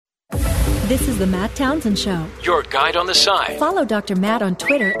This is the Matt Townsend Show. Your guide on the side. Follow Dr. Matt on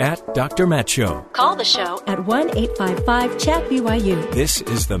Twitter At Dr. Matt Show. Call the show at 1-855-CHAT-BYU. This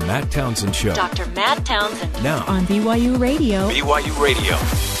is the Matt Townsend Show. Dr. Matt Townsend. Now on BYU Radio. BYU Radio.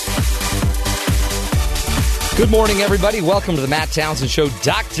 Good morning, everybody. Welcome to the Matt Townsend Show.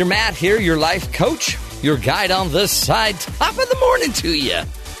 Dr. Matt here, your life coach, your guide on this side. Top of the morning to you.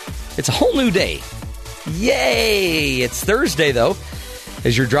 It's a whole new day. Yay! It's Thursday, though.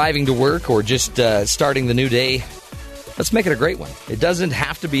 As you're driving to work or just starting the new day, let's make it a great one. It doesn't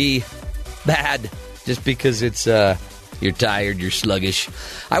have to be bad just because it's you're tired, you're sluggish.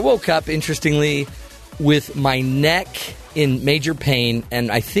 I woke up, interestingly, with my neck in major pain,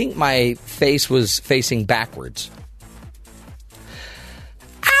 and I think my face was facing backwards.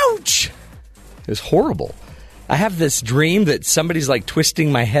 Ouch! It was horrible. I have this dream that somebody's like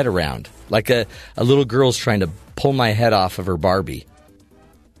twisting my head around, like a little girl's trying to pull my head off of her Barbie.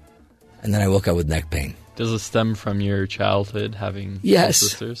 And then I woke up with neck pain. Does it stem from your childhood having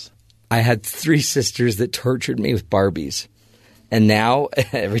sisters? I had 3 sisters that tortured me with Barbies. And now,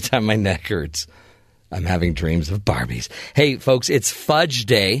 every time my neck hurts, I'm having dreams of Barbies. Hey, folks, it's Fudge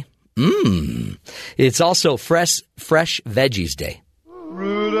Day. It's also Fresh Veggies Day.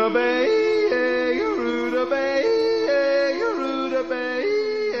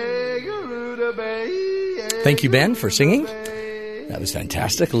 Thank you, Ben, for singing. That was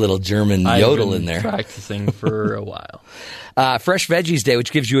fantastic. A little German yodel in there. I've been practicing for a while. Fresh Veggies Day,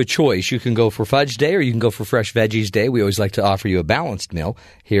 which gives you a choice. You can go for Fudge Day or you can go for Fresh Veggies Day. We always like to offer you a balanced meal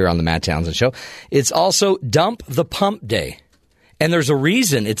here on the Matt Townsend Show. It's also Dump the Pump Day. And there's a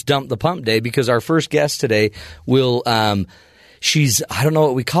reason it's Dump the Pump Day, because our first guest today will, she's, I don't know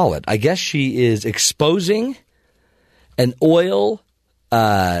what we call it. I guess she is exposing an oil,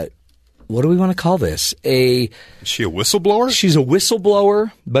 what do we want to call this? Is she a whistleblower? She's a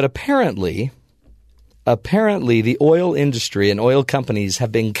whistleblower, but apparently the oil industry and oil companies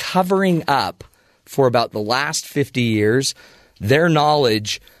have been covering up for about the last 50 years their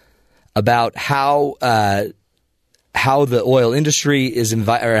knowledge about how the oil industry is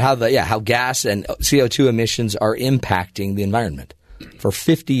how gas and CO2 emissions are impacting the environment for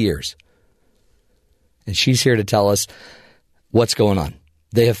 50 years. And she's here to tell us what's going on.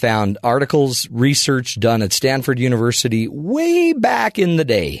 They have found articles, research done at Stanford University way back in the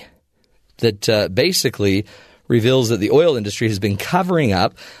day that basically reveals that the oil industry has been covering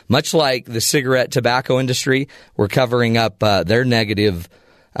up, much like the cigarette tobacco industry were covering up their negative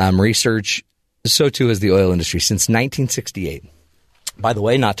research. So too has the oil industry since 1968. By the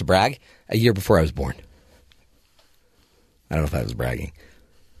way, not to brag, a year before I was born. I don't know if I was bragging.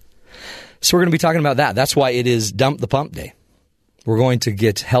 So we're going to be talking about that. That's why it is Dump the Pump Day. We're going to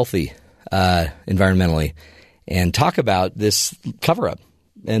get healthy environmentally and talk about this cover-up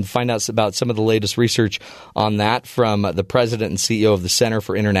and find out about some of the latest research on that from the president and CEO of the Center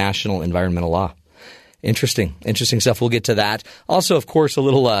for International Environmental Law. Interesting stuff. We'll get to that. Also, of course, a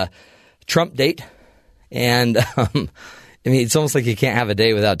little Trump date. And it's almost like you can't have a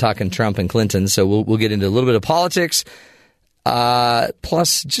day without talking Trump and Clinton. So we'll get into a little bit of politics.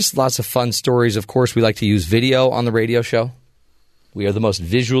 Plus, just lots of fun stories. Of course, we like to use video on the radio show. We are the most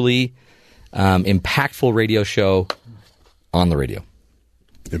visually impactful radio show on the radio.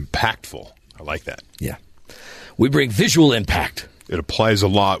 Impactful. I like that. Yeah. We bring visual impact. It applies a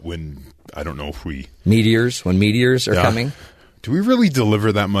lot when, I don't know if when meteors are coming. Do we really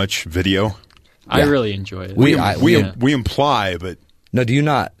deliver that much video? I really enjoy it. We imply, but... No, do you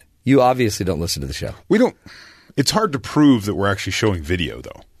not? You obviously don't listen to the show. We don't... It's hard to prove that we're actually showing video,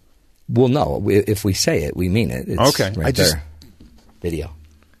 though. Well, no. If we say it, we mean it. It's okay. Right there. Video.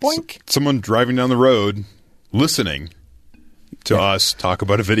 Boink. Someone driving down the road, listening to us talk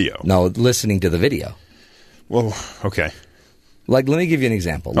about a video. No, listening to the video. Well, okay. Like, let me give you an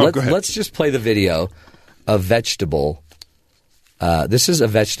example. Go ahead. Let's just play the video of vegetable. This is a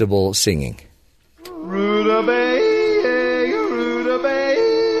vegetable singing.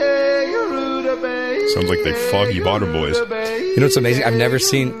 Sounds like they Foggy Bottom Boys. You know what's amazing? I've never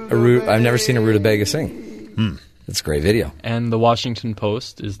seen a rutabaga sing. It's a great video. And the Washington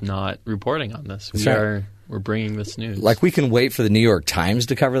Post is not reporting on this. We're bringing this news. Like, we can wait for the New York Times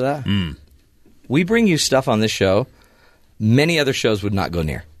to cover that. We bring you stuff on this show many other shows would not go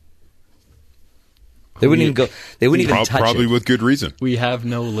near. They wouldn't even go. They wouldn't even touch probably it. With good reason. We have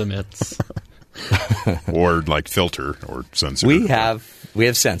no limits. Or like filter or sensor. We have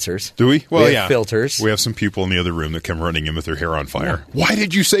sensors. Do we? Well, we have filters. We have some people in the other room that come running in with their hair on fire. Yeah. Why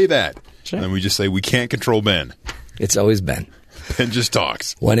did you say that? Sure. And then we just say we can't control Ben. It's always Ben. Ben just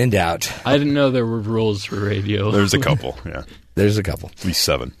talks. When in doubt. I didn't know there were rules for radio. There's a couple. Yeah. There's a couple. At least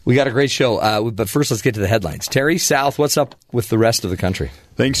 7. We got a great show, but first let's get to the headlines. Terry, South, what's up with the rest of the country?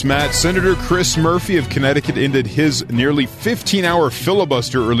 Thanks, Matt. Senator Chris Murphy of Connecticut ended his nearly 15-hour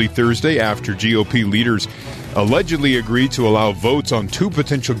filibuster early Thursday after GOP leaders allegedly agreed to allow votes on 2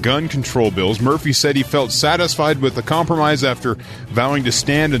 potential gun control bills. Murphy said he felt satisfied with the compromise after vowing to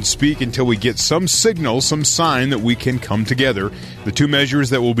stand and speak until we get some signal, some sign that we can come together. The 2 measures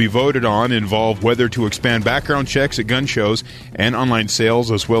that will be voted on involve whether to expand background checks at gun shows and online sales,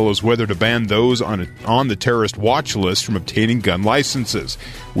 as well as whether to ban those on the terrorist watch list from obtaining gun licenses.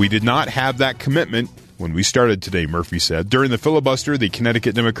 We did not have that commitment when we started today, Murphy said. During the filibuster, the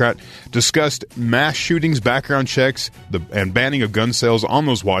Connecticut Democrat discussed mass shootings, background checks, and banning of gun sales on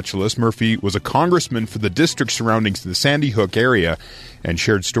those watch lists. Murphy was a congressman for the district surrounding the Sandy Hook area and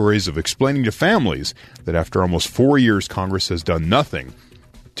shared stories of explaining to families that after almost 4 years, Congress has done nothing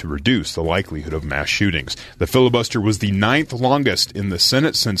to reduce the likelihood of mass shootings. The filibuster was the 9th longest in the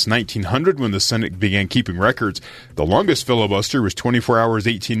Senate since 1900, when the Senate began keeping records. The longest filibuster was 24 hours,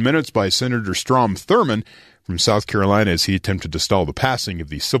 18 minutes by Senator Strom Thurmond from South Carolina as he attempted to stall the passing of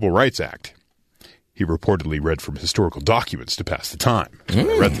the Civil Rights Act. He reportedly read from historical documents to pass the time. That's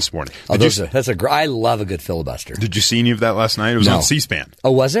what I read this morning. I love a good filibuster. Did you see any of that last night? It was on C-SPAN.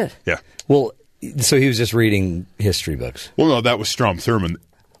 Oh, was it? Yeah. Well, so he was just reading history books. Well, no, that was Strom Thurmond.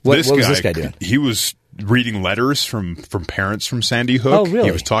 What was this guy doing? He was reading letters from parents from Sandy Hook. Oh, really?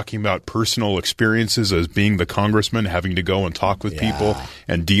 He was talking about personal experiences as being the congressman, having to go and talk with people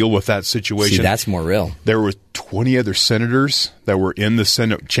and deal with that situation. See, that's more real. There were 20 other senators that were in the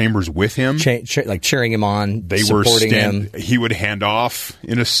Senate chambers with him. Like cheering him on, they supporting him. He would hand off,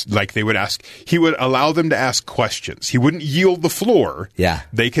 they would ask, he would allow them to ask questions. He wouldn't yield the floor. Yeah.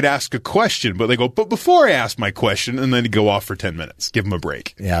 They could ask a question, but they go, but before I ask my question, and then he'd go off for 10 minutes, give him a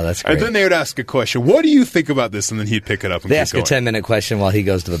break. Yeah, that's great. And then they would ask a question. What do you think about this? And then he'd pick it up and they keep ask going. a 10-minute question while he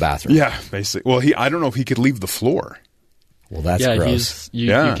goes to the bathroom. Yeah, basically. Well, I don't know if he could leave the floor. Well, that's gross. You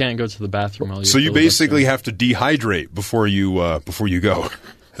can't go to the bathroom while So you basically have to dehydrate before you go.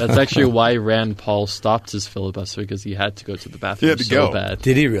 That's actually why Rand Paul stopped his filibuster, because he had to go to the bathroom He had to go. bad.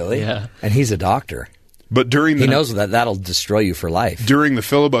 Did he really? Yeah. And he's a doctor. But he knows that'll destroy you for life. During the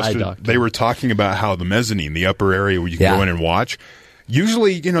filibuster, they were talking about how the mezzanine, the upper area where you can go in and watch.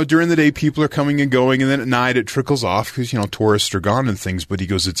 Usually, during the day, people are coming and going, and then at night it trickles off because, tourists are gone and things. But he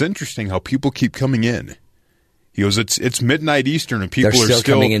goes, it's interesting how people keep coming in. He goes, it's midnight Eastern, and people are still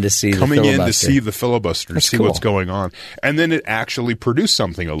coming in to see the filibuster, to see what's going on. And then it actually produced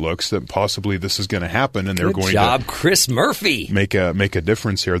something. It looks that possibly this is going to happen, and they're going to Chris Murphy make a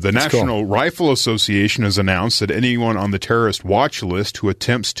difference here. The National Rifle Association has announced that anyone on the terrorist watch list who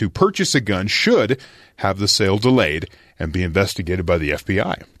attempts to purchase a gun should have the sale delayed and be investigated by the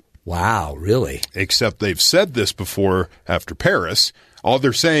FBI. Wow, really? Except they've said this before after Paris. All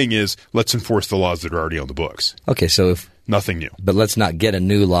they're saying is, let's enforce the laws that are already on the books. Okay, so nothing new. But let's not get a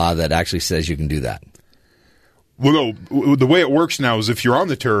new law that actually says you can do that. Well, no. The way it works now is if you're on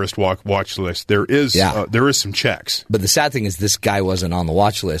the terrorist watch list, there is some checks. But the sad thing is this guy wasn't on the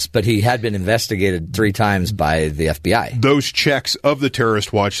watch list, but he had been investigated 3 times by the FBI. Those checks of the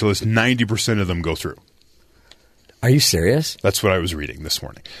terrorist watch list, 90% of them go through. Are you serious? That's what I was reading this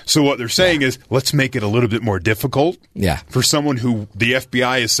morning. So what they're saying is, let's make it a little bit more difficult for someone who the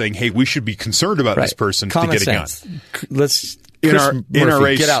FBI is saying, hey, we should be concerned about this person to get a gun. Let's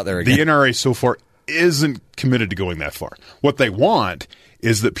NRA, get out there again. The NRA so far isn't committed to going that far. What they want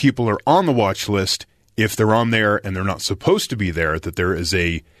is that people are on the watch list. If they're on there and they're not supposed to be there, that there is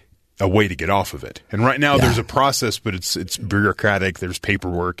a way to get off of it. And right now there's a process, but it's bureaucratic. There's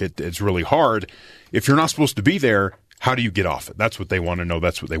paperwork. It's really hard. If you're not supposed to be there, how do you get off it? That's what they want to know.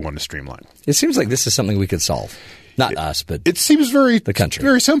 That's what they want to streamline. It seems like this is something we could solve. Not us, but it seems the country.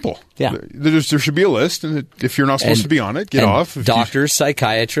 Very simple. Yeah. There should be a list, and if you're not supposed to be on it, get off. Doctors,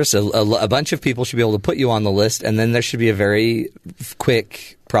 psychiatrists, a bunch of people should be able to put you on the list, and then there should be a very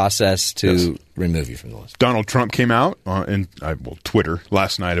quick process to remove you from the list. Donald Trump came out on Twitter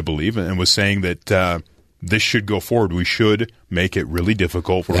last night, I believe, and was saying that this should go forward. We should make it really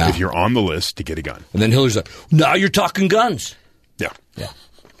difficult for if you're on the list to get a gun. And then Hillary's like, now you're talking guns. Yeah.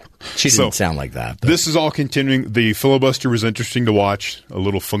 She didn't sound like that. But. This is all continuing. The filibuster was interesting to watch, a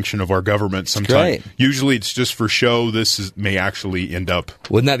little function of our government sometimes. Usually it's just for show. May actually end up.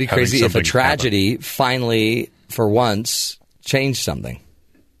 Wouldn't that be crazy if a tragedy finally, for once, changed something?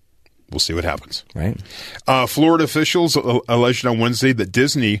 We'll see what happens. Right. Florida officials alleged on Wednesday that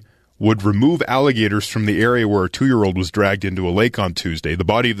Disney would remove alligators from the area where a 2-year-old was dragged into a lake on Tuesday. The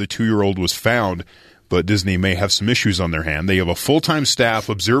body of the 2-year-old was found but Disney may have some issues on their hand. They have a full-time staff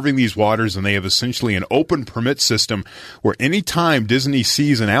observing these waters, and they have essentially an open permit system where any time Disney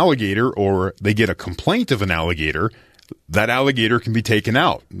sees an alligator or they get a complaint of an alligator, that alligator can be taken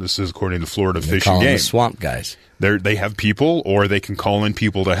out. This is according to Florida Fish and Game. The swamp guys. They have people, or they can call in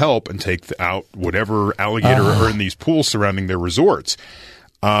people to help and take out whatever alligator are in these pools surrounding their resorts.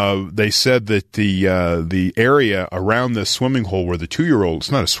 They said that the area around the swimming hole where the 2-year-old,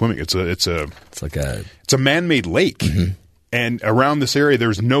 it's not a swimming, it's a man-made lake, and around this area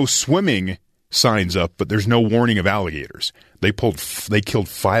there's no swimming signs up, but there's no warning of alligators. They killed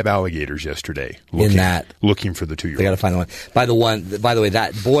 5 alligators yesterday looking for the 2-year-old. They got to find the one. By the way,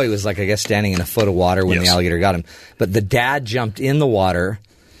 that boy was I guess standing in a foot of water when the alligator got him. But the dad jumped in the water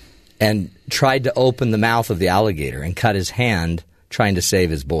and tried to open the mouth of the alligator and cut his hand trying to save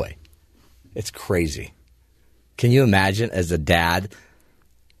his boy. It's crazy. Can you imagine as a dad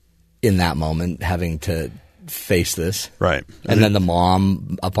in that moment having to face this? Right. And then the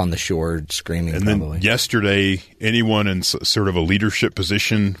mom up on the shore screaming. And probably. Then yesterday, anyone in sort of a leadership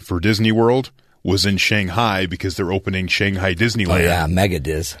position for Disney World was in Shanghai because they're opening Shanghai Disneyland. Oh, yeah, Mega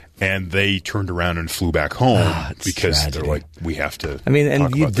Diz. And they turned around and flew back home because tragedy. they're like, we have to. I mean,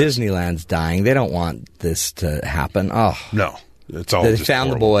 and Disneyland's dying. They don't want this to happen. Oh. No. It's all They just found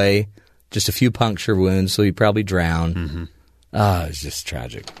horrible. the boy, just a few puncture wounds, so he probably drowned. Mm-hmm. Oh, it's just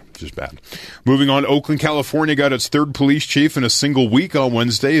tragic. Just bad. Moving on, Oakland, California got its 3rd police chief in a single week on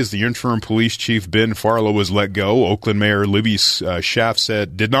Wednesday as the interim police chief Ben Farlow was let go. Oakland Mayor Libby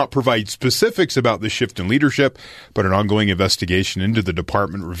Schaaf did not provide specifics about the shift in leadership, but an ongoing investigation into the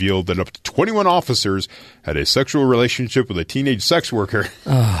department revealed that up to 21 officers had a sexual relationship with a teenage sex worker.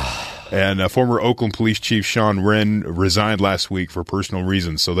 And former Oakland Police Chief Sean Wren resigned last week for personal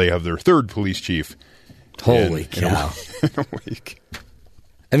reasons, so they have their 3rd police chief. Holy cow. In a week.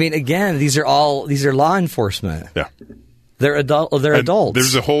 I mean, again, these are law enforcement. Yeah. They're adults.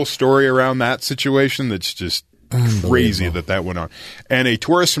 There's a whole story around that situation that's just crazy that went on. And a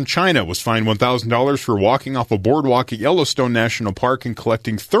tourist from China was fined $1,000 for walking off a boardwalk at Yellowstone National Park and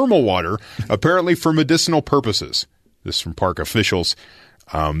collecting thermal water, apparently for medicinal purposes. This from park officials.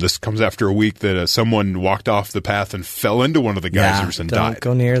 This comes after a week that someone walked off the path and fell into one of the geysers and died. Don't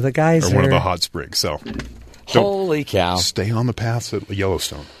go near the geyser. Or one of the hot springs. So, holy cow. Stay on the paths at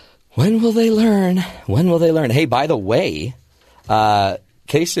Yellowstone. When will they learn? Hey, by the way,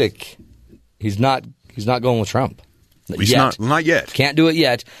 Kasich, he's not going with Trump. Not yet. Can't do it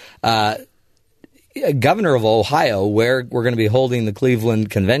yet. Governor of Ohio, where we're going to be holding the Cleveland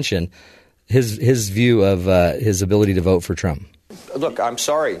Convention, his view of his ability to vote for Trump. Look, I'm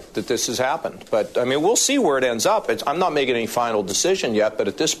sorry that this has happened, but I mean, we'll see where it ends up. I'm not making any final decision yet, but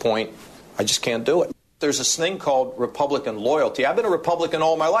at this point, I just can't do it. There's this thing called Republican loyalty. I've been a Republican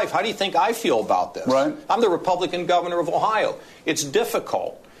all my life. How do you think I feel about this? Right. I'm the Republican governor of Ohio. It's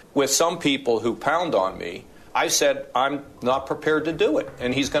difficult with some people who pound on me. I said I'm not prepared to do it,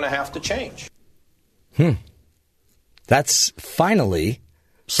 and he's going to have to change. That's finally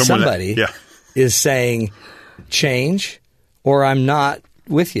somebody is saying change or I'm not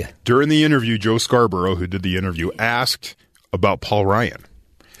with you. During the interview, Joe Scarborough, who did the interview, asked about Paul Ryan.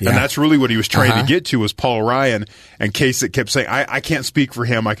 Yeah. And that's really what he was trying to get to was Paul Ryan. And Kasich kept saying, I can't speak for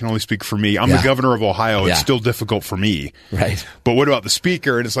him. I can only speak for me. I'm the governor of Ohio. It's still difficult for me. Right. But what about the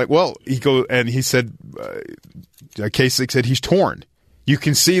speaker? And it's like, well, he said, Kasich said he's torn. You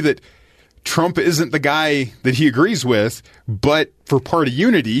can see that Trump isn't the guy that he agrees with, but for party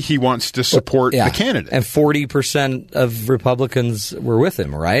unity, he wants to support the candidate. And 40% of Republicans were with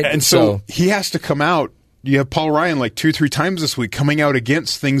him, right? And so he has to come out. You have Paul Ryan like 2-3 times this week coming out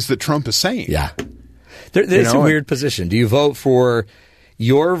against things that Trump is saying. Yeah. It's a weird position. Do you vote for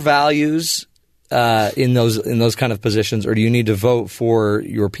your values in those kind of positions, or do you need to vote for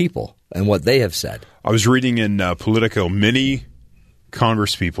your people and what they have said? I was reading in Politico, many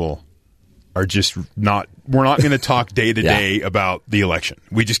congresspeople are just not – we're not going to talk day to day about the election.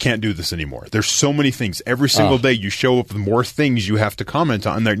 We just can't do this anymore. There's so many things. Every single day you show up with more things you have to comment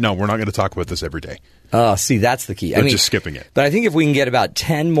on. No, we're not going to talk about this every day. Oh, see, that's the key. They're just skipping it. But I think if we can get about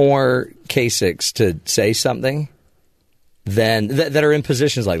 10 more Kasichs to say something then that are in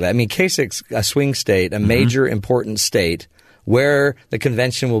positions like that. I mean, Kasich's a swing state, a major important state where the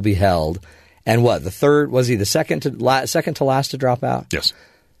convention will be held. And what, the third – was he the second to last to drop out? Yes.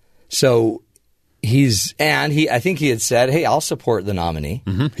 So I think he had said, hey, I'll support the nominee.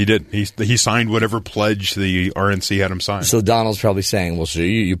 Mm-hmm. He did. He signed whatever pledge the RNC had him sign. So Donald's probably saying, well, so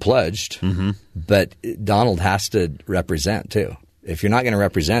you pledged. Mm-hmm. But Donald has to represent, too. If you're not going to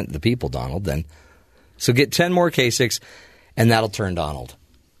represent the people, Donald, then – so get 10 more Kasichs, and that'll turn Donald.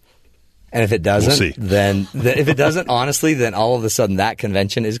 And if it doesn't, We'll see. then if it doesn't, honestly, then all of a sudden that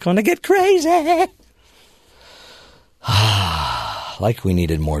convention is going to get crazy. Like we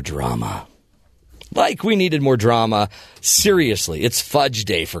needed more drama. Like we needed more drama. Seriously, it's Fudge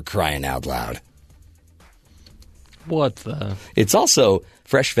Day, for crying out loud. What the? It's also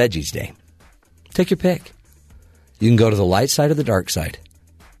Fresh Veggies Day. Take your pick. You can go to the light side or the dark side.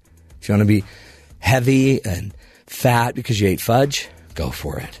 If you want to be heavy and fat because you ate fudge, go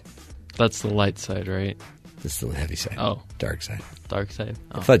for it. That's the light side, right? This is the heavy side. Oh. Dark side. Dark side.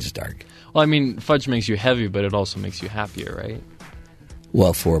 Oh. Fudge is dark. Well, I mean, fudge makes you heavy, but it also makes you happier, right?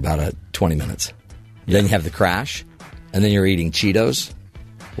 Well, for about 20 minutes. Then you have the crash, and then you're eating Cheetos,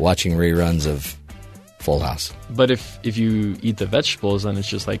 watching reruns of Full House. But if you eat the vegetables, then it's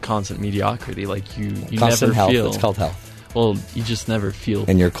just like constant mediocrity. Like you Constant never health. feel. It's called health. Well, you just never feel.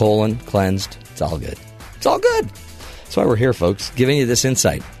 And your colon cleansed. It's all good. It's all good. That's why we're here, folks, giving you this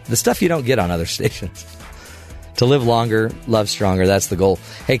insight. The stuff you don't get on other stations. To live longer, love stronger. That's the goal.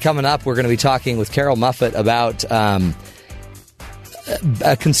 Hey, coming up, we're going to be talking with Carol Muffett about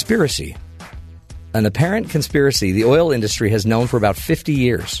a conspiracy. An apparent conspiracy the oil industry has known for about 50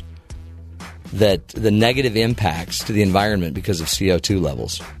 years that the negative impacts to the environment because of CO2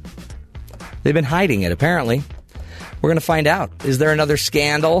 levels. They've been hiding it, apparently. We're going to find out. Is there another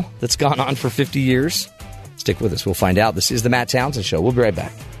scandal that's gone on for 50 years? Stick with us. We'll find out. This is the Matt Townsend Show. We'll be right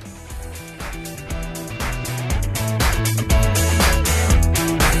back.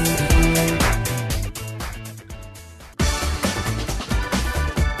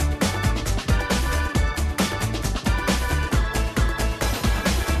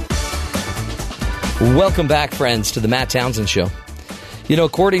 Welcome back, friends, to the Matt Townsend Show. You know,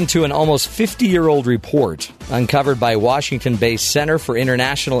 according to an almost 50-year-old report uncovered by Washington-based Center for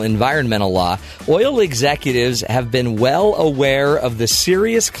International Environmental Law, oil executives have been well aware of the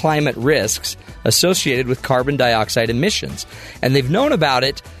serious climate risks associated with carbon dioxide emissions, and they've known about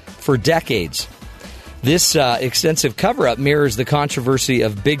it for decades. This extensive cover-up mirrors the controversy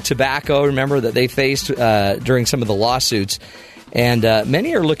of big tobacco, remember, that they faced during some of the lawsuits. And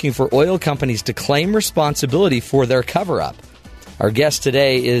many are looking for oil companies to claim responsibility for their cover-up. Our guest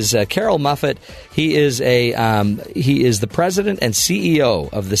today is Carol Muffett. He is the president and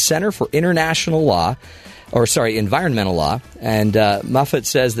CEO of the Center for Environmental Law. And Muffett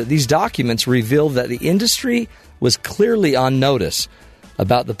says that these documents reveal that the industry was clearly on notice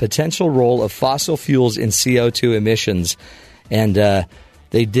about the potential role of fossil fuels in CO2 emissions, and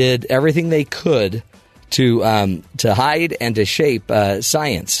they did everything they could to hide and to shape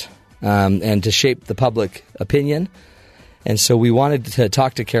science and to shape the public opinion. And so we wanted to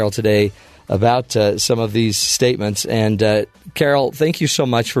talk to Carol today about some of these statements. And Carol, thank you so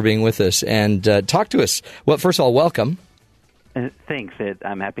much for being with us and talk to us. Well, first of all, welcome. Thanks.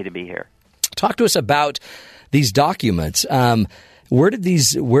 I'm happy to be here. Talk to us about these documents. Where did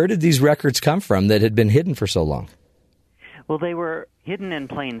these records come from that had been hidden for so long? Well, they were hidden in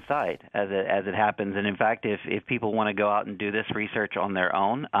plain sight, as it happens. And in fact, if people want to go out and do this research on their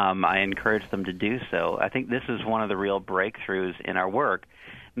own, I encourage them to do so. I think this is one of the real breakthroughs in our work.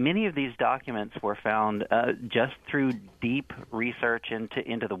 Many of these documents were found just through deep research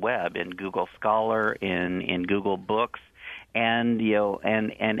into the web, in Google Scholar, in Google Books, and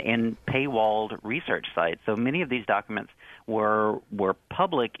in paywalled research sites. So many of these documents were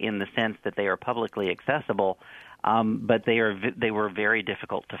public in the sense that they are publicly accessible. But they were very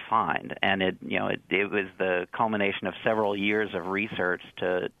difficult to find, and it was the culmination of several years of research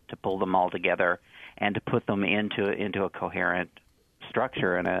to pull them all together and to put them into a coherent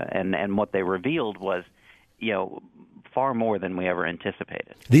structure. And what they revealed was, far more than we ever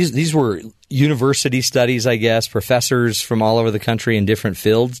anticipated. These were university studies, I guess, professors from all over the country in different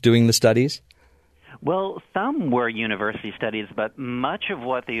fields doing the studies? Well, some were university studies, but much of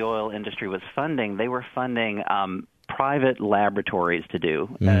what the oil industry was funding, they were funding private laboratories to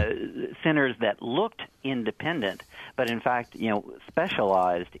do, centers that looked independent, but in fact,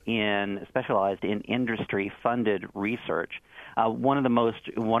 specialized in industry-funded research. One of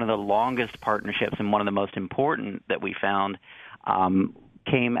the longest partnerships and one of the most important that we found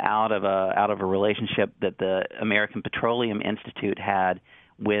came out of a relationship that the American Petroleum Institute had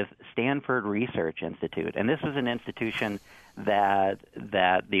with Stanford Research Institute. And this was an institution that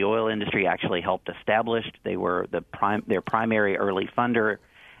the oil industry actually helped establish. They were their primary early funder.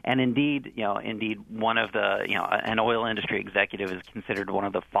 And indeed one of an oil industry executive is considered one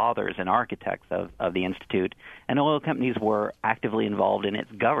of the fathers and architects of the institute. And oil companies were actively involved in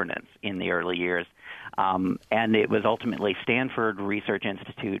its governance in the early years. And it was ultimately Stanford Research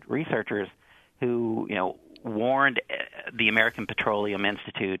Institute researchers who, warned the American Petroleum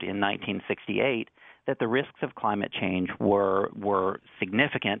Institute in 1968 that the risks of climate change were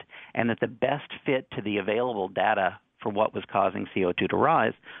significant, and that the best fit to the available data for what was causing CO2 to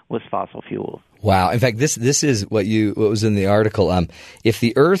rise was fossil fuels. Wow. In fact, this is what was in the article. If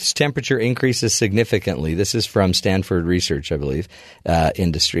the Earth's temperature increases significantly, this is from Stanford Research, I believe,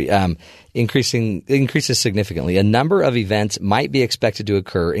 industry, increases significantly, a number of events might be expected to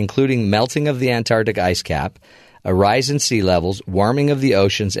occur, including melting of the Antarctic ice cap, a rise in sea levels, warming of the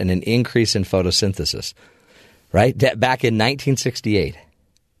oceans, and an increase in photosynthesis. Right? Back in 1968.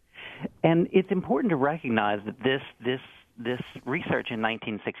 And it's important to recognize that this research in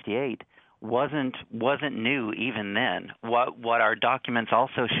 1968 wasn't new even then. What our documents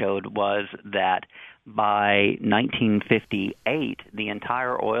also showed was that by 1958, the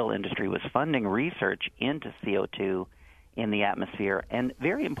entire oil industry was funding research into CO2 in the atmosphere, and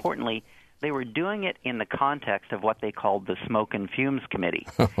very importantly, they were doing it in the context of what they called the Smoke and Fumes Committee.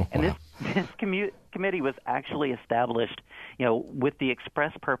 And this committee was actually established, with the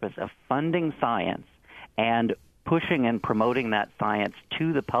express purpose of funding science and pushing and promoting that science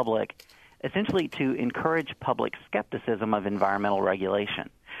to the public, essentially to encourage public skepticism of environmental regulation.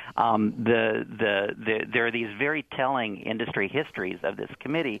 There are these very telling industry histories of this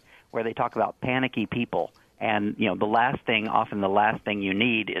committee where they talk about panicky people. And, the last thing you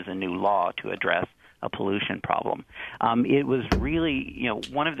need is a new law to address a pollution problem. It was really,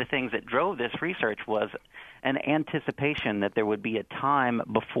 one of the things that drove this research was an anticipation that there would be a time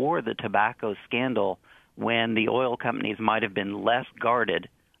before the tobacco scandal when the oil companies might have been less guarded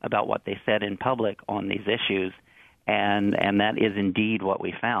about what they said in public on these issues. And that is indeed what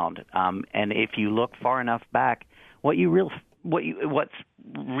we found. And if you look far enough back, what's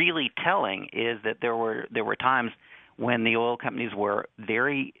really telling is that there were times when the oil companies were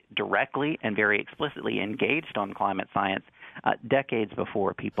very directly and very explicitly engaged on climate science decades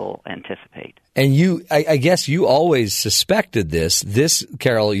before people anticipate. And I guess you always suspected this. This,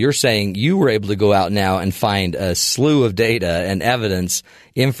 Carol, you're saying you were able to go out now and find a slew of data and evidence,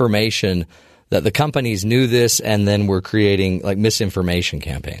 information that the companies knew this and then were creating like misinformation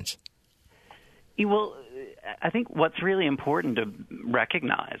campaigns. Well, I think what's really important to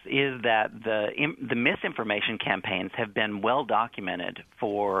recognize is that the misinformation campaigns have been well documented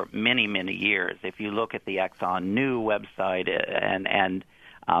for many, many years. If you look at the Exxon New website and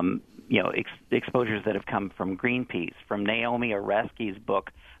exposures that have come from Greenpeace, from Naomi Oreskes'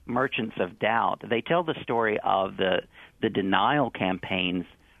 book Merchants of Doubt, they tell the story of the denial campaigns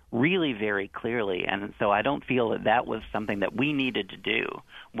really very clearly, and so I don't feel that was something that we needed to do.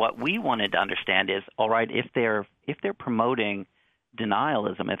 What we wanted to understand is, all right, if they're promoting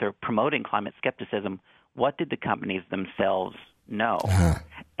denialism, if they're promoting climate skepticism, what did the companies themselves know?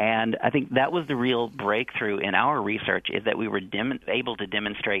 And I think that was the real breakthrough in our research, is that we were able to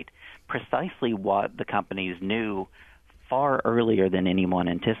demonstrate precisely what the companies knew far earlier than anyone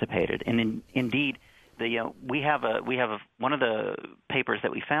anticipated. And indeed, we have one of the papers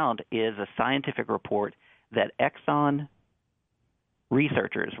that we found is a scientific report that Exxon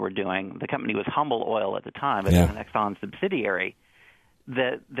researchers were doing. The company was Humble Oil at the time, but it was an Exxon subsidiary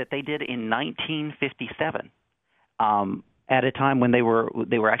that they did in 1957, at a time when they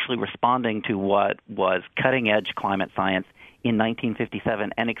were actually responding to what was cutting edge climate science in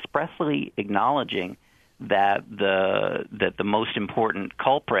 1957, and expressly acknowledging that the most important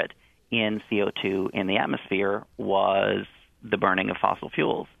culprit in CO2 in the atmosphere was the burning of fossil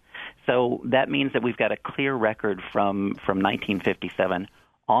fuels. So that means that we've got a clear record from 1957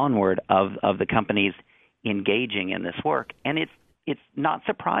 onward of the companies engaging in this work. And it's not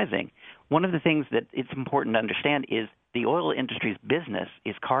surprising. One of the things that it's important to understand is the oil industry's business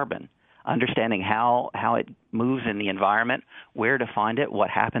is carbon, understanding how it moves in the environment, where to find it, what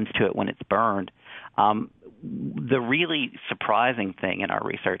happens to it when it's burned. The really surprising thing in our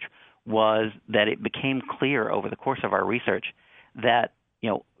research was that it became clear over the course of our research that,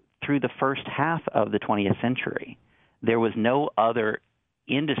 through the first half of the 20th century, there was no other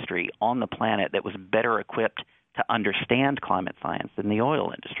industry on the planet that was better equipped to understand climate science than the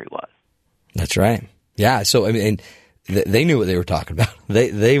oil industry was. That's right. Yeah. So, I mean, they knew what they were talking about.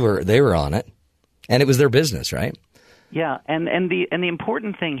 They were on it, and it was their business, right? Yeah, and the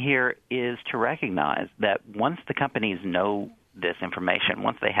important thing here is to recognize that once the companies know this information,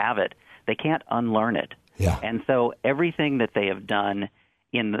 once they have it, they can't unlearn it. Yeah. And so everything that they've done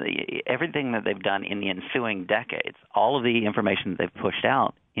in the ensuing decades, all of the information that they've pushed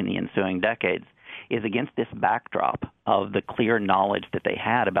out in the ensuing decades, is against this backdrop of the clear knowledge that they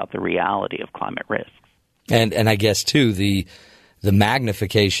had about the reality of climate risks. And I guess too the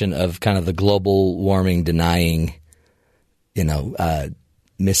magnification of kind of the global warming denying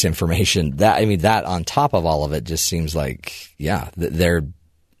misinformation. That on top of all of it just seems like, they're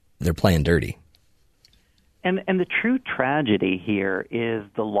playing dirty. And the true tragedy here is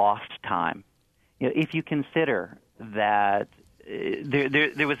the lost time. If you consider that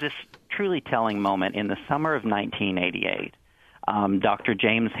there was this truly telling moment in the summer of 1988. Dr.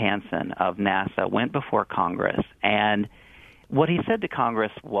 James Hansen of NASA went before Congress, and what he said to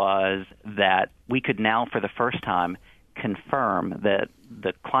Congress was that we could now, for the first time, confirm that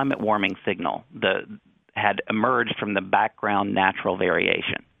the climate warming signal had emerged from the background natural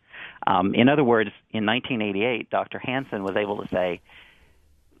variation. In other words, in 1988, Dr. Hansen was able to say,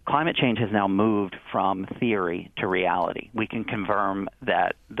 climate change has now moved from theory to reality. We can confirm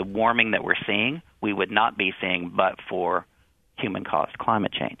that the warming that we're seeing, we would not be seeing but for human-caused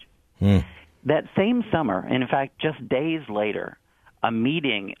climate change. That same summer, and in fact, just days later, a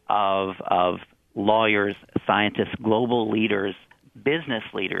meeting of lawyers, scientists, global leaders, business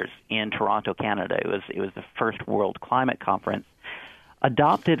leaders in Toronto, Canada, it was the first World Climate Conference,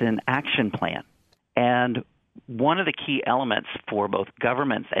 adopted an action plan. And one of the key elements for both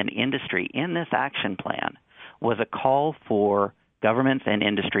governments and industry in this action plan was a call for governments and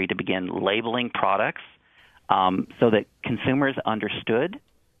industry to begin labeling products so that consumers understood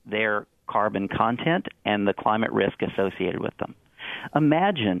their carbon content and the climate risk associated with them.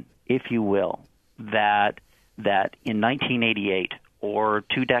 Imagine, if you will, that in 1988 or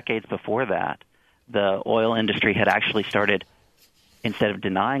 2 decades before that, the oil industry had actually started, instead of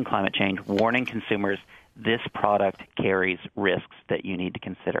denying climate change, warning consumers this product carries risks that you need to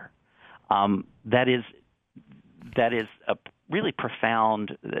consider. That is a really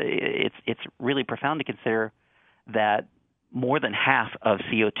profound. It's really profound to consider that more than half of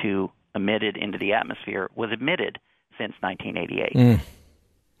CO2 emitted into the atmosphere was emitted since 1988.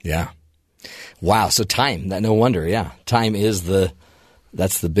 Yeah. Wow. So time. No wonder. Yeah. Time is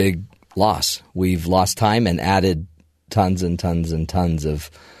that's the big loss. We've lost time and added tons and tons and tons of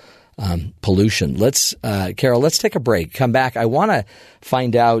pollution. Carol, let's take a break. Come back. I want to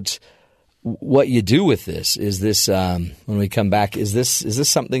find out what you do with this. Is this when we come back? Is this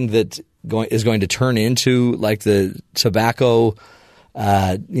something that is going to turn into like the tobacco,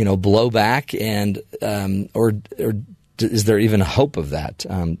 blowback, and or is there even a hope of that?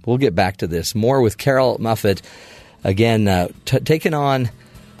 We'll get back to this more with Carol Muffett again, taking on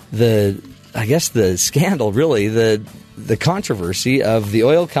the scandal, really the controversy of the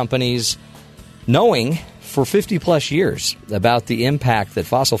oil companies knowing for 50 plus years about the impact that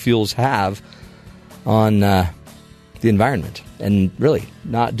fossil fuels have on the environment and really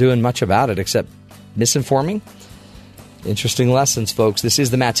not doing much about it except misinforming. Interesting lessons, folks. This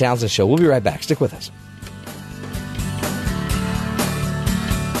is the Matt Townsend Show. We'll be right back. Stick with us.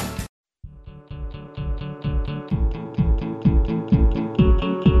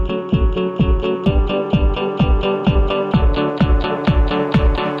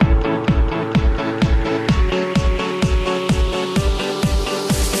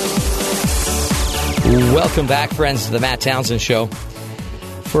 Welcome back, friends, to the Matt Townsend Show.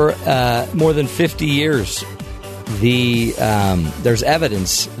 For more than 50 years, there's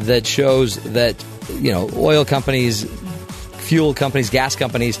evidence that shows that oil companies, fuel companies, gas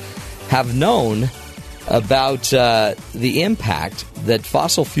companies have known about the impact that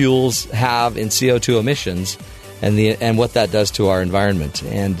fossil fuels have in CO2 emissions and what that does to our environment.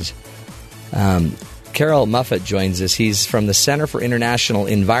 And Carol Muffett joins us. He's from the Center for International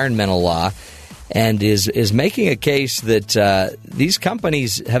Environmental Law, and is making a case that these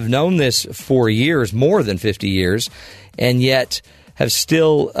companies have known this for years, more than 50 years, and yet have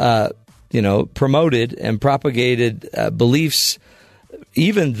still, promoted and propagated beliefs,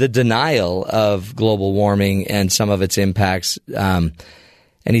 even the denial of global warming and some of its impacts. And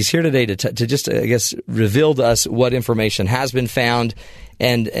he's here today to just, I guess, reveal to us what information has been found,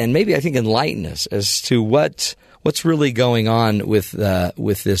 and maybe I think enlighten us as to what's really going on with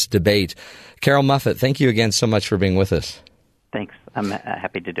this debate. Carol Muffett, thank you again so much for being with us. Thanks. I'm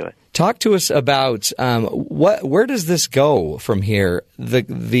happy to do it. Talk to us about where does this go from here?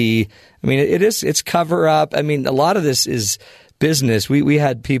 It's cover up. I mean, a lot of this is business. We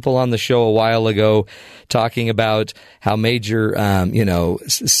had people on the show a while ago talking about how major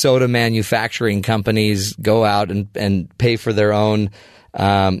soda manufacturing companies go out and pay for their own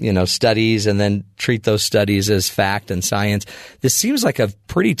studies and then treat those studies as fact and science. This seems like a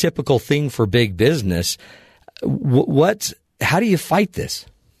pretty typical thing for big business. How do you fight this?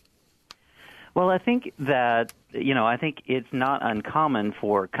 Well, I think that I think it's not uncommon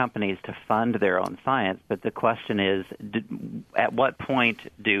for companies to fund their own science, but the question is, at what point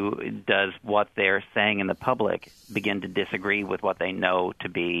does what they're saying in the public begin to disagree with what they know to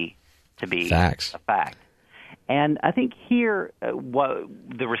be facts. A fact? And I think here, what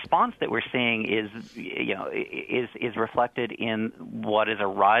the response that we're seeing is reflected in what is a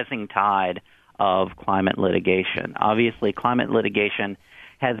rising tide of climate litigation. Obviously, climate litigation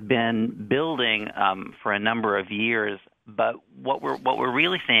has been building for a number of years, but what we're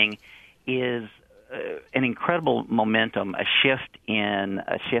really seeing is an incredible momentum, a shift in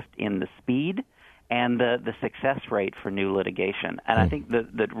the speed and the success rate for new litigation. And I think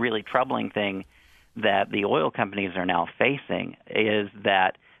the really troubling thing that the oil companies are now facing is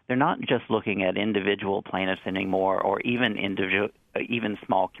that they're not just looking at individual plaintiffs anymore, or even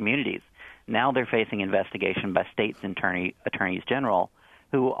small communities. Now they're facing investigation by states' attorneys general,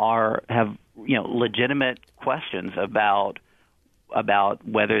 who have legitimate questions about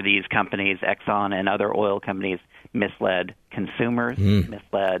whether these companies, Exxon and other oil companies, misled consumers,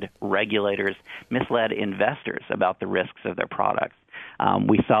 misled regulators, misled investors about the risks of their products.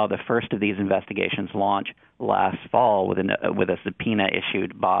 We saw the first of these investigations launch last fall with a subpoena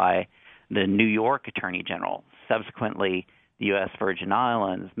issued by the New York Attorney General. Subsequently, the U.S. Virgin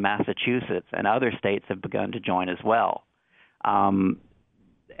Islands, Massachusetts, and other states have begun to join as well.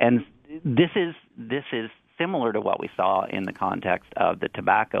 And this is similar to what we saw in the context of the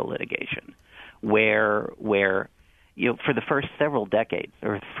tobacco litigation, where for the first several decades,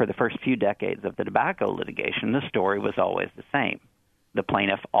 or for the first few decades of the tobacco litigation, the story was always the same. The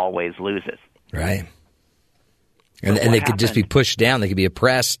plaintiff always loses. Right. And they could just be pushed down. They could be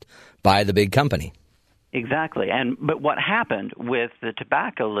oppressed by the big company. Exactly. But what happened with the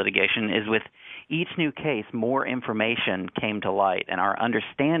tobacco litigation is, with each new case, more information came to light, and our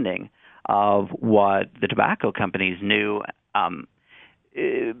understanding of what the tobacco companies knew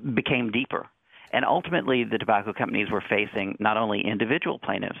became deeper. And ultimately, the tobacco companies were facing not only individual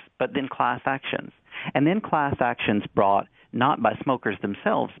plaintiffs, but then class actions. And then class actions brought not by smokers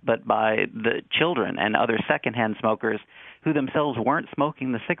themselves, but by the children and other secondhand smokers who themselves weren't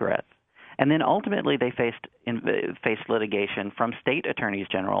smoking the cigarettes. And then ultimately they faced litigation from state attorneys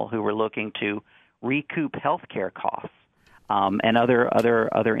general who were looking to recoup health care costs and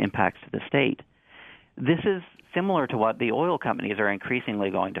other impacts to the state. This is similar to what the oil companies are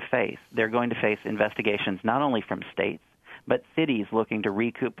increasingly going to face. They're going to face investigations not only from states, but cities looking to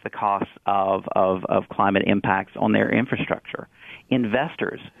recoup the costs of climate impacts on their infrastructure.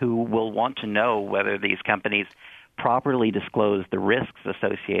 Investors who will want to know whether these companies properly disclose the risks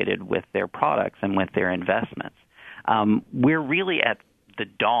associated with their products and with their investments. We're really at the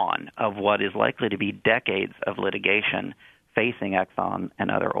dawn of what is likely to be decades of litigation facing Exxon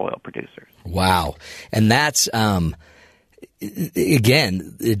and other oil producers. Wow. And that's, again,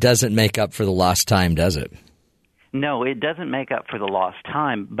 it doesn't make up for the lost time, does it? No, it doesn't make up for the lost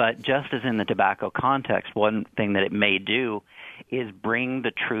time, but just as in the tobacco context, one thing that it may do is bring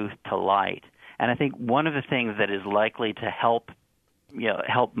the truth to light. And I think one of the things that is likely to help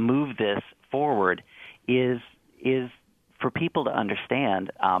move this forward is for people to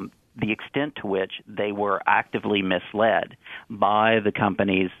understand the extent to which they were actively misled by the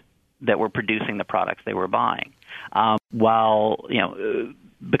companies that were producing the products they were buying. Because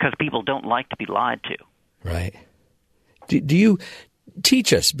people don't like to be lied to. Right. Do you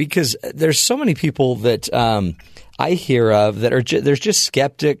teach us? Because there's so many people that I hear of that are there's just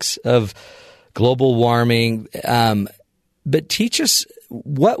skeptics of global warming. But teach us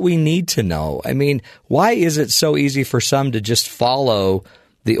what we need to know. I mean, why is it so easy for some to just follow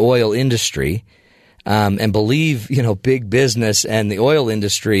the oil industry and believe, big business and the oil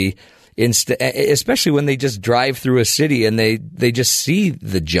industry, especially when they just drive through a city and they just see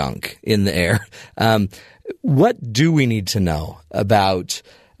the junk in the air? What do we need to know about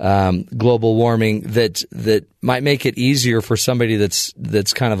global warming that might make it easier for somebody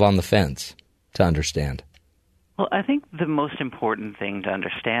that's kind of on the fence to understand? Well, I think the most important thing to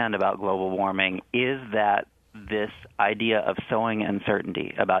understand about global warming is that this idea of sowing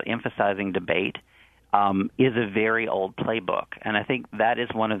uncertainty, about emphasizing debate, is a very old playbook. And I think that is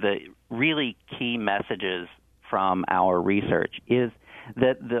one of the really key messages from our research, is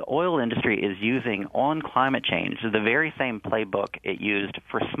that the oil industry is using on climate change the very same playbook it used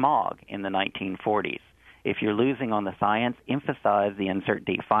for smog in the 1940s. If you're losing on the science, emphasize the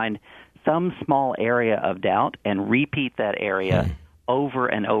uncertainty. Find some small area of doubt and repeat that area over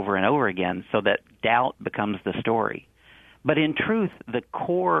and over and over again so that doubt becomes the story. But in truth, the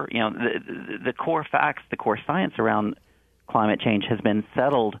core, the core facts, the core science around climate change has been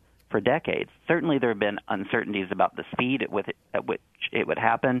settled for decades. Certainly there have been uncertainties about the speed at which it would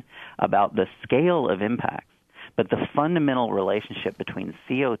happen, about the scale of impacts, but the fundamental relationship between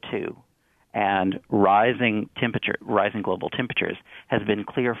CO2 and rising global temperatures has been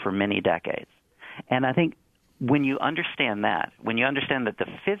clear for many decades. And I think when you understand that the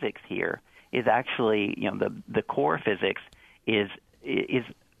physics here is actually, the core physics is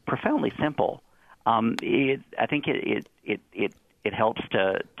profoundly simple. I think it helps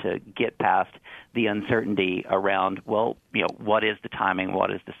to get past the uncertainty around, what is the timing,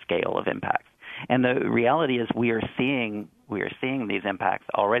 what is the scale of impacts. And the reality is we are seeing these impacts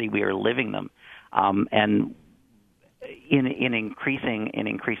already. We are living them, and in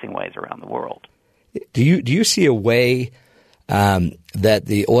increasing ways around the world. Do you see a way that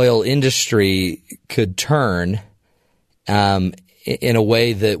the oil industry could turn in a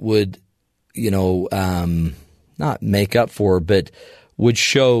way that would, not make up for, but would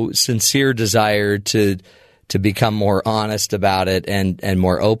show sincere desire to become more honest about it and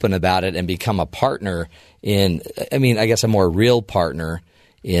more open about it and become a partner a more real partner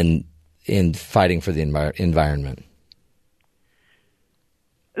in fighting for the environment?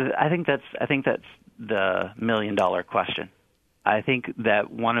 I think that's the $1 million question. I think that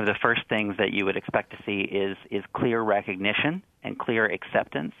one of the first things that you would expect to see is clear recognition and clear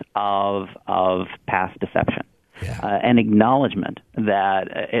acceptance of past deception. Yeah. An acknowledgement that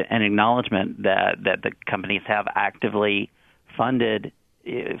the companies have actively funded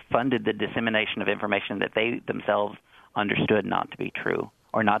the dissemination of information that they themselves understood not to be true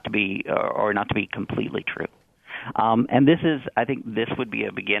or not to be completely true. And I think this would be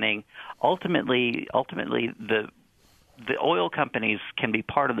a beginning. Ultimately, the oil companies can be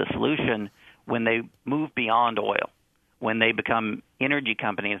part of the solution when they move beyond oil, when they become energy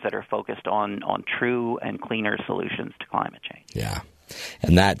companies that are focused on true and cleaner solutions to climate change. Yeah.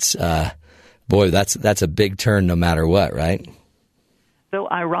 And that's a big turn no matter what, right? So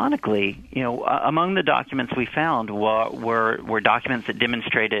ironically, among the documents we found were documents that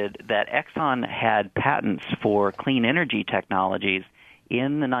demonstrated that Exxon had patents for clean energy technologies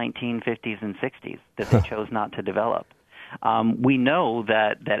in the 1950s and 60s that they chose not to develop. We know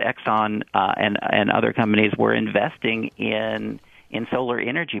that Exxon and other companies were investing in solar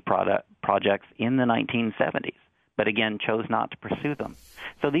energy projects in the 1970s, but again chose not to pursue them.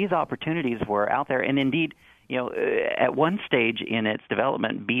 So these opportunities were out there, and indeed, at one stage in its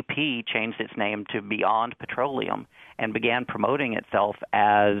development, BP changed its name to Beyond Petroleum and began promoting itself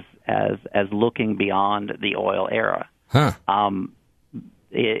as looking beyond the oil era. Huh.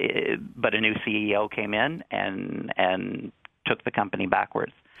 But a new CEO came in and took the company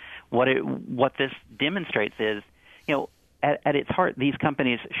backwards. What this demonstrates is, at its heart, these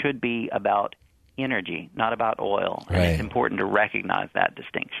companies should be about energy, not about oil, and It's important to recognize that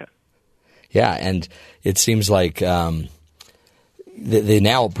distinction. Yeah, and it seems like they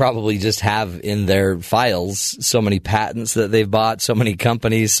now probably just have in their files so many patents that they've bought, so many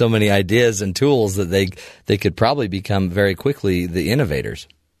companies, so many ideas and tools that they could probably become very quickly the innovators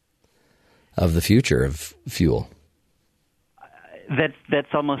of the future of fuel.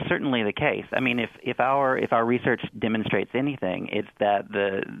 That's almost certainly the case. I mean, if our research demonstrates anything, it's that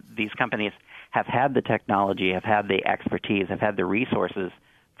these companies have had the technology, have had the expertise, have had the resources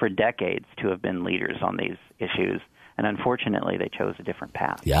for decades to have been leaders on these issues. And unfortunately, they chose a different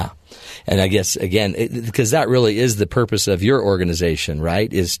path. Yeah. And I guess, again, because that really is the purpose of your organization,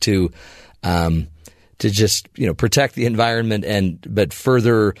 right, is to just, protect the environment but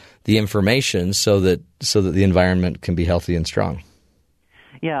further the information so that the environment can be healthy and strong.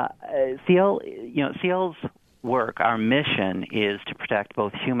 Yeah. CL's work, our mission is to protect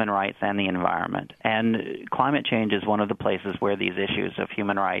both human rights and the environment. And climate change is one of the places where these issues of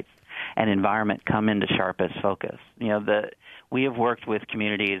human rights and environment come into sharpest focus. We have worked with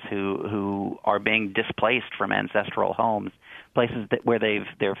communities who are being displaced from ancestral homes, places where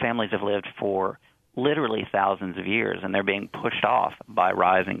their families have lived for literally thousands of years, and they're being pushed off by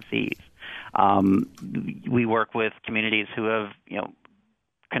rising seas. We work with communities who have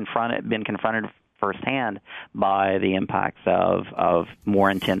been confronted firsthand by the impacts of more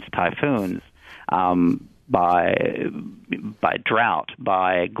intense typhoons, by drought,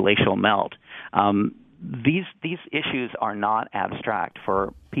 by glacial melt. These issues are not abstract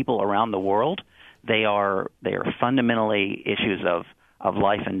for people around the world. They are fundamentally issues of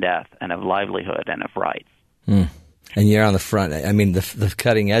life and death and of livelihood and of rights. Mm. And you're on the front. I mean, the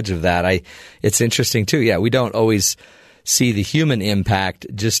cutting edge of that. It's interesting too. Yeah, we don't always see the human impact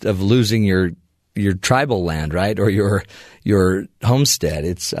just of losing your your tribal land, right, or your homestead.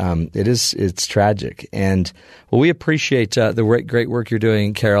 It's tragic. And we appreciate the great work you're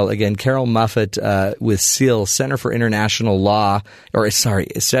doing, Carol. Again, Carol Muffett with SEAL, Center for International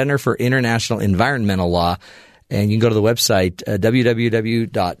Environmental Law. And you can go to the website,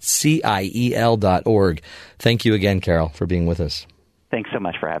 www.ciel.org. Thank you again, Carol, for being with us. Thanks so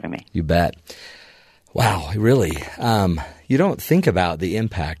much for having me. You bet. Wow, really. You don't think about the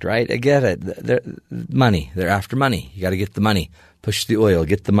impact, right? I get it. Money. They're after money. You got to get the money. Push the oil.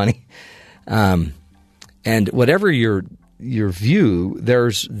 Get the money. And whatever your view, there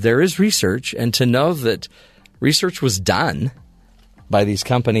is research, and to know that research was done by these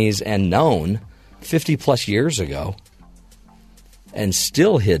companies and known 50 plus years ago and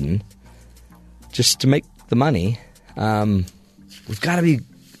still hidden just to make the money, we've got to be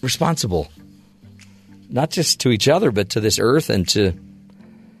responsible, not just to each other, but to this earth and to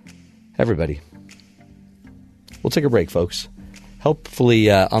everybody. We'll take a break, folks.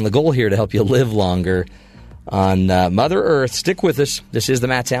 Hopefully on the goal here to help you live longer on Mother Earth. Stick with us. This is the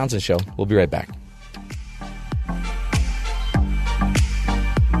Matt Townsend Show. We'll be right back.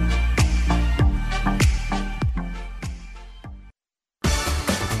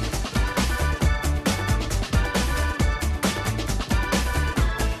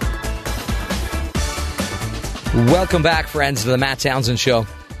 Welcome back, friends, to the Matt Townsend Show.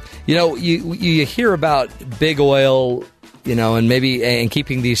 You know, you hear about big oil, you know, and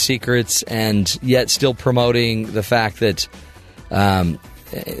keeping these secrets, and yet still promoting the fact that and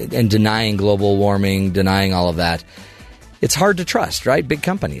denying global warming, denying all of that. It's hard to trust, right? Big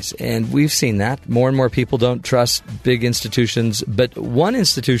companies, and we've seen that. More and more people don't trust big institutions, but one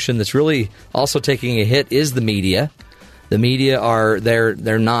institution that's really also taking a hit is the media. The media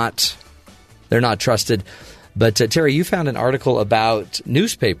they're not trusted. But, Terry, you found an article about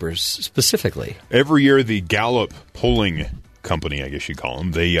newspapers specifically. Every year, the Gallup polling company, I guess you call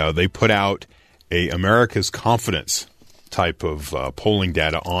them, they put out a America's Confidence type of polling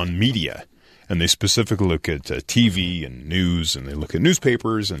data on media. And they specifically look at TV and news, and they look at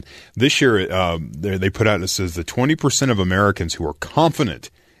newspapers. And this year, they put out, it says the 20% of Americans who are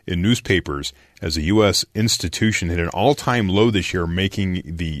confident in newspapers as a U.S. institution hit an all-time low this year, marking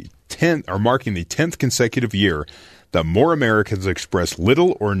the 10th consecutive year that more Americans express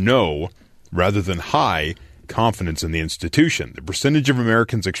little or no rather than high confidence in the institution. The percentage of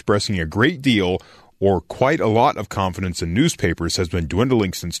Americans expressing a great deal or quite a lot of confidence in newspapers has been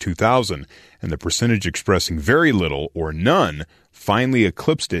dwindling since 2000, and the percentage expressing very little or none finally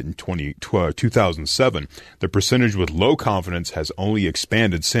eclipsed it in 2007. The percentage with low confidence has only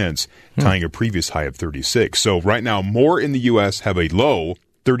expanded since, tying a previous high of 36. So right now, more in the U.S. have a low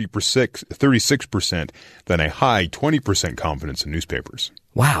 36% than a high 20% confidence in newspapers.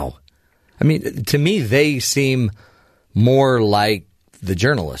 Wow. I mean, to me, they seem more like the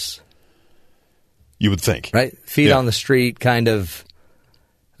journalists. You would think. Right? Feet on the street, kind of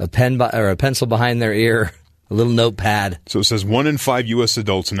a pen or a pencil behind their ear, a little notepad. So it says 1 in 5 U.S.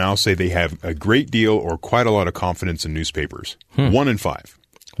 adults now say they have a great deal or quite a lot of confidence in newspapers. 1 in 5.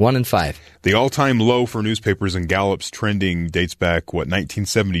 1 in 5. The all-time low for newspapers in Gallup's trending dates back,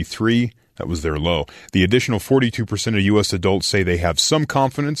 1973? That was their low. The additional 42% of U.S. adults say they have some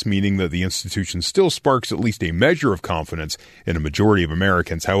confidence, meaning that the institution still sparks at least a measure of confidence in a majority of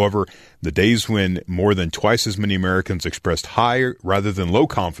Americans. However, the days when more than twice as many Americans expressed high rather than low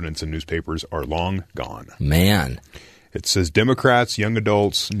confidence in newspapers are long gone. Man. It says Democrats, young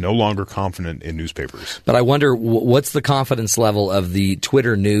adults, no longer confident in newspapers. But I wonder, what's the confidence level of the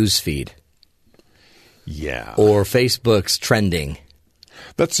Twitter news feed? Yeah. Or Facebook's trending?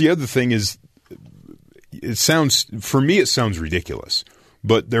 That's the other thing is, for me, it sounds ridiculous.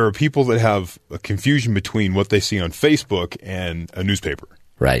 But there are people that have a confusion between what they see on Facebook and a newspaper.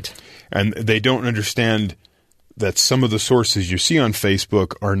 Right. And they don't understand that some of the sources you see on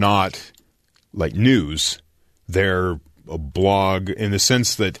Facebook are not like news. They're a blog in the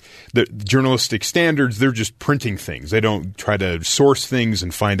sense that the journalistic standards, they're just printing things. They don't try to source things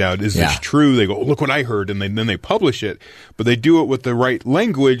and find out, is this true? They go, oh, look what I heard, and then they publish it. But they do it with the right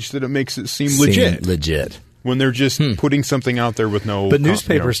language that it makes it seem legit. When they're just putting something out there with no... But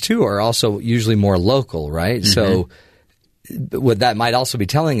newspapers, too, are also usually more local, right? Mm-hmm. So what that might also be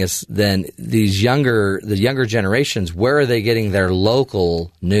telling us then, the younger generations, where are they getting their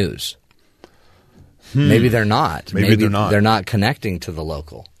local news? Maybe they're not. Maybe they're not. They're not connecting to the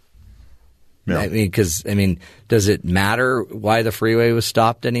local. Yeah. I mean, does it matter why the freeway was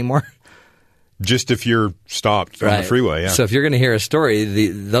stopped anymore? Just if you're stopped on the freeway, yeah. So if you're going to hear a story,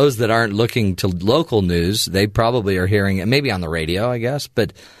 those that aren't looking to local news, they probably are hearing it, maybe on the radio, I guess,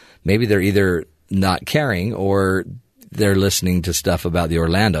 but maybe they're either not caring, or they're listening to stuff about the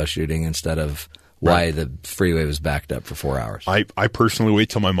Orlando shooting instead of why the freeway was backed up for 4 hours. I personally wait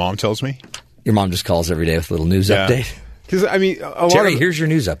till my mom tells me. Your mom just calls every day with a little news update. Because, I mean, Jerry, here's your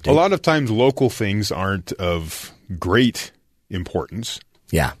news update. A lot of times local things aren't of great importance.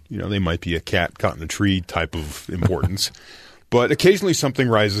 Yeah. You know, they might be a cat caught in a tree type of importance. But occasionally something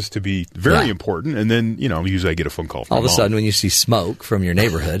rises to be very important, and then, you know, usually I get a phone call from all my of a mom. sudden when you see smoke from your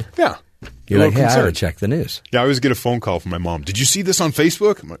neighborhood, yeah. you're like, hey, I ought to check the news. Yeah, I always get a phone call from my mom. Did you see this on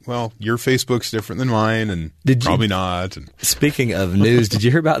Facebook? I'm like, well, your Facebook's different than mine, and probably not. And speaking of news, did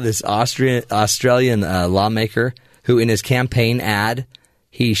you hear about this Australian lawmaker who in his campaign ad,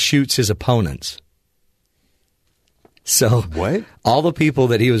 he shoots his opponents? So what? All the people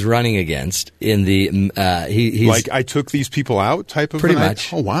that he was running against in the he's like I took these people out type of pretty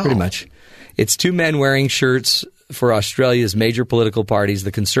much. Oh wow, pretty much. It's two men wearing shirts for Australia's major political parties,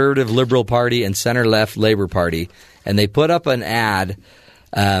 the Conservative Liberal Party and centre-left Labour Party, and they put up an ad,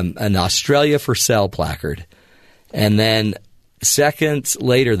 an Australia for Sale placard, and then seconds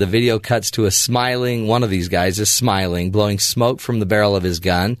later the video cuts to one of these guys is smiling, blowing smoke from the barrel of his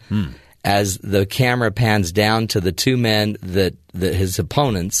gun. As the camera pans down to the two men that his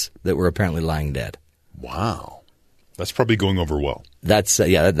opponents that were apparently lying dead. Wow, that's probably going over well. It's not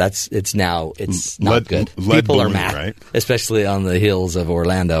good. Lead People are balloon, mad, right? especially on the hills of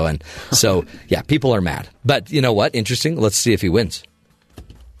Orlando, and so people are mad. But you know what? Interesting. Let's see if he wins.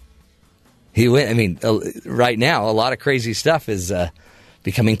 He win. I mean, right now a lot of crazy stuff is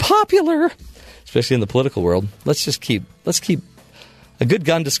becoming popular, especially in the political world. Let's keep. A good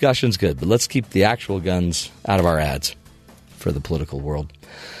gun discussion's good, but let's keep the actual guns out of our ads for the political world.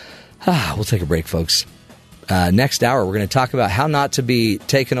 We'll take a break, folks. Next hour, we're going to talk about how not to be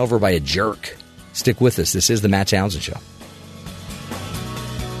taken over by a jerk. Stick with us. This is the Matt Townsend Show.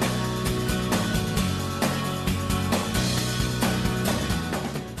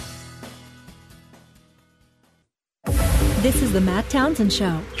 This is the Matt Townsend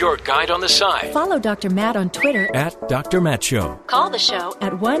Show. Your guide on the side. Follow Dr. Matt on Twitter At Dr. Matt Show. Call the show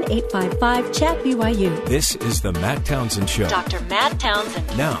at 1-855-CHAT-BYU. This is the Matt Townsend Show. Dr. Matt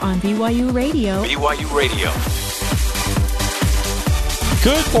Townsend. Now on BYU Radio. BYU Radio.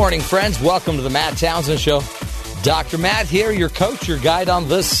 Good morning, friends. Welcome to the Matt Townsend Show. Dr. Matt here, your coach, your guide on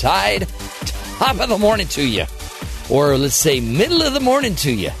the side. Top of the morning to you. Or let's say middle of the morning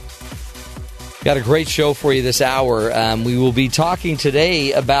to you. Got a great show for you this hour. We will be talking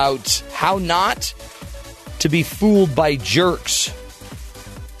today about how not to be fooled by jerks.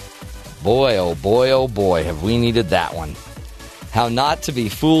 Boy, oh boy, oh boy, have we needed that one. How not to be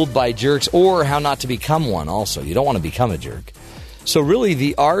fooled by jerks, or how not to become one also. You don't want to become a jerk. So really,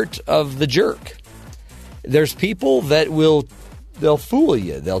 the art of the jerk. There's people that they'll fool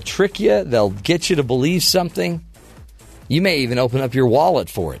you. They'll trick you. They'll get you to believe something. You may even open up your wallet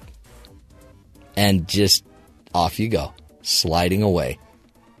for it. And just off you go, sliding away,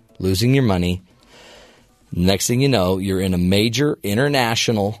 losing your money. Next thing you know, you're in a major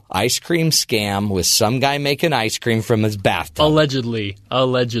international ice cream scam with some guy making ice cream from his bathtub.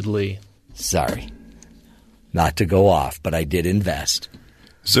 Allegedly. Sorry. Not to go off, but I did invest.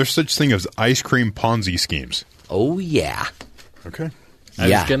 Is there such thing as ice cream Ponzi schemes? Oh, yeah. Okay. I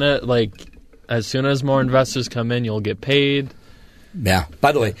was going to, as soon as more investors come in, you'll get paid. Yeah.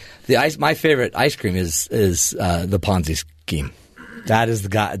 By the way, my favorite ice cream is the Ponzi scheme. That is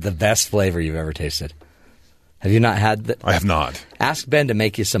the best flavor you've ever tasted. Have you not had that? I have not. Ask Ben to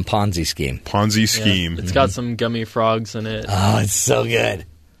make you some Ponzi scheme. Ponzi scheme. Yeah, it's got some gummy frogs in it. Oh, it's so good.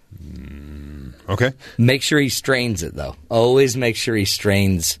 Okay. Make sure he strains it, though. Always make sure he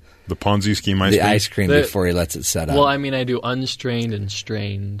strains the Ponzi scheme ice cream before he lets it set up. Well, I mean, I do unstrained and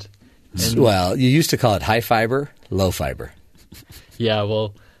strained. Well, you used to call it high fiber, low fiber. Yeah,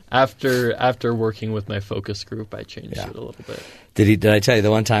 well, after working with my focus group, I changed it a little bit. Did I tell you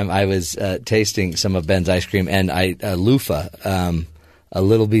the one time I was tasting some of Ben's ice cream, and loofah, a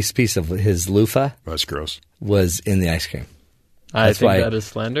little piece of his loofah. That's gross. Was in the ice cream. I think that is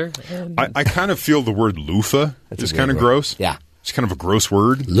slander. I kind of feel the word loofah is kind of gross. Yeah. It's kind of a gross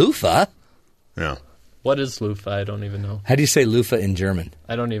word. Loofah? Yeah. What is loofah? I don't even know. How do you say loofah in German?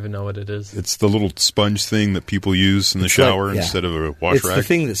 I don't even know what it is. It's the little sponge thing that people use in the shower instead of a wash rack. It's the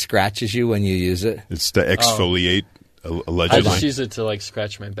thing that scratches you when you use it. It's to exfoliate, allegedly. I just use it to,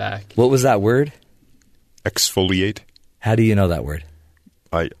 scratch my back. What was that word? Exfoliate. How do you know that word?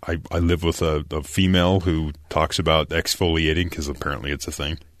 I live with a female who talks about exfoliating because apparently it's a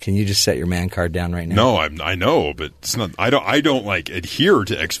thing. Can you just set your man card down right now? No, I know, but it's not. I don't adhere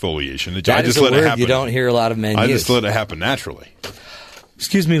to exfoliation. I just let it happen. You don't hear a lot of men use. I just let it happen naturally.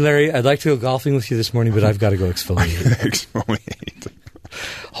 Excuse me, Larry. I'd like to go golfing with you this morning, but I've got to go exfoliate. Exfoliate.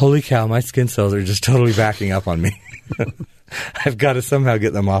 Holy cow, my skin cells are just totally backing up on me. I've got to somehow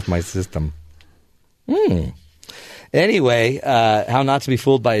get them off my system. Anyway, how not to be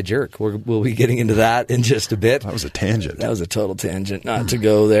fooled by a jerk. We'll be getting into that in just a bit. That was a tangent. That was a total tangent, not to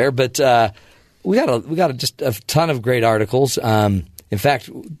go there. But we got just a ton of great articles. In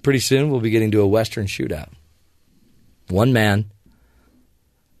fact, pretty soon we'll be getting to a Western shootout. One man,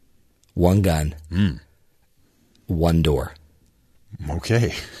 one gun, one door.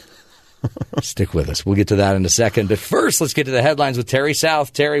 Okay. Stick with us. We'll get to that in a second. But first, let's get to the headlines with Terry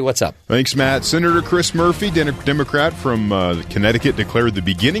South. Terry, what's up? Thanks, Matt. Senator Chris Murphy, Democrat from Connecticut, declared the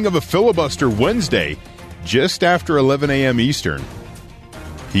beginning of a filibuster Wednesday, just after 11 a.m. Eastern.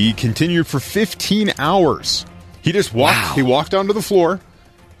 He continued for 15 hours. He just walked. Wow. He walked onto the floor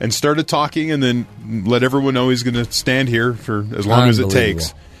and started talking, and then let everyone know he's going to stand here for as long as it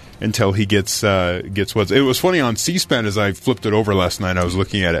takes until he gets what's. It was funny on C-SPAN as I flipped it over last night. I was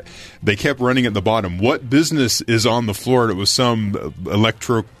looking at it. They kept running at the bottom. What business is on the floor? And it was some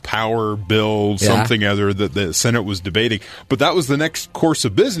electric power bill, something other that the Senate was debating. But that was the next course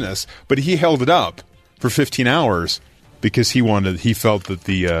of business. But he held it up for 15 hours because he felt that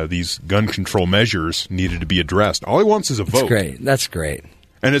these gun control measures needed to be addressed. All he wants is a vote. That's great.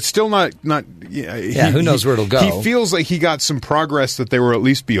 And it's still not. Who knows where it'll go? He feels like he got some progress that there will at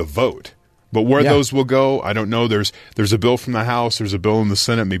least be a vote. But where those will go, I don't know. There's a bill from the House. There's a bill in the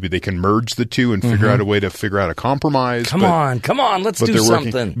Senate. Maybe they can merge the two and figure out a way to figure out a compromise. Come on, let's do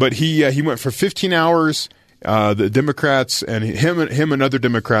something. But he went for 15 hours. The Democrats and him and other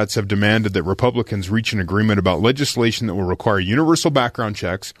Democrats have demanded that Republicans reach an agreement about legislation that will require universal background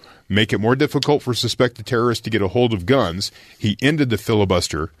checks, make it more difficult for suspected terrorists to get a hold of guns. He ended the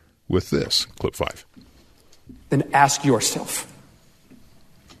filibuster with this, clip 5. Then ask yourself,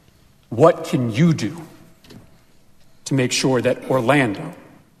 what can you do to make sure that Orlando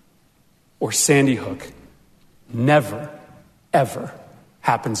or Sandy Hook never, ever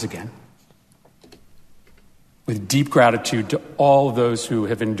happens again? With deep gratitude to all of those who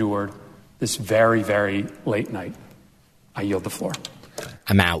have endured this very, very late night, I yield the floor.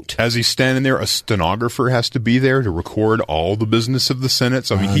 I'm out. As he's standing there, a stenographer has to be there to record all the business of the Senate.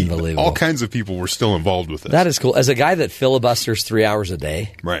 So, I mean, all kinds of people were still involved with this. That is cool. As a guy that filibusters 3 hours a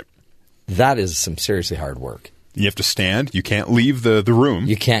day, right? That is some seriously hard work. You have to stand. You can't leave the room.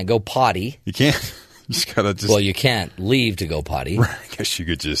 You can't go potty. You can't. You just gotta just. Well, you can't leave to go potty. Right. I guess you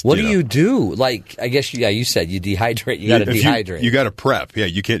could just. What do you do? Like, I guess you said you dehydrate. You got to dehydrate. You got to prep. Yeah,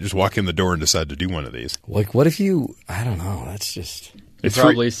 you can't just walk in the door and decide to do one of these. Like, what if you? I don't know. That's just. You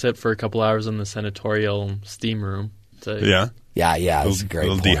probably sit for a couple hours in the senatorial steam room. Yeah. That's a great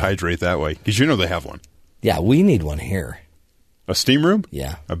point. They'll dehydrate that way because they have one. Yeah, we need one here. A steam room?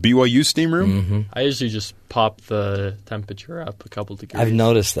 Yeah. A BYU steam room? Mm-hmm. I usually just pop the temperature up a couple degrees. I've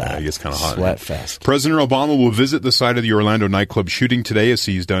noticed that. Yeah, it gets kind of hot. Sweat fest. President Obama will visit the site of the Orlando nightclub shooting today, as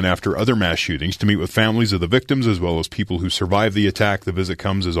he's done after other mass shootings, to meet with families of the victims as well as people who survived the attack. The visit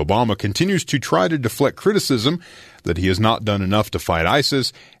comes as Obama continues to try to deflect criticism that he has not done enough to fight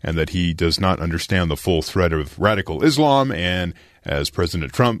ISIS and that he does not understand the full threat of radical Islam. And as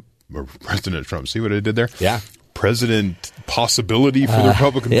President Trump, see what I did there? Yeah. President possibility for the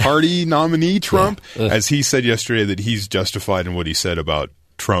Republican Party nominee Trump, as he said yesterday that he's justified in what he said about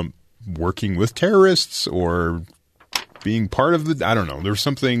Trump working with terrorists or being part of the, I don't know. There was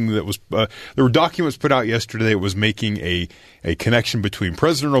something that was, there were documents put out yesterday that was making a connection between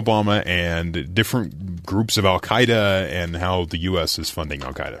President Obama and different groups of Al-Qaeda and how the U.S. is funding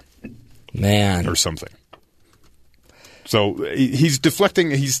Al-Qaeda. Man. Or something. So he's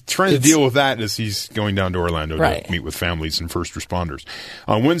deflecting. He's trying to deal with that as he's going down to Orlando to meet with families and first responders.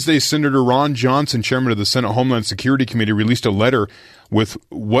 On Wednesday, Senator Ron Johnson, chairman of the Senate Homeland Security Committee, released a letter with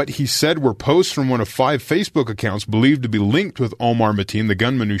what he said were posts from one of 5 Facebook accounts believed to be linked with Omar Mateen, the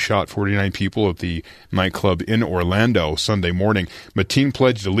gunman who shot 49 people at the nightclub in Orlando Sunday morning. Mateen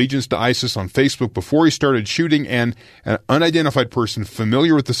pledged allegiance to ISIS on Facebook before he started shooting, and an unidentified person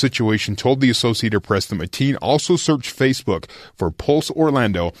familiar with the situation told the Associated Press that Mateen also searched Facebook for Pulse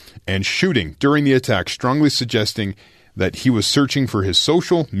Orlando and shooting during the attack, strongly suggesting that he was searching for his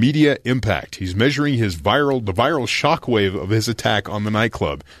social media impact. He's measuring the viral shockwave of his attack on the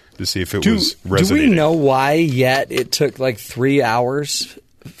nightclub to see if it was resonating. Do we know why yet it took like 4 hours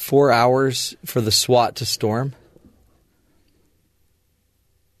for the SWAT to storm?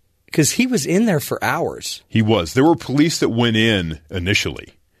 Because he was in there for hours. He was. There were police that went in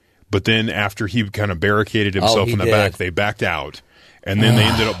initially, but then after he kind of barricaded himself in the back, they backed out. And then they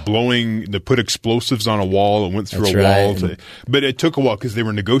ended up they put explosives on a wall and went through That's a wall. right. But it took a while because they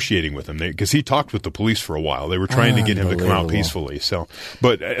were negotiating with him. Because he talked with the police for a while. They were trying to get him to come out Unbelievable. peacefully. So,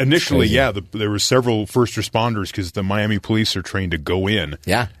 but initially, there were several first responders because the Miami police are trained to go in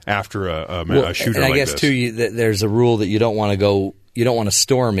after a shooter and I like guess, this. too, there's a rule that you don't want to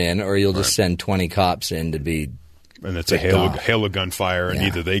storm in, or you'll just send 20 cops in to be. And it's a hail of gunfire, and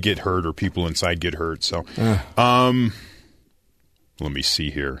either they get hurt or people inside get hurt. So, let me see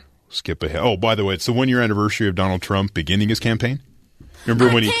here. Skip ahead. Oh, by the way, it's the 1-year anniversary of Donald Trump beginning his campaign.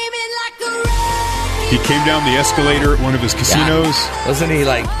 Remember when he came down the escalator at one of his casinos? Yeah. Wasn't he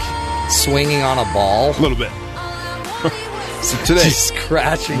like swinging on a ball? A little bit. So today, just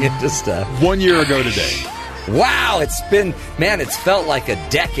crashing into stuff. 1 year ago today. Wow, it's felt like a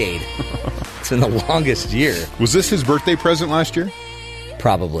decade. It's been the longest year. Was this his birthday present last year?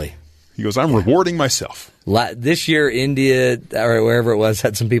 Probably. He goes, I'm rewarding myself. This year, India, or wherever it was,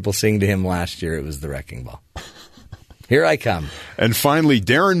 had some people sing to him last year. It was the Wrecking Ball. Here I come. And finally,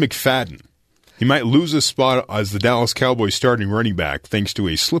 Darren McFadden. He might lose his spot as the Dallas Cowboys starting running back thanks to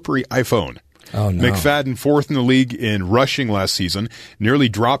a slippery iPhone. Oh, no. McFadden, 4th in the league in rushing last season, nearly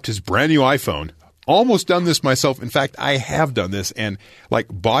dropped his brand new iPhone. Almost done this myself. In fact, I have done this and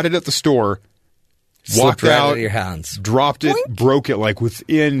bought it at the store, walked right out, of your hands. dropped it, broke it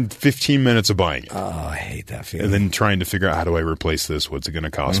within 15 minutes of buying it. Oh, I hate that feeling. And then trying to figure out, how do I replace this? What's it going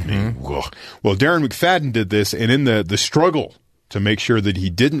to cost me? Ugh. Well, Darren McFadden did this, and in the struggle to make sure that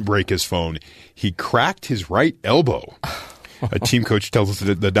he didn't break his phone, he cracked his right elbow. A team coach tells us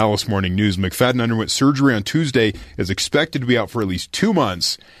at the Dallas Morning News, McFadden underwent surgery on Tuesday, is expected to be out for at least 2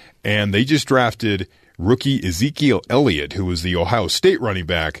 months, and they just drafted rookie Ezekiel Elliott, who was the Ohio State running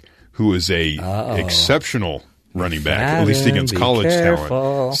back, who is a exceptional running back, at least against college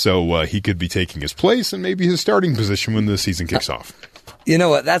talent. So he could be taking his place and maybe his starting position when the season kicks off. You know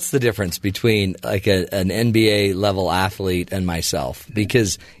what? That's the difference between an NBA level athlete and myself.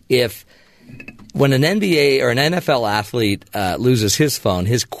 Because when an NBA or an NFL athlete loses his phone,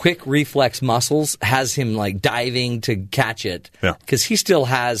 his quick reflex muscles has him diving to catch it. Because he still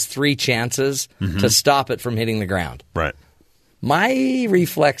has 3 chances to stop it from hitting the ground. Right. My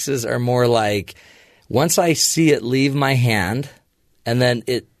reflexes are more like once I see it leave my hand and then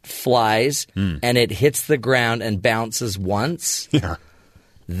it flies and it hits the ground and bounces once,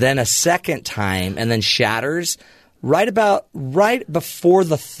 then a second time and then shatters, right before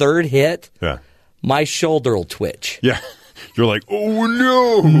the third hit, my shoulder will twitch. Yeah. You're like, oh,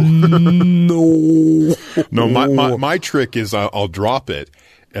 no. No, my trick is I'll drop it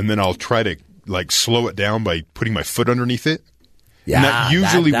and then I'll try to slow it down by putting my foot underneath it. Yeah, and that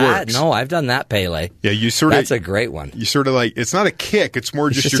usually works. No, I've done that, Pele. Yeah, that's a great one. You sort of it's not a kick. It's more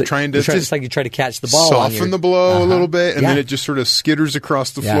just you're trying to it's like you try to catch the ball, soften the blow a little bit, and then it just sort of skitters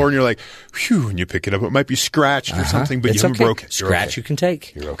across the floor, and you're like, phew, and you pick it up. It might be scratched or something, but you haven't broke it. Scratch you can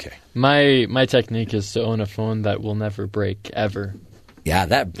take. You're okay. My technique is to own a phone that will never break ever. Yeah,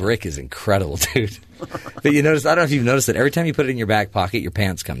 that brick is incredible, dude. But I don't know if you've noticed that every time you put it in your back pocket, your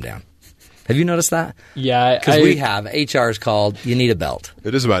pants come down. Have you noticed that? Yeah. Because we have. HR's called, you need a belt.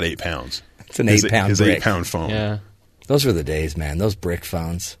 It is about 8 pounds. It's an 8-pound his brick. 8-pound phone. Yeah. Those were the days, man. Those brick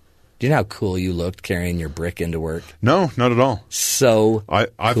phones. Do you know how cool you looked carrying your brick into work? No, not at all. So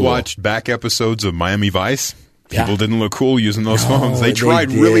I've cool. watched back episodes of Miami Vice. People didn't look cool using those phones. They tried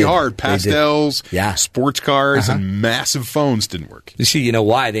did. really hard. Pastels, Yeah. sports cars, and massive phones didn't work. You see, you know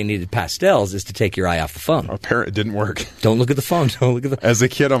why they needed pastels is to take your eye off the phone. Apparently, it didn't work. Don't look at the phone. Don't look at the. As a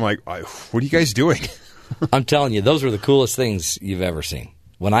kid, I'm like, what are you guys doing? I'm telling you, those were the coolest things you've ever seen.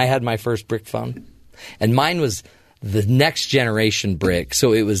 When I had my first brick phone, and mine was the next generation brick.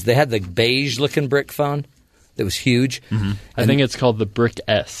 So they had the beige looking brick phone that was huge. Mm-hmm. I think it's called the Brick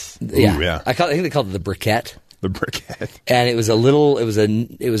S. Yeah, Ooh, yeah. I think they called it the briquette. The briquette. And it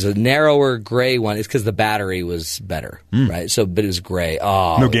was a narrower gray one. It's because the battery was better, right? So, but it was gray.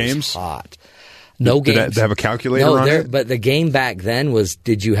 Oh, No it games? was hot. No games. Did they have a calculator on it? But the game back then was,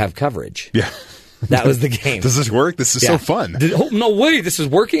 did you have coverage? Yeah. That was the game. Does this work? This is so fun. No way, this is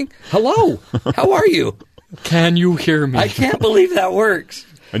working? Hello, how are you? Can you hear me? I can't believe that works.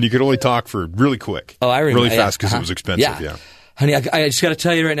 And you could only talk for really quick. Oh, I remember. Really fast because it was expensive. Yeah. Honey, I just got to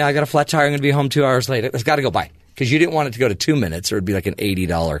tell you right now, I got a flat tire. I'm going to be home 2 hours late. It's got to go by. Because you didn't want it to go to 2 minutes or it'd be like an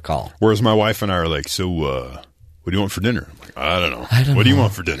 $80 call. Whereas my wife and I are like, so what do you want for dinner? I'm like, I don't know. What do you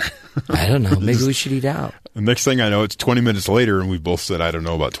want for dinner? I don't know. Maybe we should eat out. The next thing I know, it's 20 minutes later, and we've both said, I don't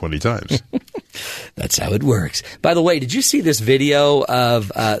know, about 20 times. That's how it works. By the way, did you see this video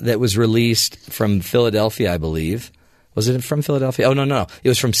of that was released from Philadelphia, I believe? Was it from Philadelphia? Oh, no. It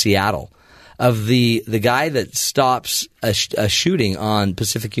was from Seattle. of the guy that stops a shooting on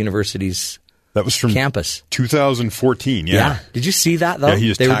Pacific University's That was from campus. 2014, yeah. Did you see that, though? Yeah, he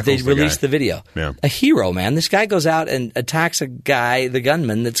just tackles they the released guy. the video. Yeah. A hero, man. This guy goes out and attacks a guy, the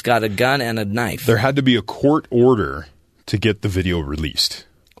gunman, that's got a gun and a knife. There had to be a court order to get the video released.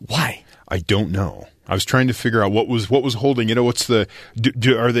 Why? I don't know. I was trying to figure out what was holding it. What's the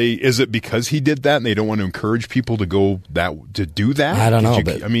is it because he did that and they don't want to encourage people to do that? I don't know,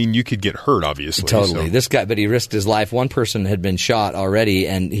 but I mean, you could get hurt, obviously. Totally. So. This guy, but he risked his life. One person had been shot already,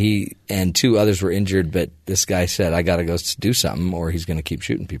 and two others were injured. But this guy said, "I got to go do something, or he's going to keep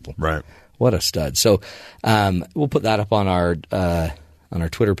shooting people." Right. What a stud. So we'll put that up on our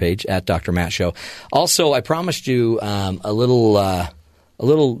Twitter page at Dr. Matt Show. Also, I promised you a little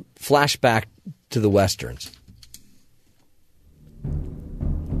flashback to the Westerns.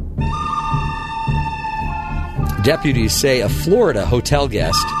 Deputies say a Florida hotel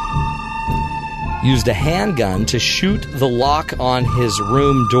guest used a handgun to shoot the lock on his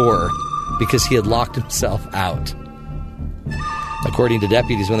room door because he had locked himself out. According to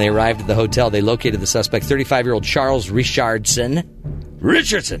deputies, when they arrived at the hotel, they located the suspect, 35-year-old Charles Richardson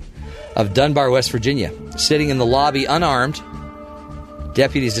of Dunbar, West Virginia, sitting in the lobby unarmed.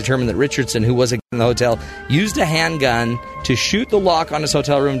 Deputies determined that Richardson, who was in the hotel, used a handgun to shoot the lock on his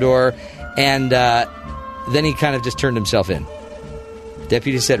hotel room door, and then he kind of just turned himself in.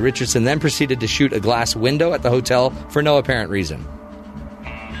 Deputies said Richardson then proceeded to shoot a glass window at the hotel for no apparent reason.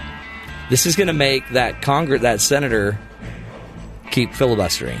 This is going to make that senator keep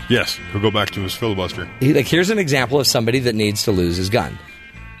filibustering. Yes, he'll go back to his filibuster. Here's an example of somebody that needs to lose his gun.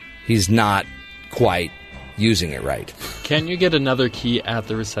 He's not quite using it right. Can you get another key at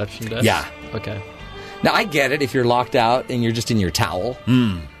the reception desk? Yeah. Okay. Now, I get it if you're locked out and you're just in your towel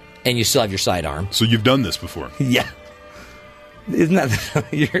and you still have your sidearm. So you've done this before? Yeah. Isn't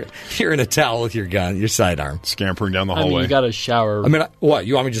that you're in a towel with your gun, your sidearm, scampering down the hallway? I mean, you got to shower. I mean, what?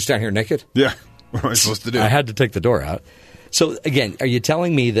 You want me to just stand here naked? Yeah. What am I supposed to do? I had to take the door out. So again, are you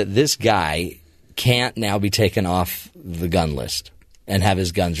telling me that this guy can't now be taken off the gun list and have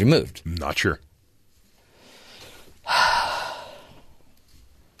his guns removed? Not sure.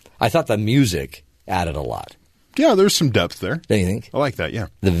 I thought the music added a lot. Yeah, there's some depth there. Don't you think? I like that, yeah.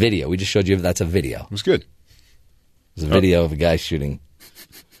 The video. We just showed you that's a video. It was good. It's a video of a guy shooting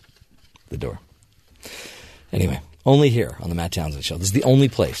the door. Anyway, only here on the Matt Townsend Show. This is the only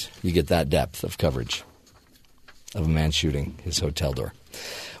place you get that depth of coverage of a man shooting his hotel door.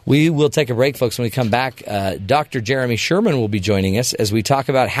 We will take a break, folks. When we come back, Dr. Jeremy Sherman will be joining us as we talk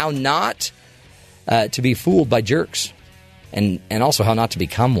about how not to be fooled by jerks and also how not to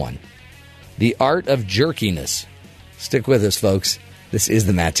become one. The art of jerkiness. Stick with us, folks. This is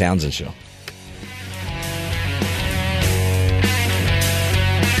the Matt Townsend Show.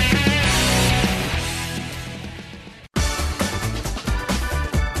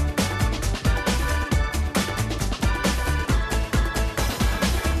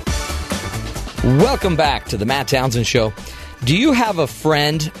 Welcome back to the Matt Townsend Show. Do you have a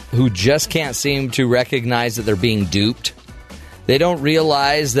friend who just can't seem to recognize that they're being duped? They don't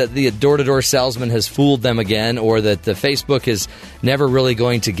realize that the door-to-door salesman has fooled them again, or that the Facebook is never really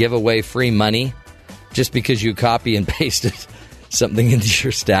going to give away free money just because you copy and pasted something into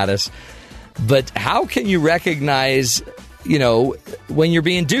your status. But how can you recognize, when you're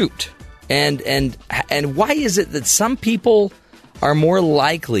being duped? And why is it that some people are more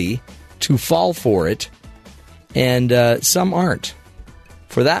likely to fall for it, and some aren't?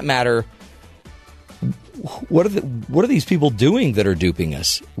 For that matter, what are these people doing that are duping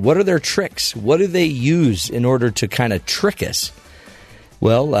us? What are their tricks? What do they use in order to kind of trick us?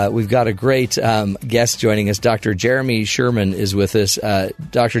 Well, we've got a great guest joining us. Dr. Jeremy Sherman is with us.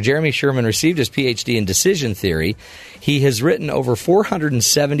 Dr. Jeremy Sherman received his PhD in decision theory. He has written over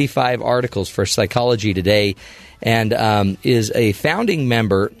 475 articles for Psychology Today, and is a founding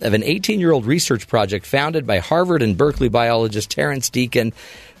member of an 18-year-old research project founded by Harvard and Berkeley biologist Terence Deacon.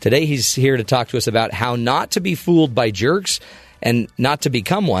 Today he's here to talk to us about how not to be fooled by jerks and not to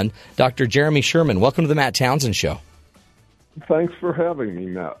become one. Dr. Jeremy Sherman, welcome to the Matt Townsend Show. Thanks for having me,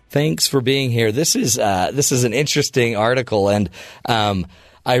 Matt. Thanks for being here. This is an interesting article, and I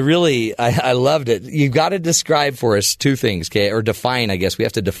loved it. You've got to describe for us two things, okay, or define, I guess. We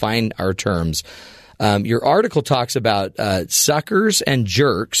have to define our terms. Your article talks about suckers and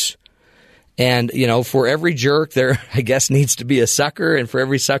jerks, and, for every jerk there, I guess, needs to be a sucker, and for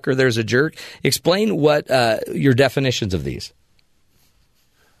every sucker there's a jerk. Explain what your definitions of these.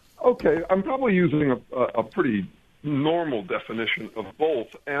 Okay, I'm probably using a pretty normal definition of both,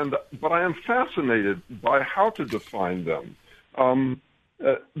 but I am fascinated by how to define them.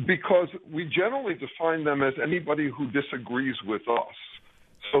 because we generally define them as anybody who disagrees with us.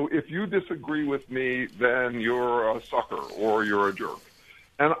 So if you disagree with me, then you're a sucker or you're a jerk.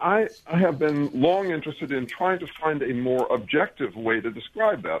 And I have been long interested in trying to find a more objective way to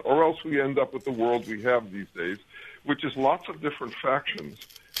describe that, or else we end up with the world we have these days, which is lots of different factions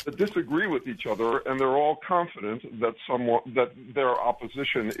that disagree with each other, and they're all confident that their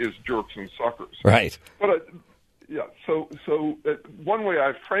opposition is jerks and suckers. Right. But so one way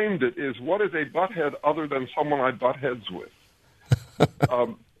I framed it is, what is a butthead other than someone I butt heads with?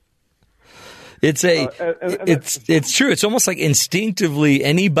 It's true. It's almost like instinctively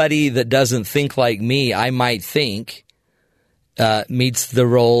anybody that doesn't think like me, I might think, meets the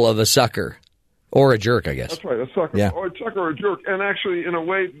role of a sucker or a jerk, I guess. That's right, a sucker. Yeah. Or a sucker or a jerk. And actually, in a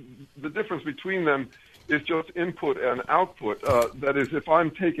way, the difference between them is just input and output. That is, if I'm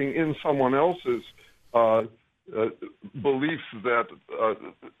taking in someone else's beliefs,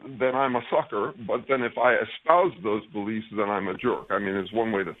 then I'm a sucker. But then if I espouse those beliefs, then I'm a jerk. I mean, there's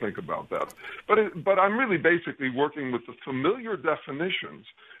one way to think about that. But I'm really basically working with the familiar definitions,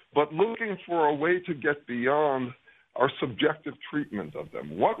 but looking for a way to get beyond our subjective treatment of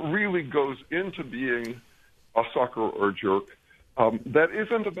them. What really goes into being a sucker or a jerk? That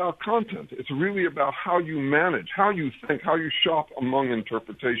isn't about content. It's really about how you manage, how you think, how you shop among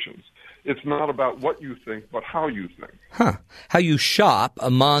interpretations. It's not about what you think, but how you think. How you shop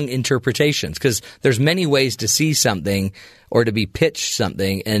among interpretations, because there's many ways to see something or to be pitched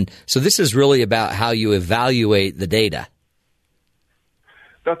something. And so this is really about how you evaluate the data.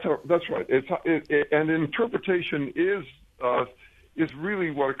 That's right. And interpretation is really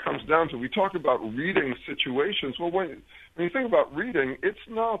what it comes down to. We talk about reading situations. Well, when you think about reading, it's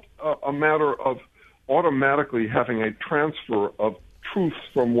not a matter of automatically having a transfer of truths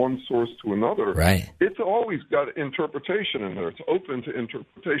from one source to another. Right. It's always got interpretation in there. It's open to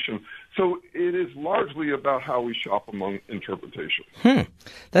interpretation. So it is largely about how we shop among interpretations. Oh,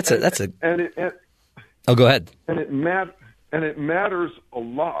 go ahead. And it matters a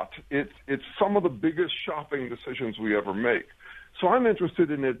lot. It's some of the biggest shopping decisions we ever make. So I'm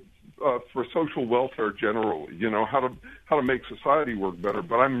interested in it for social welfare generally, how to make society work better.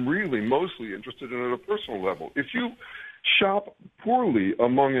 But I'm really mostly interested in it at a personal level. If you shop poorly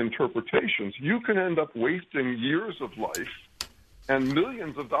among interpretations, you can end up wasting years of life and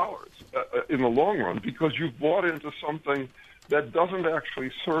millions of dollars in the long run because you've bought into something that doesn't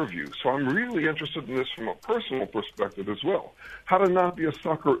actually serve you. So I'm really interested in this from a personal perspective as well. How to not be a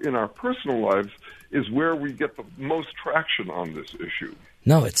sucker in our personal lives is where we get the most traction on this issue.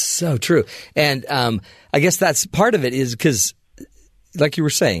 No, it's so true. And I guess that's part of it is because, like you were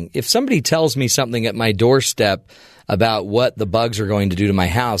saying, if somebody tells me something at my doorstep about what the bugs are going to do to my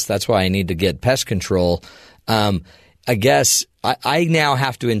house, that's why I need to get pest control. I guess I now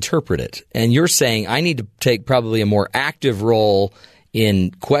have to interpret it. And you're saying I need to take probably a more active role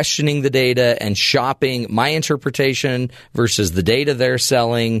in questioning the data and shopping my interpretation versus the data they're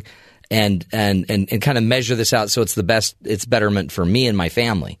selling and kind of measure this out so it's betterment for me and my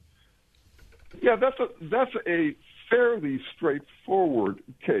family. Yeah, that's a fairly straightforward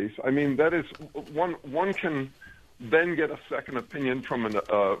case. I mean, that is one can then get a second opinion from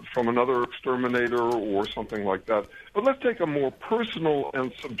another exterminator or something like that. But let's take a more personal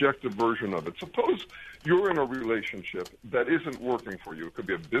and subjective version of it. Suppose you're in a relationship that isn't working for you. It could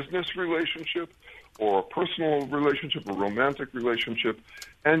be a business relationship or a personal relationship, a romantic relationship,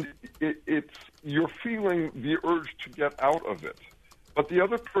 and you're feeling the urge to get out of it. But the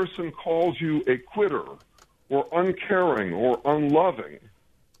other person calls you a quitter or uncaring or unloving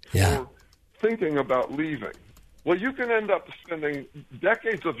or thinking about leaving. Well, you can end up spending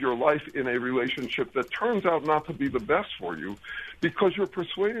decades of your life in a relationship that turns out not to be the best for you because you're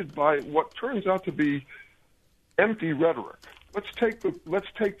persuaded by what turns out to be empty rhetoric. Let's take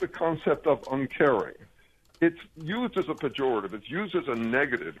the concept of uncaring. It's used as a pejorative. It's used as a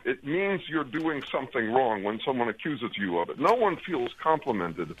negative. It means you're doing something wrong when someone accuses you of it. No one feels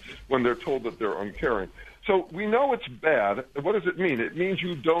complimented when they're told that they're uncaring. So we know it's bad. What does it mean? It means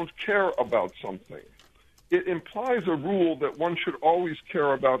you don't care about something. It implies a rule that one should always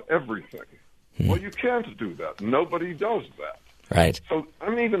care about everything. Well, you can't do that. Nobody does that. Right. So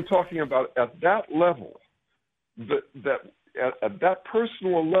I'm even talking about at that level, at that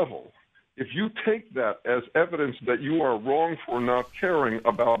personal level, if you take that as evidence that you are wrong for not caring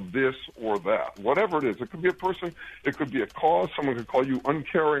about this or that, whatever it is, it could be a person, it could be a cause, someone could call you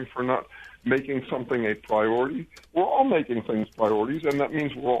uncaring for not making something a priority. We're all making things priorities, and that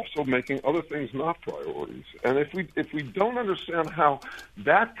means we're also making other things not priorities. And if we don't understand how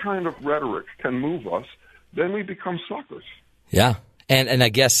that kind of rhetoric can move us, then we become suckers. Yeah. And I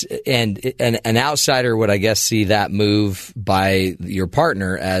guess and an outsider would, I guess, see that move by your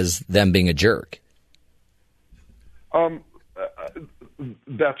partner as them being a jerk.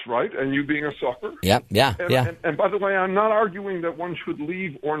 That's right, and you being a sucker. Yeah. And by the way, I'm not arguing that one should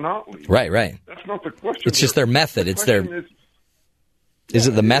leave or not leave. Right. That's not the question. It's just their method. Is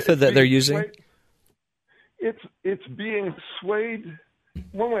it the method that they're using? It's being swayed.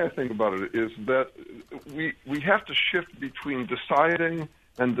 One way I think about it is that we have to shift between deciding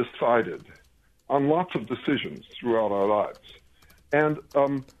and decided on lots of decisions throughout our lives. And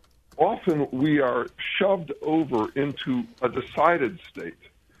often we are shoved over into a decided state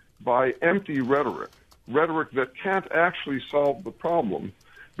by empty rhetoric that can't actually solve the problem,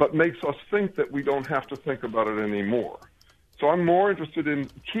 but makes us think that we don't have to think about it anymore. So I'm more interested in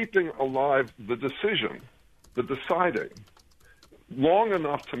keeping alive the decision, the deciding, long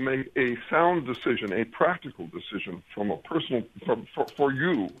enough to make a sound decision, a practical decision from a personal, for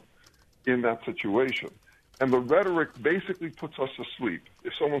you in that situation. And the rhetoric basically puts us to sleep.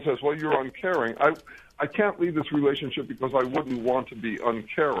 If someone says, well, you're uncaring, I can't leave this relationship because I wouldn't want to be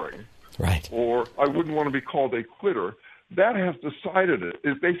uncaring. Right. Or I wouldn't want to be called a quitter. That has decided it.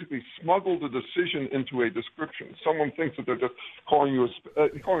 It's basically smuggled a decision into a description. Someone thinks that they're just calling a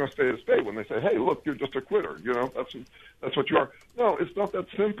spade when they say, hey, look, you're just a quitter. You know, that's what you are. No, it's not that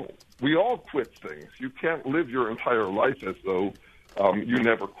simple. We all quit things. You can't live your entire life as though you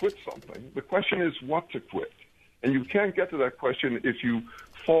never quit something. The question is what to quit. And you can't get to that question if you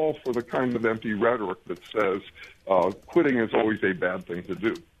fall for the kind of empty rhetoric that says quitting is always a bad thing to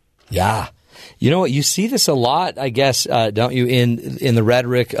do. Yeah. You know what? You see this a lot, I guess, don't you, in the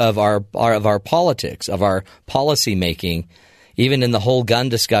rhetoric of our politics, of our policy making, even in the whole gun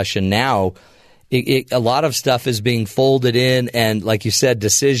discussion now. A lot of stuff is being folded in, and like you said,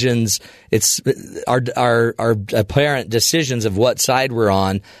 decisions. It's our apparent decisions of what side we're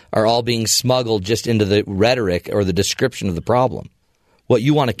on are all being smuggled just into the rhetoric or the description of the problem. What,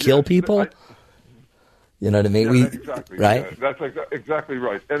 you want to kill people? You know what I mean? Yeah, exactly. Right? Yeah, that's exactly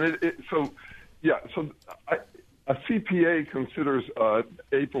right. And so a CPA considers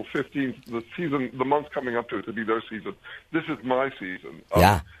April 15th, the month coming up to it, to be their season. This is my season.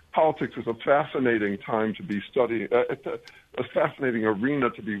 Politics is a fascinating time to be studying. It's a fascinating arena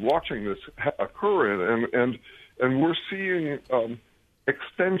to be watching this occur in, and we're seeing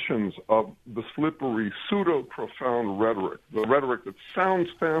extensions of the slippery, pseudo-profound rhetoric, the rhetoric that sounds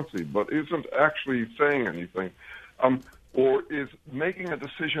fancy but isn't actually saying anything, or is making a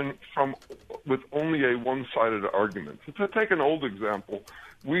decision with only a one-sided argument. To take an old example,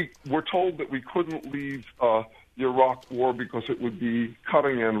 we were told that we couldn't leave the Iraq War because it would be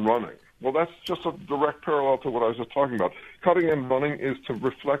cutting and running. Well, that's just a direct parallel to what I was just talking about. Cutting and running is to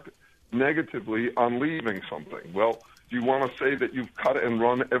reflect negatively on leaving something. Well, do you want to say that you've cut and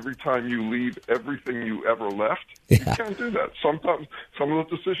run every time you leave everything you ever left? Yeah. You can't do that. Sometimes some of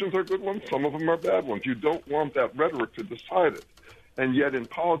the decisions are good ones, some of them are bad ones. You don't want that rhetoric to decide it. And yet in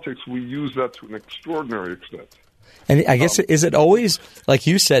politics, we use that to an extraordinary extent. And I guess, is it always, like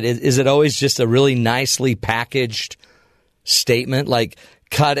you said, is it always just a really nicely packaged statement, like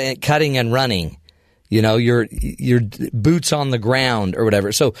cutting and running? You know, your boots on the ground or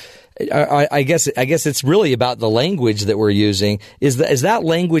whatever. So, I guess it's really about the language that we're using. Is that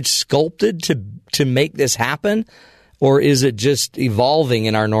language sculpted to make this happen, or is it just evolving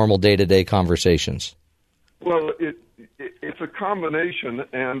in our normal day-to-day conversations? Well, it's a combination,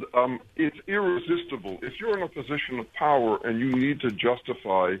 and it's irresistible. If you're in a position of power and you need to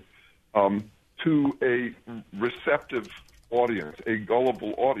justify to a receptive audience, a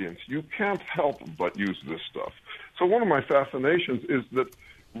gullible audience, you can't help but use this stuff. So one of my fascinations is that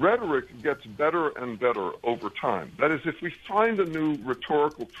rhetoric gets better and better over time. That is, if we find a new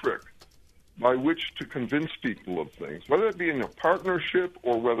rhetorical trick by which to convince people of things, whether it be in a partnership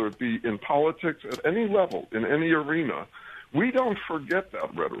or whether it be in politics at any level, in any arena, we don't forget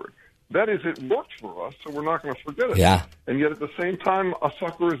that rhetoric. That is, it worked for us, so we're not going to forget it. Yeah. And yet at the same time, a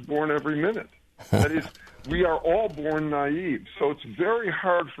sucker is born every minute. That is, we are all born naive, so it's very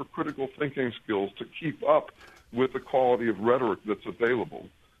hard for critical thinking skills to keep up with the quality of rhetoric that's available.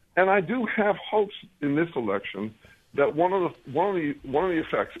 And I do have hopes in this election that one of the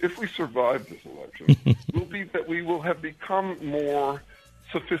effects, if we survive this election, will be that we will have become more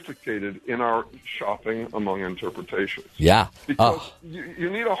sophisticated in our shopping among interpretations. Yeah. Because you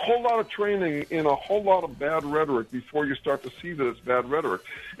need a whole lot of training in a whole lot of bad rhetoric before you start to see that it's bad rhetoric.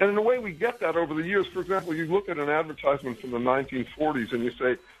 And in a way, we get that over the years. For example, you look at an advertisement from the 1940s and you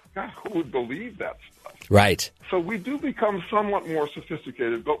say, God, who would believe that stuff? Right. So we do become somewhat more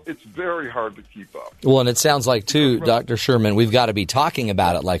sophisticated, but it's very hard to keep up. Well, and it sounds like, too, Dr. Sherman, we've got to be talking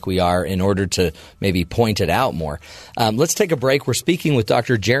about it like we are in order to maybe point it out more. Let's take a break. We're speaking with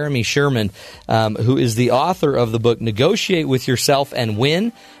Dr. Jeremy Sherman, who is the author of the book Negotiate with Yourself and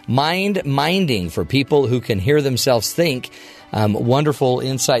Win, Mind-Minding for People Who Can Hear Themselves Think. Wonderful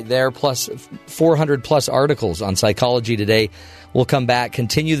insight there, plus 400-plus articles on Psychology Today. We'll come back,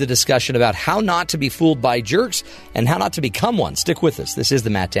 continue the discussion about how not to be fooled by jerks and how not to become one. Stick with us. This is the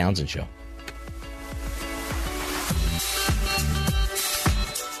Matt Townsend Show.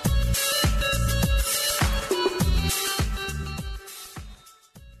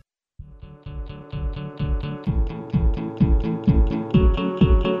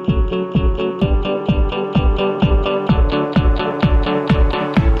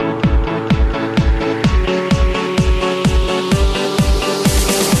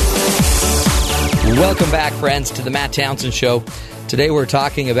 Welcome back, friends, to the Matt Townsend Show. Today we're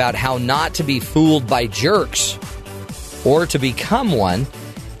talking about how not to be fooled by jerks or to become one.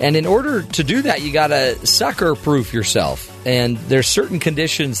 And in order to do that, you got to sucker-proof yourself. And there's certain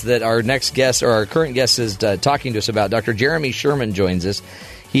conditions that our next guest, or our current guest, is talking to us about. Dr. Jeremy Sherman joins us.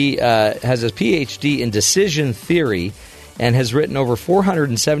 He has a Ph.D. in decision theory and has written over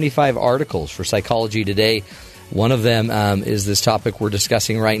 475 articles for Psychology Today. One of them is this topic we're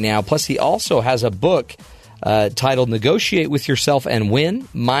discussing right now. Plus, he also has a book titled Negotiate with Yourself and Win,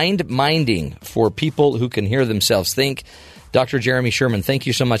 Mind-Minding for People Who Can Hear Themselves Think. Dr. Jeremy Sherman, thank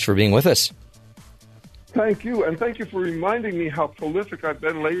you so much for being with us. Thank you, and thank you for reminding me how prolific I've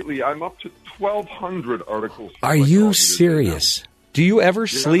been lately. I'm up to 1,200 articles. Are you serious? Do you ever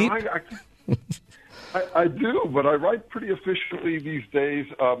sleep? I do, but I write pretty efficiently these days.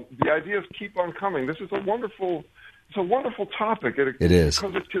 The ideas keep on coming. This is a wonderful topic. It is.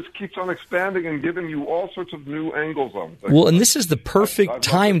 Because it just keeps on expanding and giving you all sorts of new angles on things. Well, and this is the perfect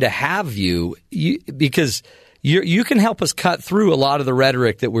time to have you because you can help us cut through a lot of the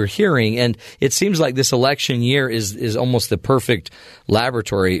rhetoric that we're hearing, and it seems like this election year is almost the perfect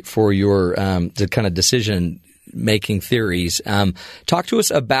laboratory for your the kind of decision-making theories. Talk to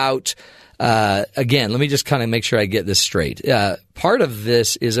us about... again, let me just kind of make sure I get this straight. Part of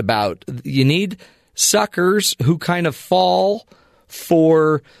this is about you need suckers who kind of fall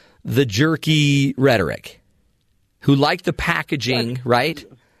for the jerky rhetoric, who like the packaging, right?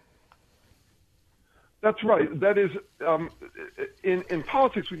 That's right. That is, in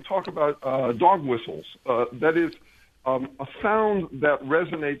politics, we talk about dog whistles. That is a sound that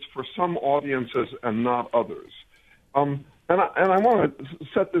resonates for some audiences and not others. And I want to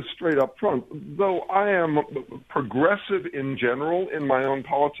set this straight up front. Though I am progressive in general in my own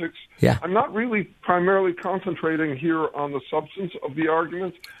politics, I'm not really primarily concentrating here on the substance of the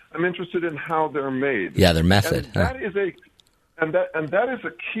arguments. I'm interested in how they're made. Yeah, their method. And that is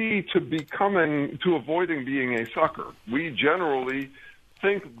a key to avoiding being a sucker. We generally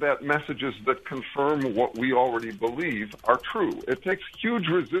think that messages that confirm what we already believe are true. It takes huge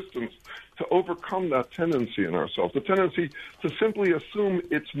resistance to overcome that tendency in ourselves, the tendency to simply assume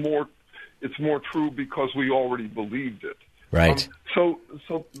it's more true because we already believed it. Right. So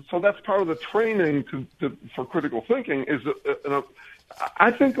that's part of the training for critical thinking.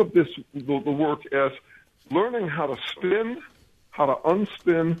 I think of the work as learning how to spin, how to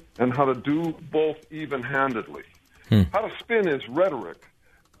unspin, and how to do both even-handedly. How to spin is rhetoric.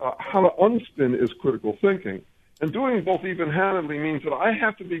 How to unspin is critical thinking. And doing both even-handedly means that I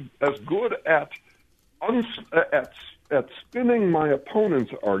have to be as good at spinning my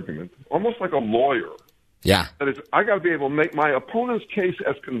opponent's argument, almost like a lawyer. Yeah. That is, I got to be able to make my opponent's case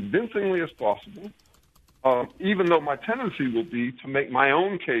as convincingly as possible, even though my tendency will be to make my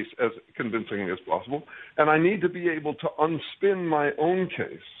own case as convincingly as possible. And I need to be able to unspin my own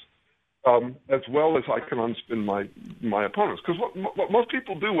case as well as I can unspin my opponent's. Because what most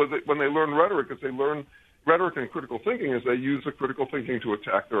people do when they learn rhetoric is they learn rhetoric and critical thinking is they use the critical thinking to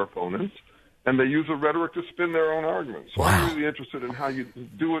attack their opponents, and they use the rhetoric to spin their own arguments. So I'm really interested in how you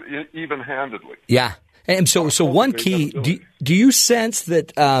do it even-handedly. Yeah. And so one key, do you sense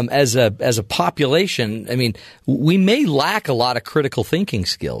that as a population, I mean, we may lack a lot of critical thinking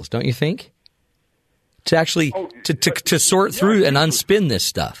skills, don't you think? To actually to sort through and unspin this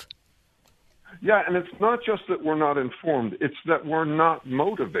stuff. Yeah, and it's not just that we're not informed; it's that we're not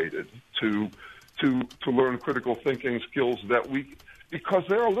motivated to learn critical thinking skills because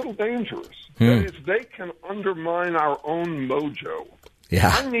they're a little dangerous. That is, they can undermine our own mojo.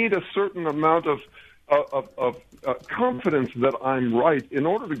 Yeah. I need a certain amount of confidence that I'm right in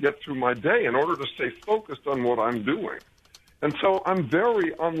order to get through my day, in order to stay focused on what I'm doing. And so I'm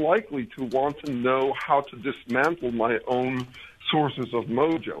very unlikely to want to know how to dismantle my own sources of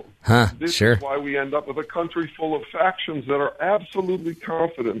mojo. This Sure. is why we end up with a country full of factions that are absolutely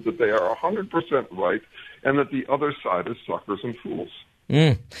confident that they are 100% right and that the other side is suckers and fools.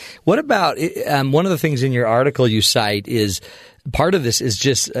 What about one of the things in your article you cite is part of this is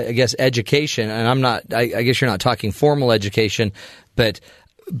just, I guess, education. And I guess you're not talking formal education, but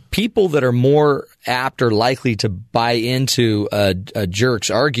people that are more apt or likely to buy into a jerk's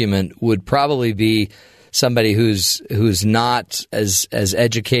argument would probably be somebody who's not as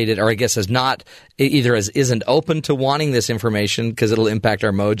educated, or I guess isn't open to wanting this information because it'll impact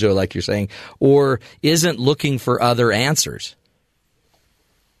our mojo, like you're saying, or isn't looking for other answers.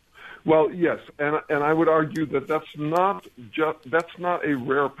 Well, yes, and I would argue that that's not a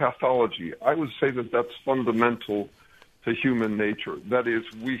rare pathology. I would say that that's fundamental to human nature. That is,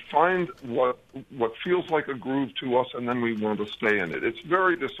 we find what feels like a groove to us, and then we want to stay in it. It's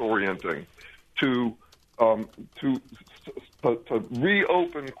very disorienting to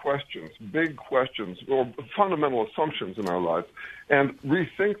reopen questions, big questions, or fundamental assumptions in our lives, and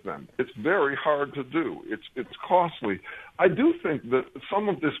rethink them. It's very hard to do. It's costly. I do think that some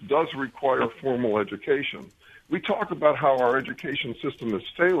of this does require formal education. We talk about how our education system is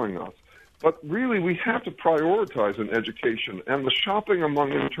failing us, but really we have to prioritize an education, and the shopping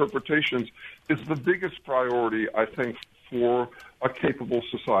among interpretations is the biggest priority, I think, for a capable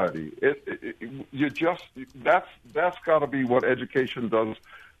society. That's got to be what education does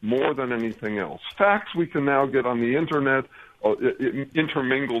more than anything else. Facts we can now get on the internet,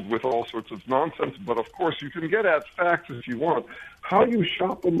 intermingled with all sorts of nonsense, but of course you can get at facts if you want. How you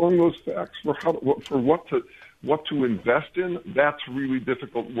shop among those facts for what to invest in, that's really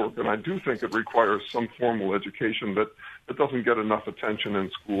difficult work, and I do think it requires some formal education that doesn't get enough attention in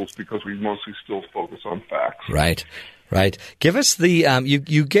schools because we mostly still focus on facts. Right. Give us the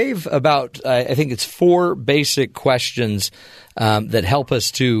you gave about I think it's 4 basic questions that help us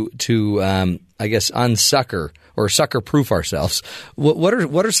to I guess unsucker or sucker-proof ourselves. What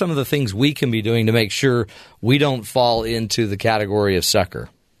are some of the things we can be doing to make sure we don't fall into the category of sucker?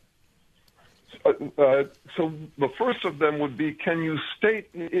 So the first of them would be, can you state,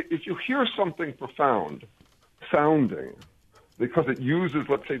 if you hear something profound sounding, because it uses,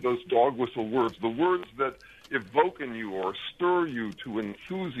 let's say, those dog whistle words, the words that evoke in you or stir you to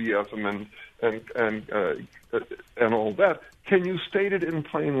enthusiasm and all that, can you state it in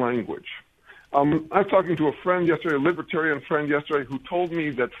plain language? I was talking to a friend yesterday, a libertarian friend yesterday, who told me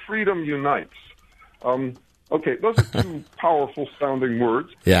that freedom unites. Okay, those are 2 powerful sounding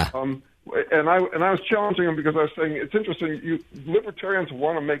words. Yeah. And I was challenging him because I was saying, it's interesting, libertarians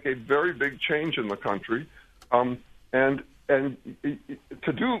want to make a very big change in the country, and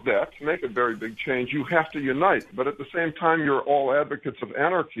to do that, to make a very big change, you have to unite. But at the same time, you're all advocates of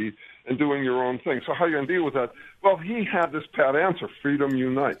anarchy and doing your own thing. So how are you going to deal with that? Well, he had this pat answer, freedom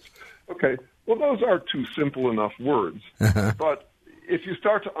unites. Okay, well, those are 2 simple enough words. But if you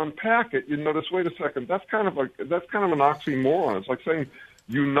start to unpack it, you notice, wait a second, that's kind of an oxymoron. It's like saying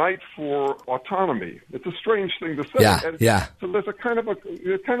unite for autonomy. It's a strange thing to say. Yeah. So there's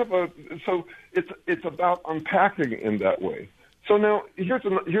so it's about unpacking in that way. So now here's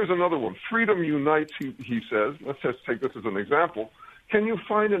another one. Freedom unites, he says. Let's just take this as an example. Can you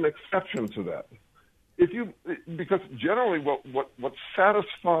find an exception to that? Because generally what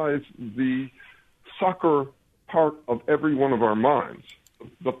satisfies the sucker part of every one of our minds,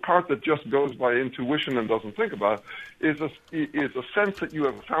 the part that just goes by intuition and doesn't think about it, is a sense that you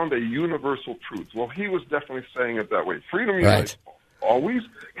have found a universal truth. Well, he was definitely saying it that way. Freedom unites. Always.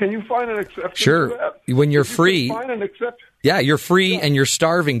 Can you find an exception to that? When you're free. Find an exception. Yeah, you're free and you're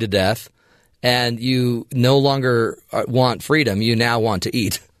starving to death, and you no longer want freedom. You now want to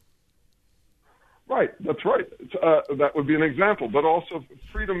eat. Right. That's right. That would be an example. But also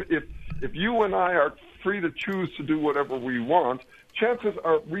freedom, if you and I are free to choose to do whatever we want, chances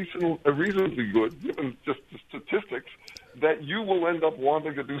are reasonably good, given just the statistics, that you will end up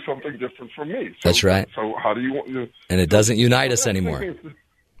wanting to do something different from me. That's right. So how do you want to... And it doesn't unite us anymore.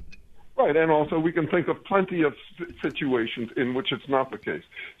 Right, and also we can think of plenty of situations in which it's not the case.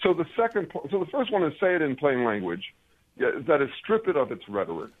 So the first one is say it in plain language. Yeah, that is, strip it of its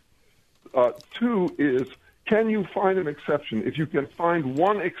rhetoric. 2 is, can you find an exception? If you can find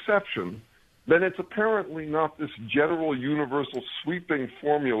one exception, then it's apparently not this general, universal, sweeping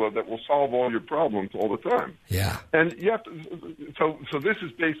formula that will solve all your problems all the time. Yeah. And you have to, so this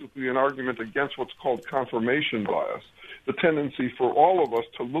is basically an argument against what's called confirmation bias, the tendency for all of us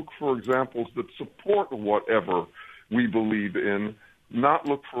to look for examples that support whatever we believe in, not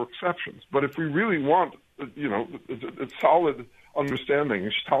look for exceptions. But if we really want, a solid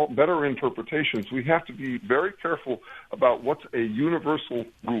understanding, better interpretations, we have to be very careful about what's a universal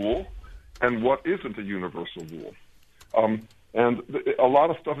rule and what isn't a universal rule. And a lot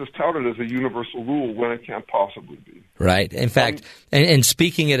of stuff is touted as a universal rule when it can't possibly be. Right. In fact, and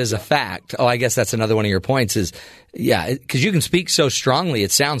speaking it as a fact, I guess that's another one of your points is, because you can speak so strongly,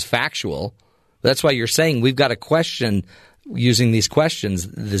 it sounds factual. That's why you're saying we've got to question, using these questions,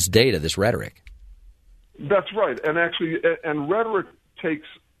 this data, this rhetoric. That's right. And actually, and rhetoric takes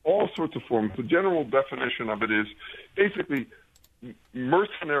all sorts of forms. The general definition of it is basically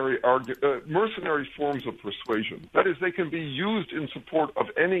mercenary forms of persuasion. That is, they can be used in support of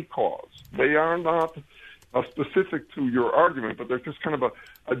any cause. They are not specific to your argument, but they're just kind of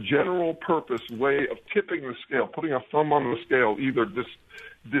a general purpose way of tipping the scale, putting a thumb on the scale, either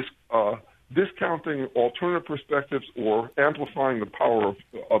discounting alternative perspectives or amplifying the power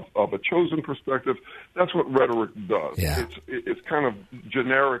of a chosen perspective. That's what rhetoric does. Yeah. It's kind of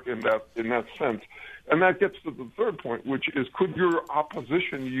generic in that sense. And that gets to the third point, which is, could your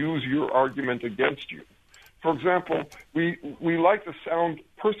opposition use your argument against you? For example, we like the sound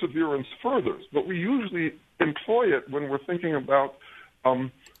perseverance furthers, but we usually employ it when we're thinking about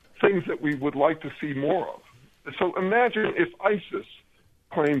things that we would like to see more of. So imagine if ISIS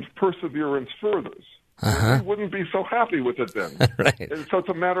claimed perseverance furthers. We wouldn't be so happy with it then. Right. And so it's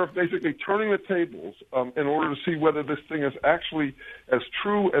a matter of basically turning the tables in order to see whether this thing is actually as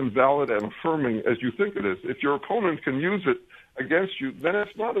true and valid and affirming as you think it is. If your opponent can use it against you, then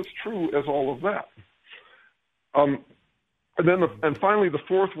it's not as true as all of that. And finally, the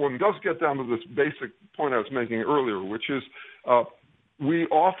fourth one does get down to this basic point I was making earlier, which is we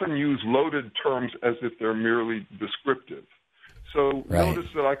often use loaded terms as if they're merely descriptive. So notice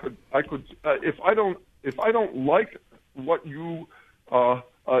that I could if I don't like what you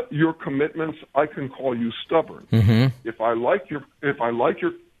your commitments, I can call you stubborn. Mm-hmm. If I like your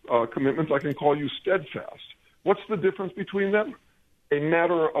commitments, I can call you steadfast. What's the difference between them? A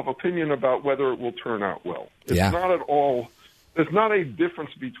matter of opinion about whether it will turn out well. It's not at all. There's not a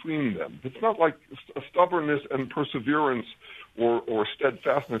difference between them. It's not like stubbornness and perseverance or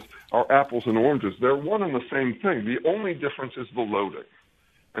steadfastness are apples and oranges. They're one and the same thing. The only difference is the loading.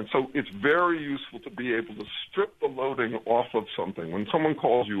 And so it's very useful to be able to strip the loading off of something. When someone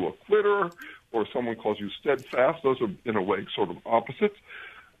calls you a quitter or someone calls you steadfast, those are, in a way, sort of opposites.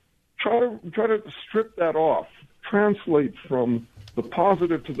 Try to strip that off. Translate from the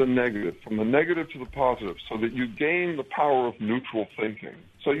positive to the negative, from the negative to the positive, so that you gain the power of neutral thinking,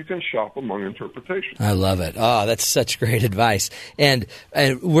 so you can shop among interpretations. I love it. Oh, that's such great advice. And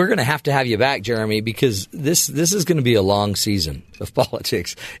we're going to have you back, Jeremy, because this is going to be a long season of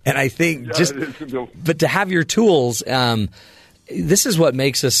politics. And I think but to have your tools, this is what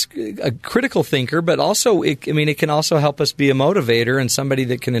makes us a critical thinker, but also, it can also help us be a motivator and somebody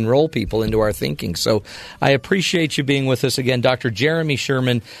that can enroll people into our thinking. So I appreciate you being with us again, Dr. Jeremy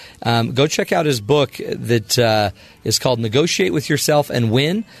Sherman. Go check out his book that is called Negotiate with Yourself and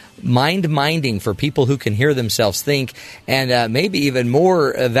Win, Mind-Minding for people who can hear themselves think, and maybe even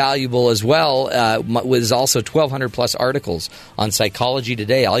more valuable as well was also 1,200 plus articles on Psychology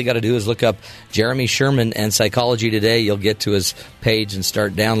Today. All you got to do is look up Jeremy Sherman and Psychology Today. You'll get to his page and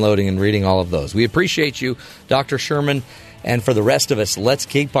start downloading and reading all of those. We appreciate you, Dr. Sherman, and for the rest of us, let's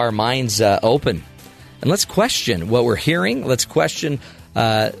keep our minds open and let's question what we're hearing. Let's question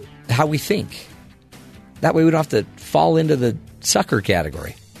how we think. That way we don't have to fall into the sucker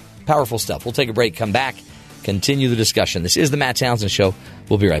category. Powerful stuff. We'll take a break, come back, continue the discussion. This is the Matt Townsend Show.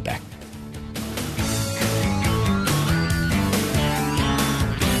 We'll be right back.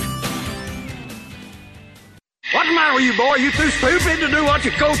 What's the matter with you, boy? You too stupid to do what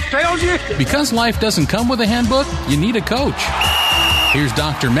your coach tells you? Because life doesn't come with a handbook, you need a coach. Here's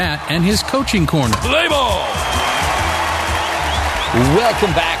Dr. Matt and his Coaching Corner. Play ball!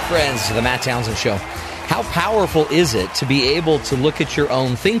 Welcome back, friends, to the Matt Townsend Show. How powerful is it to be able to look at your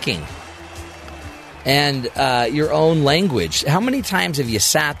own thinking and your own language? How many times have you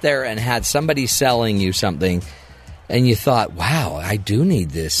sat there and had somebody selling you something and you thought, wow, I do need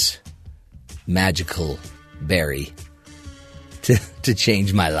this magical berry to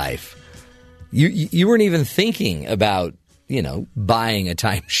change my life? You weren't even thinking about, buying a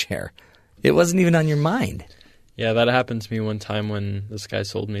timeshare. It wasn't even on your mind. Yeah, that happened to me one time when this guy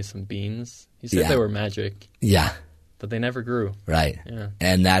sold me some beans. He said they were magic. Yeah. But they never grew. Right. Yeah.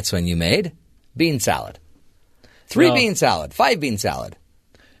 And that's when you made bean salad. 3 bean salad, 5 bean salad.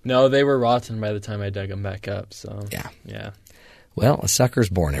 No, they were rotten by the time I dug them back up. So yeah. Well, a sucker's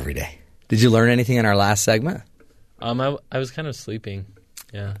born every day. Did you learn anything in our last segment? I was kind of sleeping.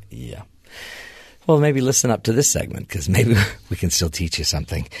 Yeah. Yeah. Well, maybe listen up to this segment because maybe we can still teach you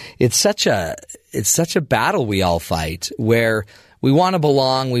something. It's such a battle we all fight where we want to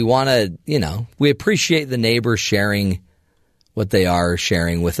belong. We want to, we appreciate the neighbor sharing what they are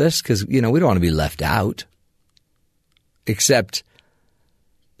sharing with us because, we don't want to be left out. Except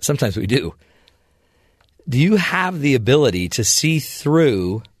sometimes we do. Do you have the ability to see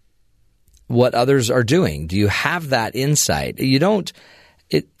through what others are doing? Do you have that insight? You don't.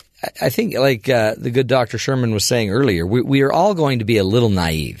 I think like the good Dr. Sherman was saying earlier, we are all going to be a little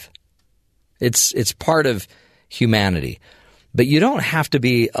naive. It's part of humanity. But you don't have to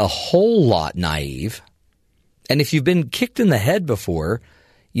be a whole lot naive. And if you've been kicked in the head before,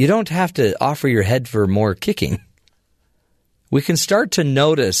 you don't have to offer your head for more kicking. We can start to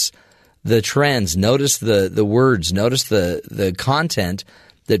notice the trends, notice the words, notice the content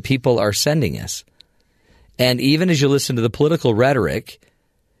that people are sending us. And even as you listen to the political rhetoric,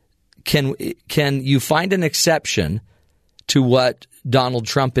 can you find an exception to what Donald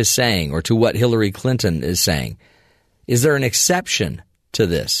Trump is saying or to what Hillary Clinton is saying? Is there an exception to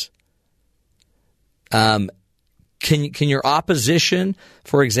this? Can your opposition,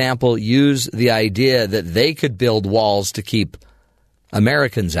 for example, use the idea that they could build walls to keep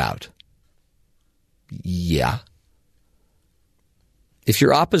Americans out? Yeah. If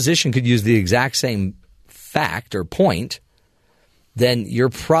your opposition could use the exact same fact or point, then you're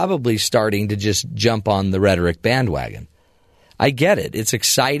probably starting to just jump on the rhetoric bandwagon. I get it. It's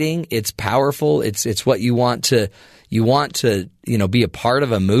exciting. It's powerful. It's what you want to be a part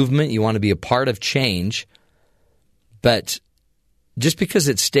of a movement. You want to be a part of change. But just because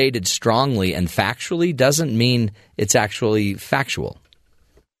it's stated strongly and factually doesn't mean it's actually factual.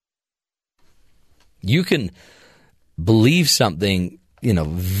 You can believe something,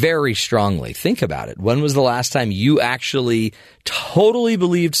 very strongly. Think about it. When was the last time you actually totally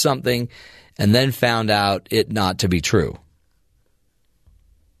believed something and then found out it not to be true?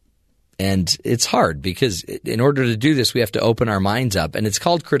 And it's hard because in order to do this, we have to open our minds up. And it's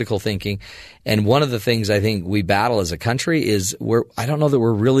called critical thinking. And one of the things I think we battle as a country is I don't know that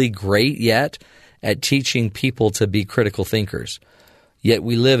we're really great yet at teaching people to be critical thinkers. Yet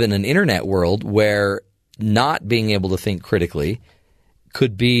we live in an internet world where not being able to think critically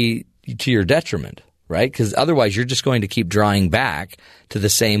could be to your detriment, right? Because otherwise you're just going to keep drawing back to the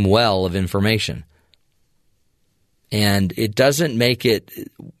same well of information. And it doesn't make it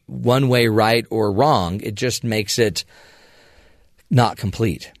one way right or wrong. It just makes it not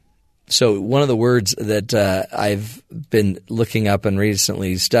complete. So one of the words that I've been looking up and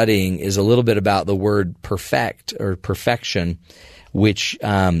recently studying is a little bit about the word perfect or perfection, which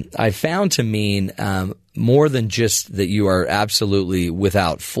I found to mean more than just that you are absolutely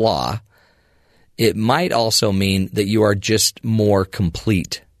without flaw. It might also mean that you are just more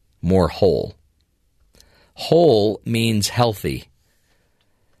complete, more whole. Whole means healthy.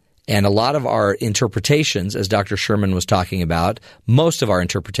 And a lot of our interpretations, as Dr. Sherman was talking about, most of our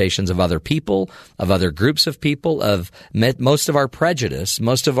interpretations of other people, of other groups of people, of most of our prejudice,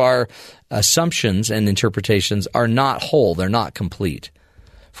 most of our assumptions and interpretations are not whole. They're not complete.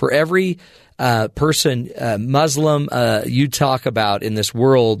 For every person, Muslim, you talk about in this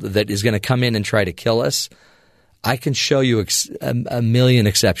world that is going to come in and try to kill us, I can show you a million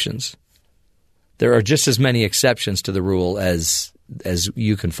exceptions. There are just as many exceptions to the rule as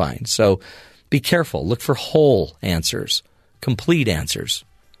you can find. So be careful. Look for whole answers, complete answers.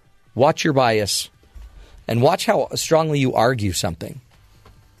 Watch your bias and watch how strongly you argue something.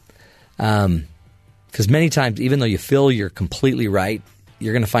 Because many times, even though you feel you're completely right,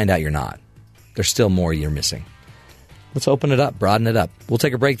 you're going to find out you're not. There's still more you're missing. Let's open it up, broaden it up. We'll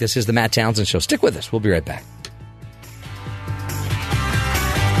take a break. This is the Matt Townsend Show. Stick with us. We'll be right back.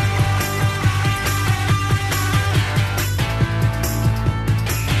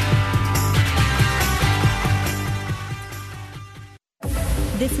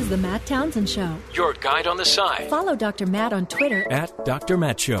 This is the Matt Townsend Show. Your guide on the side. Follow Dr. Matt on Twitter at Dr.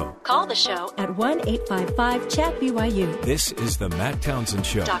 Matt Show. Call the show at 1-855-CHAT-BYU. This is the Matt Townsend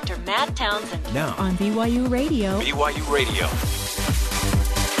Show. Dr. Matt Townsend. Now on BYU Radio. BYU Radio.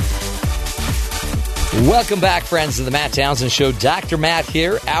 Welcome back, friends, to the Matt Townsend Show. Dr. Matt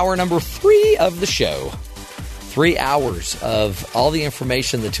here, hour number 3 of the show. 3 hours of all the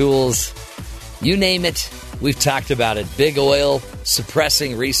information, the tools, you name it. We've talked about it. Big oil,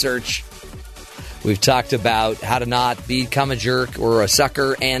 suppressing research. We've talked about how to not become a jerk or a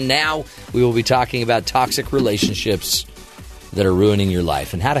sucker. And now we will be talking about toxic relationships that are ruining your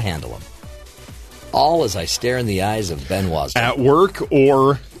life and how to handle them. All as I stare in the eyes of Ben Wasdale. At work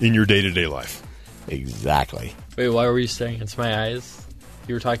or in your day-to-day life. Exactly. Wait, why were you saying it's my eyes?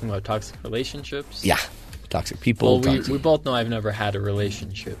 You were talking about toxic relationships? Yeah. Toxic people. Well, we both know I've never had a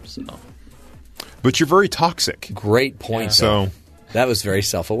relationship, so. But you're very toxic. Great point. So that was very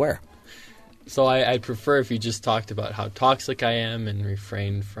self-aware. So I'd prefer if you just talked about how toxic I am and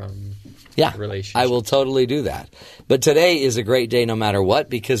refrained from relationships. I will totally do that. But today is a great day no matter what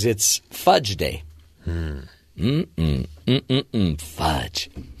because it's Fudge Day. Fudge.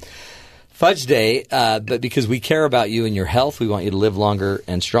 Fudge Day, but because we care about you and your health, we want you to live longer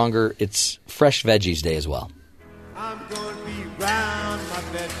and stronger, it's Fresh Veggies Day as well. I'm going to be round my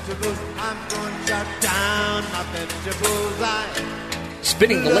vegetables. I'm going to shut down my vegetables.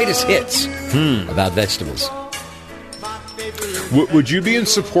 Spinning the latest hits about vegetables. Would you be in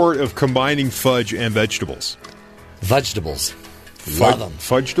support of combining fudge and vegetables? Vegetables. Love them.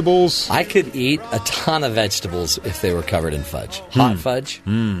 Fudgetables? I could eat a ton of vegetables if they were covered in fudge. Hot fudge.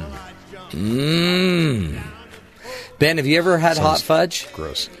 Ben, have you ever had hot fudge?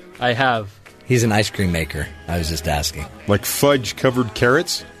 Gross. I have. He's an ice cream maker. I was just asking. Like fudge-covered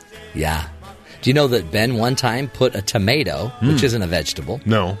carrots? Yeah. Do you know that Ben one time put a tomato, which isn't a vegetable.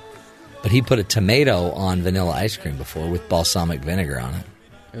 No. But he put a tomato on vanilla ice cream before with balsamic vinegar on it.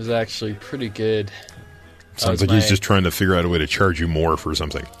 It was actually pretty good. Sounds like he's just trying to figure out a way to charge you more for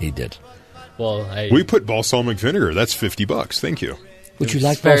something. He did. Well, we put balsamic vinegar. That's $50. Thank you. Would you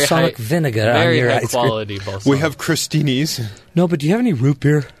like balsamic vinegar on your ice cream? Very high quality balsamic. We have Crostini's. No, but do you have any root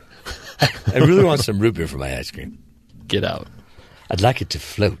beer? I really want some root beer for my ice cream. Get out. I'd like it to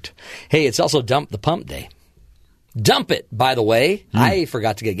float. Hey, it's also Dump the Pump Day. Dump it, by the way. I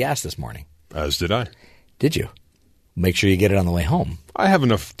forgot to get gas this morning. As did I. Did you? Make sure you get it on the way home. I have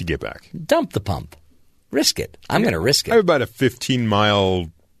enough to get back. Dump the pump. Risk it. I'm going to risk it. I have about a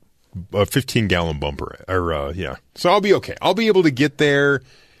 15-gallon bumper. So I'll be okay. I'll be able to get there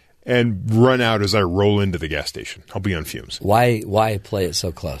and run out as I roll into the gas station. I'll be on fumes. Why play it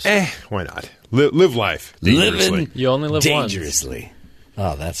so close? Why not? Live life dangerously. You only live dangerously. Once.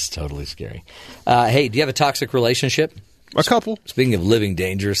 Oh, that's totally scary. Hey, do you have a toxic relationship? A couple. Speaking of living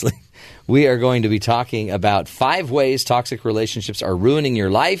dangerously, we are going to be talking about 5 ways toxic relationships are ruining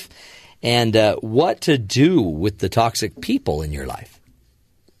your life and what to do with the toxic people in your life.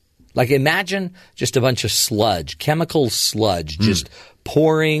 Like imagine just a bunch of sludge, chemical sludge, just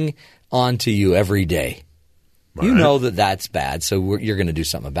pouring onto you every day. All you right. know that that's bad, so you're going to do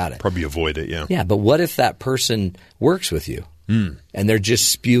something about it. Probably avoid it, yeah. Yeah, but what if that person works with you and they're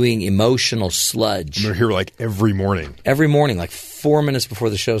just spewing emotional sludge? And they're here like every morning. Every morning, like 4 minutes before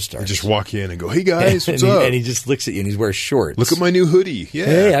the show starts. I just walk in and go, hey guys, what's up? And he just looks at you and he's wearing shorts. Look at my new hoodie. Yeah.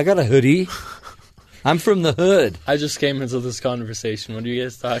 Hey, I got a hoodie. I'm from the hood. I just came into this conversation. What are you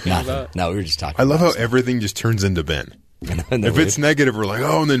guys talking about? No, we were just talking I love about how everything just turns into Ben. If it's negative, we're like,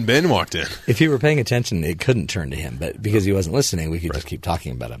 oh, and then Ben walked in. If he were paying attention, it couldn't turn to him. But because he wasn't listening, we could just keep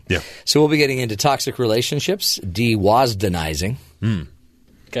talking about him. Yeah. So we'll be getting into toxic relationships, de-wasdenizing.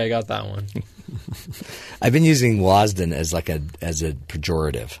 Okay, I got that one. I've been using Wasden as a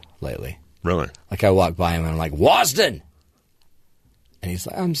pejorative lately. Really? Like I walk by him and I'm like, Wasden! And he's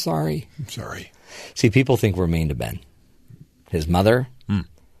like, I'm sorry. I'm sorry. See, people think we're mean to Ben. His mother,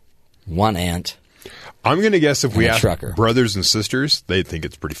 one aunt. I'm going to guess if we ask trucker. brothers and sisters, they'd think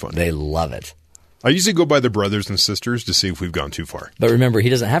it's pretty funny. They love it. I usually go by the brothers and sisters to see if we've gone too far. But remember, he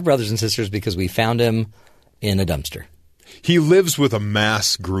doesn't have brothers and sisters because we found him in a dumpster. He lives with a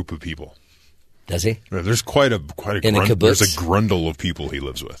mass group of people. Does he? There's quite a in a kibbutz? There's a grundle of people he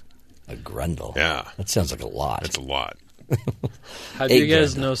lives with. A grundle? Yeah. That sounds like a lot. It's a lot. How do you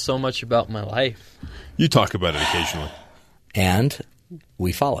guys know so much about my life? You talk about it occasionally. And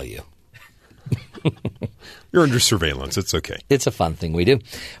we follow you. You're under surveillance. It's okay. It's a fun thing we do.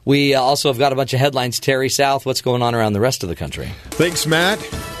 We also have got a bunch of headlines. Terry South, what's going on around the rest of the country? Thanks, Matt.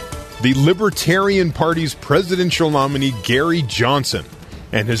 The Libertarian Party's presidential nominee, Gary Johnson,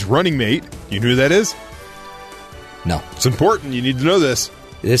 and his running mate, you know who that is? No. It's important. You need to know this.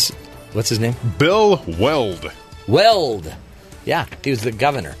 What's his name? Bill Weld. Weld. Yeah, he was the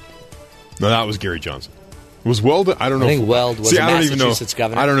governor. No, that was Gary Johnson. Was Weld? I don't know. I think Weld was a Massachusetts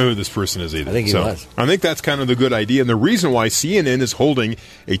governor. I don't know who this person is either. I think he was. I think that's kind of the good idea. And the reason why CNN is holding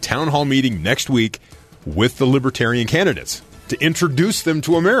a town hall meeting next week with the Libertarian candidates to introduce them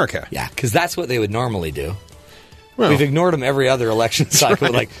to America. Yeah, because that's what they would normally do. Well, we've ignored them every other election cycle.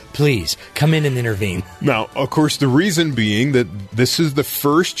 Right. Like, please, come in and intervene. Now, of course, the reason being that this is the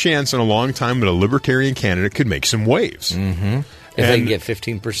first chance in a long time that a Libertarian candidate could make some waves. Mm-hmm. If they can get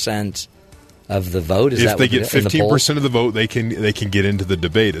 15% of the vote? If they get 15% of the vote, they can get into the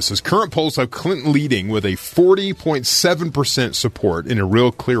debate. It says current polls have Clinton leading with a 40.7% support in a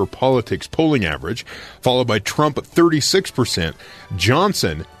Real Clear Politics polling average, followed by Trump at 36%.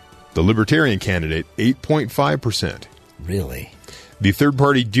 Johnson, the Libertarian candidate, 8.5%. Really? The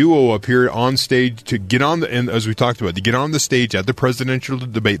third-party duo appeared on stage to get on and as we talked about, to get on the stage at the presidential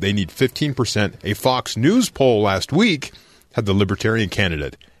debate, they need 15%. A Fox News poll last week had the Libertarian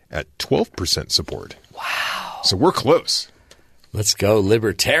candidate at 12% support. Wow. So we're close. Let's go,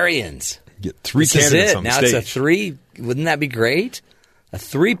 Libertarians. Get three candidates on the stage. Now it's a three. Wouldn't that be great? A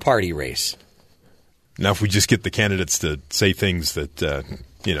three-party race. Now if we just get the candidates to say things that,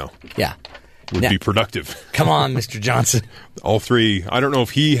 yeah, would be productive. Come on, Mr. Johnson. All three. I don't know if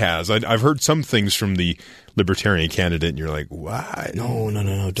he has. I've heard some things from the Libertarian candidate, and you're like, why? No.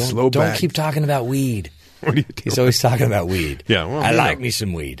 Don't keep talking about weed. What are you doing? He's always talking about weed. Yeah, well, I like me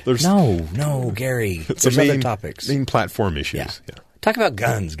some weed. No, Gary. There's other topics. Main platform issues. Yeah. Talk about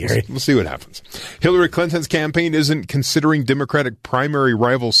guns, Gary. We'll see what happens. Hillary Clinton's campaign isn't considering Democratic primary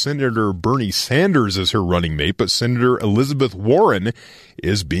rival Senator Bernie Sanders as her running mate, but Senator Elizabeth Warren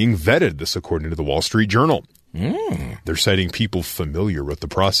is being vetted, this according to the Wall Street Journal. They're citing people familiar with the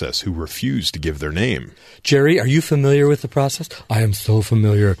process who refuse to give their name. Jerry, are you familiar with the process? I am so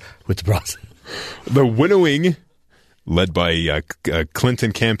familiar with the process. The winnowing, led by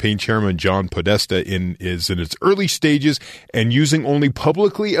Clinton campaign chairman John Podesta, is in its early stages and using only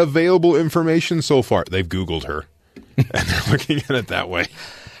publicly available information so far. They've Googled her, and they're looking at it that way.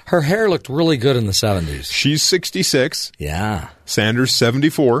 Her hair looked really good in the 70s. She's 66. Yeah. Sanders,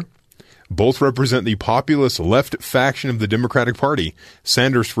 74. Both represent the populist left faction of the Democratic Party.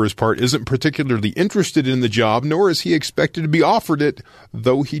 Sanders, for his part, isn't particularly interested in the job, nor is he expected to be offered it,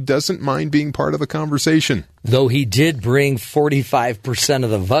 though he doesn't mind being part of the conversation. Though he did bring 45% of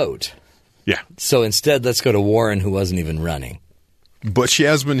the vote. Yeah. So instead, let's go to Warren, who wasn't even running. But she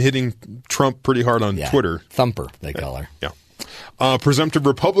has been hitting Trump pretty hard on Twitter. Thumper, they call her. Yeah. Presumptive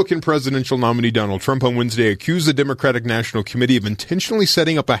Republican presidential nominee Donald Trump on Wednesday accused the Democratic National Committee of intentionally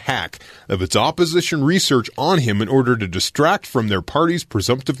setting up a hack of its opposition research on him in order to distract from their party's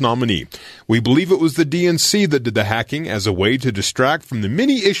presumptive nominee. We believe it was the DNC that did the hacking as a way to distract from the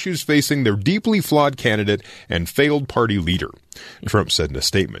many issues facing their deeply flawed candidate and failed party leader. Trump said in a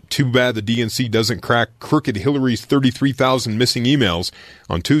statement, "Too bad the DNC doesn't crack crooked Hillary's 33,000 missing emails."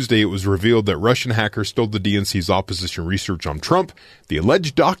 On Tuesday, it was revealed that Russian hackers stole the DNC's opposition research on Trump. The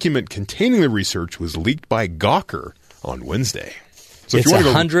alleged document containing the research was leaked by Gawker on Wednesday. So it's a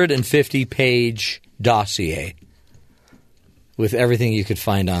 150-page dossier with everything you could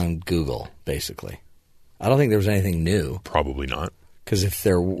find on Google, basically. I don't think there was anything new. Probably not. Because if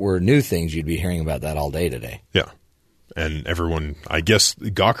there were new things, you'd be hearing about that all day today. Yeah. And everyone, I guess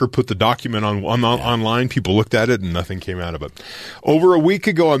Gawker put the document online. People looked at it and nothing came out of it. Over a week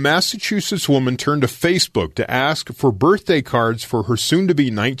ago, a Massachusetts woman turned to Facebook to ask for birthday cards for her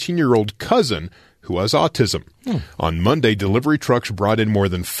soon-to-be 19-year-old cousin who has autism. On Monday, delivery trucks brought in more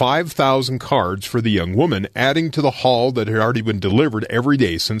than 5,000 cards for the young woman, adding to the haul that had already been delivered every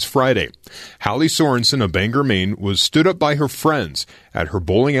day since Friday. Hallie Sorensen of Bangor, Maine, was stood up by her friends at her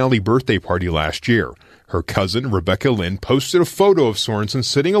bowling alley birthday party last year. Her cousin, Rebecca Lynn, posted a photo of Sorensen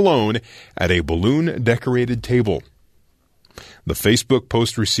sitting alone at a balloon-decorated table. The Facebook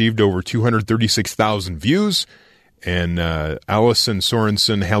post received over 236,000 views, and Allison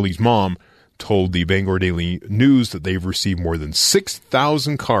Sorensen, Hallie's mom, told the Bangor Daily News that they've received more than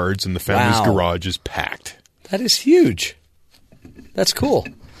 6,000 cards and the family's garage is packed. That is huge. That's cool.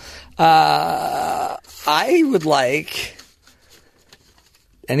 I would like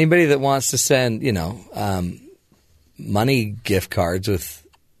anybody that wants to send, money gift cards with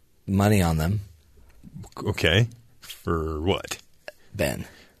money on them. Okay. For what? Ben.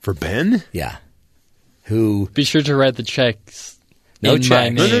 For Ben? Yeah. Who? Be sure to write the checks. No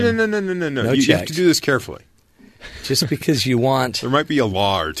checks. No. You have to do this carefully. Just because you want. There might be a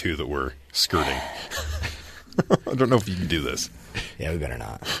law or two that we're skirting. I don't know if you can do this. Yeah, we better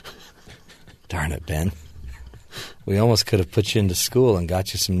not. Darn it, Ben. We almost could have put you into school and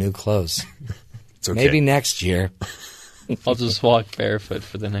got you some new clothes. It's okay. Maybe next year. I'll just walk barefoot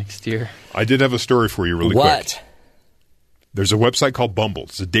for the next year. I did have a story for you really quick. What? There's a website called Bumble.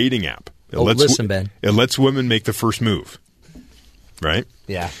 It's a dating app. Listen, Ben. It lets women make the first move. Right?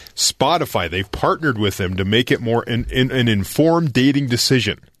 Yeah. Spotify, they've partnered with them to make it more an informed dating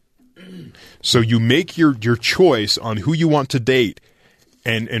decision. So you make your choice on who you want to date,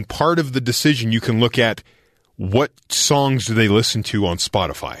 and part of the decision you can look at what songs do they listen to on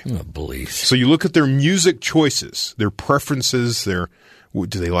Spotify. Oh, please. So you look at their music choices, their preferences,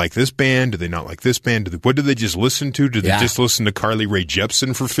 Do they like this band? Do they not like this band? What do they just listen to? Do they just listen to Carly Rae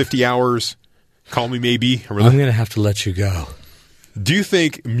Jepsen for 50 hours? Call Me Maybe? I'm going to have to let you go. Do you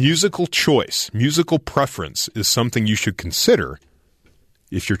think musical choice, musical preference is something you should consider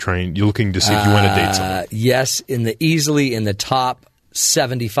if you're looking to see if you want to date someone? Yes, easily in the top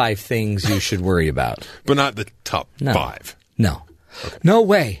 75 things you should worry about. But not the top 5. No. Okay. No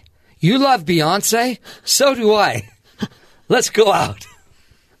way. You love Beyonce? So do I. Let's go out.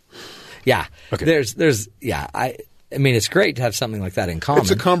 Yeah. Okay. I mean, it's great to have something like that in common.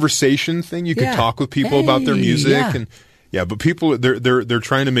 It's a conversation thing. You can talk with people about their music and but people they're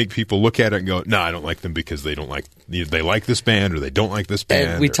trying to make people look at it and go, "No, I don't like them because they like this band or they don't like this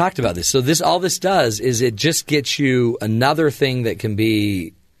band." And we talked about this. So all this does is it just gets you another thing that can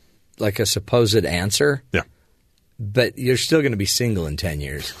be like a supposed answer. Yeah. But you're still going to be single in 10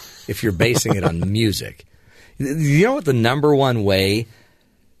 years if you're basing it on music. You know what the number one way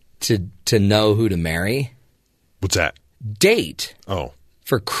to know who to marry? What's that? Date. Oh.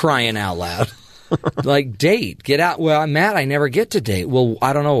 For crying out loud. Like, date. Get out. Well, I'm mad I never get to date. Well,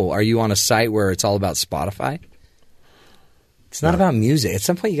 I don't know. Are you on a site where it's all about Spotify? It's not about music. At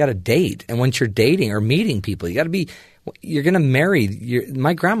some point, you got to date. And once you're dating or meeting people, you got to be – you're going to marry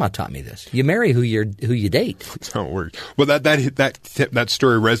my grandma taught me this. You marry who you date. That's how it works. Well, that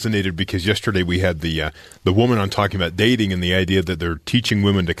story resonated because yesterday we had the woman on talking about dating and the idea that they're teaching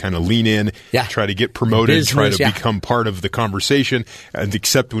women to kind of lean in, try to get promoted, try to become part of the conversation, and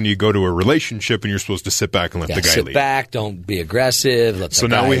except when you go to a relationship and you're supposed to sit back and let the guy lead. Sit back, don't be aggressive, let the guy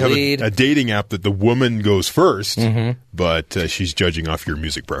lead. So now we have a dating app that the woman goes first, but she's judging off your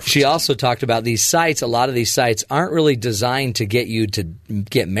music preference. She also talked about these sites. A lot of these sites aren't really designed to get you to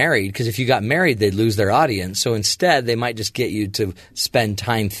get married, because if you got married, they'd lose their audience. So instead, they might just get you to spend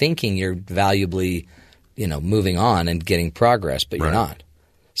time thinking you're valuably, moving on and getting progress, but you're not.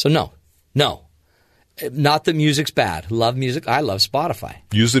 So no. Not that music's bad. Love music. I love Spotify.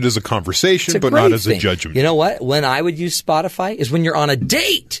 Use it as a conversation, but not as a judgment. You know what? When I would use Spotify is when you're on a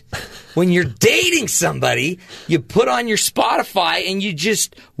date. When you're dating somebody, you put on your Spotify and you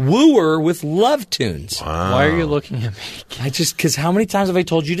just woo her with love tunes. Wow. Why are you looking at me? Because how many times have I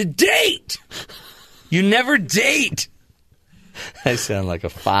told you to date? You never date. I sound like a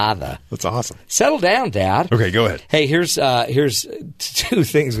father. That's awesome. Settle down, Dad. Okay, go ahead. Hey, here's 2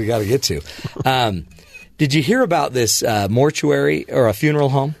 things we got to get to. Did you hear about this mortuary or a funeral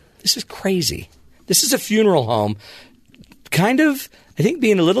home? This is crazy. This is a funeral home, kind of, I think,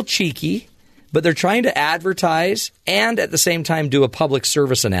 being a little cheeky, but they're trying to advertise and at the same time do a public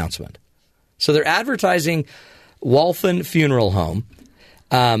service announcement. So they're advertising Waltham Funeral Home,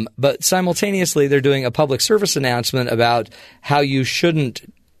 but simultaneously they're doing a public service announcement about how you should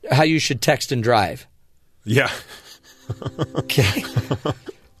text and drive. Yeah. Okay.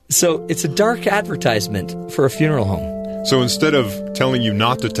 So it's a dark advertisement for a funeral home. So instead of telling you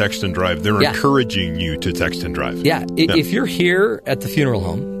not to text and drive, they're encouraging you to text and drive. Yeah. If you're here at the funeral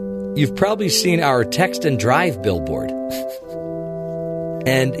home, you've probably seen our text and drive billboard.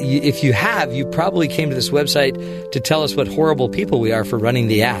 And if you have, you probably came to this website to tell us what horrible people we are for running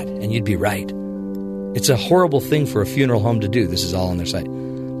the ad. And you'd be right. It's a horrible thing for a funeral home to do. This is all on their site.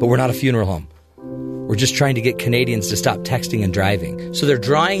 But we're not a funeral home. We're just trying to get Canadians to stop texting and driving. So they're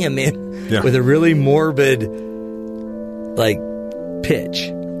drawing them in with a really morbid, pitch.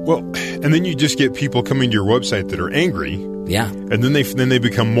 Well, and then you just get people coming to your website that are angry. Yeah. And then they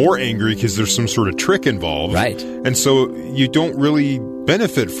become more angry because there's some sort of trick involved. Right. And so you don't really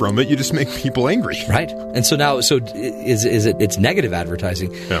benefit from it. You just make people angry. Right. And so now, it's negative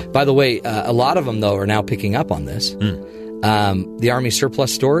advertising. Yeah. By the way, a lot of them, though, are now picking up on this. The Army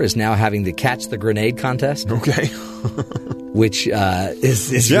Surplus Store is now having the Catch the Grenade contest. Okay. Which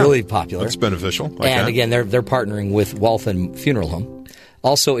is really popular. That's beneficial. And again, they're partnering with Waltham Funeral Home.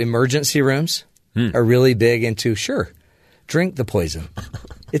 Also, emergency rooms are really big into, drink the poison.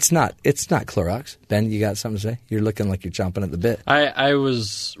 It's not Clorox. Ben, you got something to say? You're looking like you're chomping at the bit. I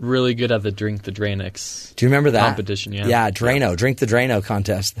was really good at the Drink the Drainix. Do you remember that? Competition, yeah. Yeah, Drano. Drink the Drano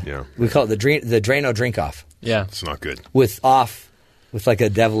contest. Yeah. We call it the Drano Drink Off. Yeah. It's not good. With like a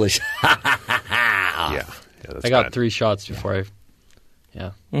devilish. Yeah. I got 3 shots before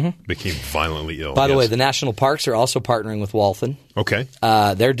I became violently ill. By the way, the national parks are also partnering with Waltham. Okay.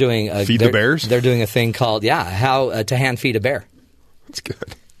 They're doing Feed the bears? They're doing a thing called how to hand feed a bear. That's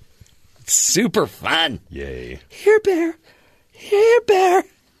good. It's super fun. Yay. Here, bear. Here, bear.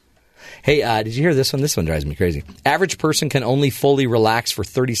 Hey, did you hear this one? This one drives me crazy. Average person can only fully relax for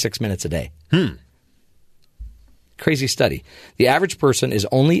 36 minutes a day. Crazy study. The average person is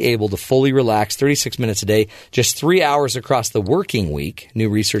only able to fully relax 36 minutes a day, just 3 hours across the working week, new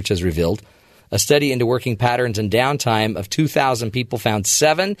research has revealed. A study into working patterns and downtime of 2,000 people found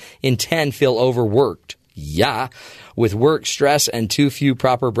 7 in 10 feel overworked. Yeah. With work, stress, and too few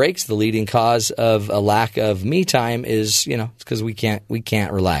proper breaks, the leading cause of a lack of me time is, because we can't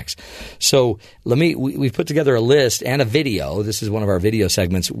relax. So we've put together a list and a video. This is one of our video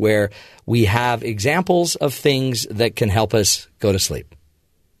segments where we have examples of things that can help us go to sleep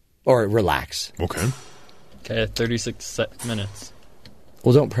or relax. Okay. 36 minutes.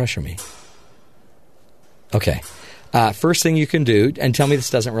 Well, don't pressure me. Okay. First thing you can do, and tell me this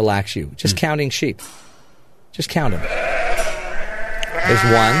doesn't relax you, just counting sheep. Just count them. There's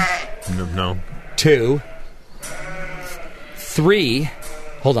 1. No. 2. 3.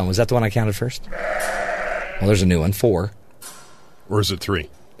 Hold on, was that the one I counted first? Well, there's a new one. 4. Or is it 3?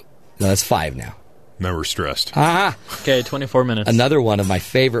 No, that's 5 now. Now we're stressed. Okay, 24 minutes. Another one of my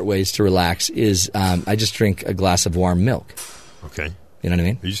favorite ways to relax is I just drink a glass of warm milk. Okay. You know what I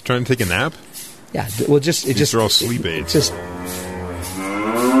mean? Are you just trying to take a nap? Yeah. Well, These are all sleep aids.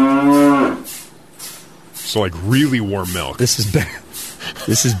 So like really warm milk. This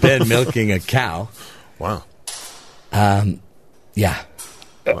is Ben milking a cow. Wow. Yeah.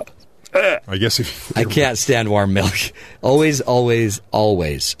 I guess I can't stand warm milk. Always, always,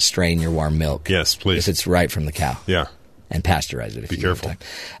 always strain your warm milk. Yes, please. If it's right from the cow. Yeah. And pasteurize it. Be careful.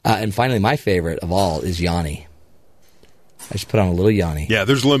 And finally, my favorite of all is Yanni. I just put on a little Yanni. Yeah,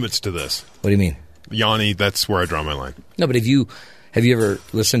 there's limits to this. What do you mean? Yanni, that's where I draw my line. No, but have you ever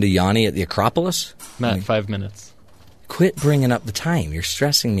listened to Yanni at the Acropolis? Matt, 5 minutes. Quit bringing up the time. You're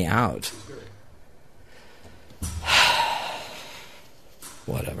stressing me out.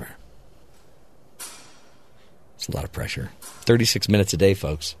 Whatever. It's a lot of pressure. 36 minutes a day,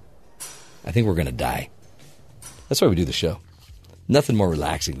 folks. I think we're going to die. That's why we do the show. Nothing more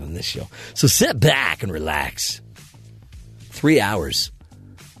relaxing than this show. So sit back and relax. 3 hours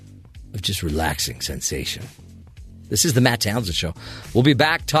of just relaxing sensation. This is the Matt Townsend Show. We'll be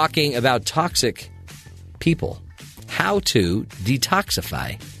back talking about toxic people. How to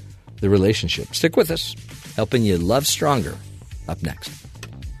detoxify the relationship. Stick with us. Helping you love stronger. Up next.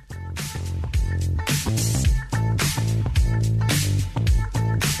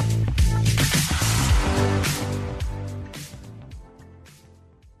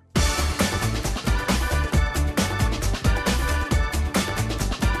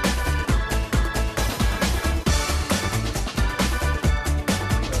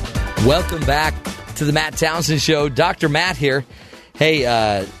 Welcome back to the Matt Townsend Show. Dr. Matt here.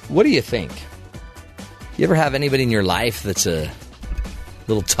 Hey, what do you think? You ever have anybody in your life that's a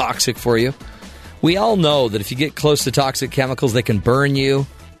little toxic for you? We all know that if you get close to toxic chemicals, they can burn you.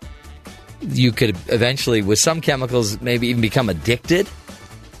 You could eventually, with some chemicals, maybe even become addicted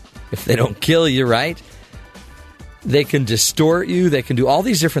if they don't kill you, right? They can distort you. They can do all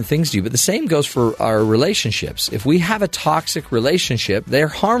these different things to you. But the same goes for our relationships. If we have a toxic relationship, they're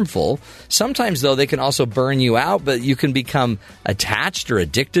harmful. Sometimes, though, they can also burn you out, but you can become attached or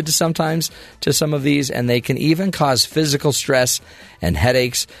addicted to some of these, and they can even cause physical stress and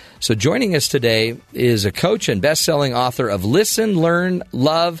headaches. So joining us today is a coach and best-selling author of Listen, Learn,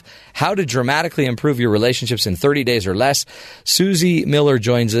 Love, How to Dramatically Improve Your Relationships in 30 Days or Less. Susie Miller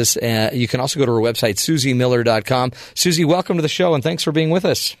joins us. You can also go to her website, susiemiller.com. Susie, welcome to the show, and thanks for being with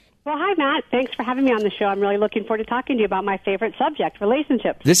us. Well, hi, Matt. Thanks for having me on the show. I'm really looking forward to talking to you about my favorite subject,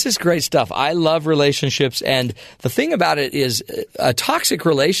 relationships. This is great stuff. I love relationships, and the thing about it is a toxic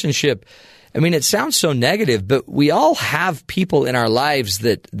relationship, I mean, it sounds so negative, but we all have people in our lives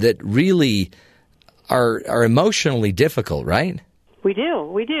that really are emotionally difficult, right? We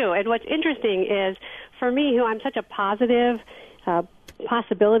do. And what's interesting is, for me, who I'm such a positive,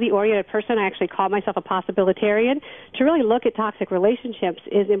 possibility-oriented person, I actually call myself a possibilitarian, to really look at toxic relationships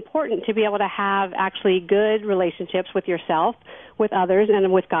is important to be able to have actually good relationships with yourself, with others,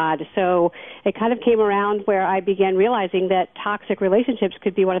 and with God. So it kind of came around where I began realizing that toxic relationships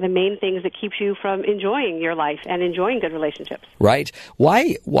could be one of the main things that keeps you from enjoying your life and enjoying good relationships. Right.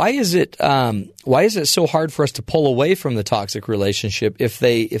 Why is it so hard for us to pull away from the toxic relationship if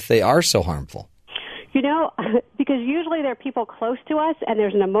they are so harmful? You know, because usually there are people close to us and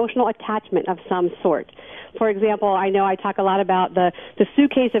there's an emotional attachment of some sort. For example, I know I talk a lot about the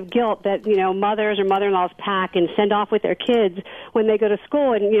suitcase of guilt that, mothers or mother-in-laws pack and send off with their kids when they go to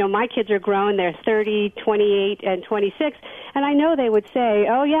school. And, my kids are grown. They're 30, 28, and 26. And I know they would say,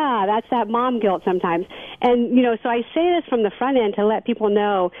 oh, yeah, that's that mom guilt sometimes. And, so I say this from the front end to let people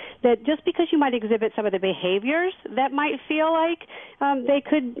know that just because you might exhibit some of the behaviors that might feel like they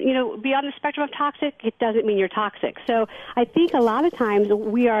could, be on the spectrum of toxic, it doesn't mean you're toxic. So I think a lot of times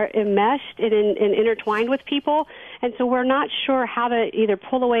we are enmeshed and intertwined with people, and so we're not sure how to either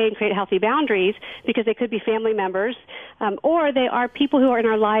pull away and create healthy boundaries because they could be family members, or they are people who are in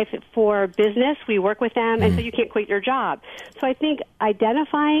our life for business. We work with them, and so you can't quit your job. So I think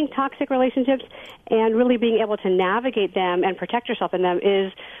identifying toxic relationships and really being able to navigate them and protect yourself in them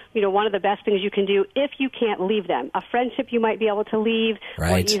is, one of the best things you can do if you can't leave them. A friendship you might be able to leave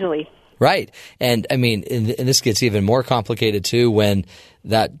more easily. Right. And I mean, and this gets even more complicated too when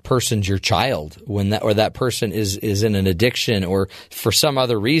that person's your child, when that person is in an addiction or for some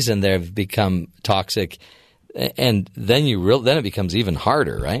other reason they've become toxic, and then it becomes even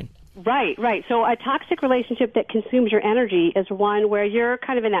harder, right? Right. So a toxic relationship that consumes your energy is one where you're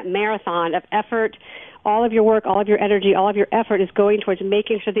kind of in that marathon of effort. All of your work, all of your energy, all of your effort is going towards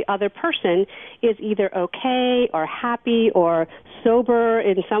making sure the other person is either okay or happy or sober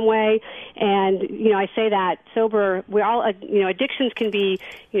in some way. And, I say that sober, we're all, addictions can be,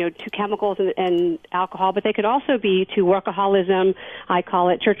 to chemicals and alcohol, but they could also be to workaholism. I call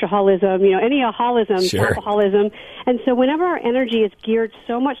it churchaholism, any alcoholism, sure. alcoholism. And so whenever our energy is geared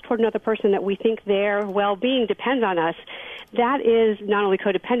so much toward another person that we think their well-being depends on us, that is not only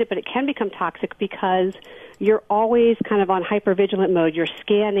codependent, but it can become toxic because you're always kind of on hypervigilant mode. You're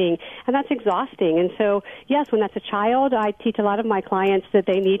scanning, and that's exhausting. And so, yes, when that's a child, I teach a lot of my clients that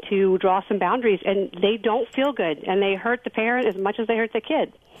they need to draw some boundaries, and they don't feel good, and they hurt the parent as much as they hurt the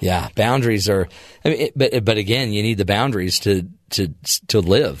kid. Yeah, boundaries are. But again, you need the boundaries to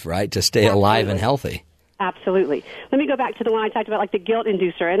live, right? To stay alive and healthy. Absolutely. Let me go back to the one I talked about, like the guilt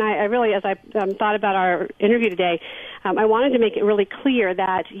inducer. And I really, as I thought about our interview today, I wanted to make it really clear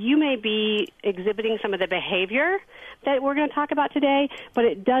that you may be exhibiting some of the behavior that we're going to talk about today, but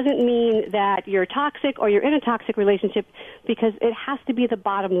it doesn't mean that you're toxic or you're in a toxic relationship because it has to be the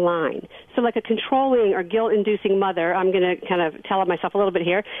bottom line. So like a controlling or guilt-inducing mother, I'm going to kind of tell myself a little bit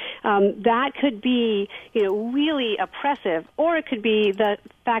here, that could be, really oppressive, or it could be the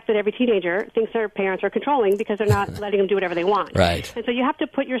fact that every teenager thinks their parents are controlling because they're not letting them do whatever they want. Right. And so you have to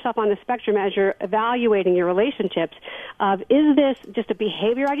put yourself on the spectrum as you're evaluating your relationships of, is this just a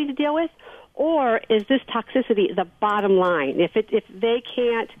behavior I need to deal with, or is this toxicity the bottom line? If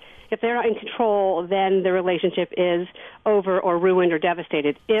they're not in control, then the relationship is over or ruined or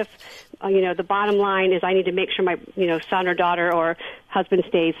devastated. If, the bottom line is I need to make sure my, son or daughter or husband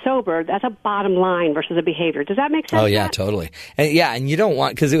stays sober, that's a bottom line versus a behavior. Does that make sense? Oh, yeah, totally. And you don't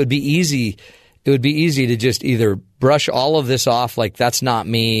want, because it would be easy to just either brush all of this off like that's not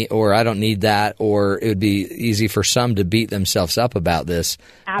me or I don't need that, or it would be easy for some to beat themselves up about this.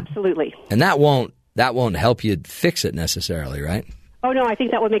 Absolutely. And that won't help you fix it necessarily, right? Oh, no, I think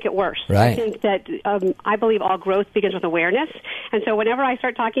that would make it worse. Right. I think that I believe all growth begins with awareness. And so whenever I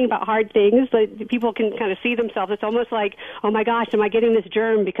start talking about hard things, people can kind of see themselves. It's almost like, oh, my gosh, am I getting this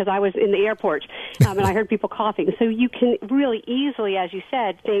germ because I was in the airport and I heard people coughing. So you can really easily, as you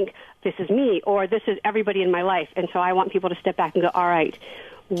said, think, this is me or this is everybody in my life. And so I want people to step back and go, all right,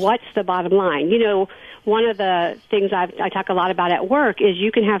 what's the bottom line? One of the things I talk a lot about at work is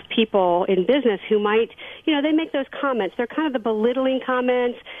you can have people in business who might, they make those comments. They're kind of the belittling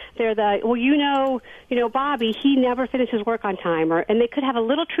comments. They're the, Bobby, he never finishes work on time. And they could have a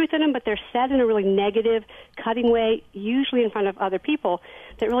little truth in them, but they're said in a really negative, cutting way, usually in front of other people,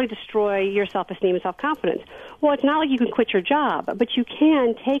 that really destroy your self-esteem and self-confidence. Well, it's not like you can quit your job, but you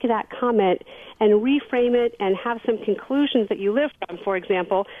can take that comment and reframe it and have some conclusions that you live from. For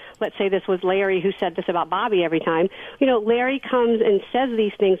example, let's say this was Larry who said this about Bobby every time. Larry comes and says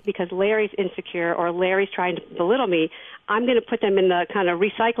these things because Larry's insecure or Larry's trying to belittle me. I'm going to put them in the kind of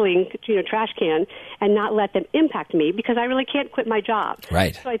recycling, trash can and not let them impact me because I really can't quit my job.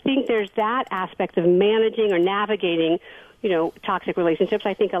 Right. So I think there's that aspect of managing or navigating toxic relationships.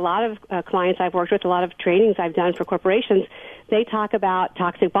 I think a lot of clients I've worked with, a lot of trainings I've done for corporations, they talk about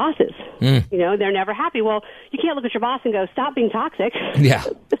toxic bosses. They're never happy. Well, you can't look at your boss and go, stop being toxic. Yeah.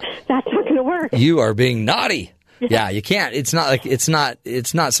 That's not going to work. You are being naughty. Yeah, you can't. It's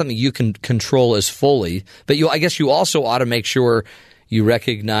not something you can control as fully, but I guess you also ought to make sure you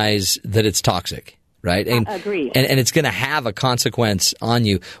recognize that it's toxic. Right. And, agreed. And it's going to have a consequence on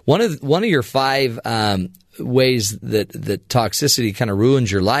you. One of your 5 ways that toxicity kind of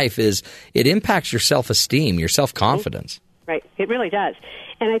ruins your life is it impacts your self-esteem, your self-confidence. Right. It really does.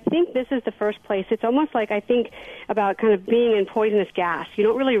 And I think this is the first place. It's almost like I think about kind of being in poisonous gas. You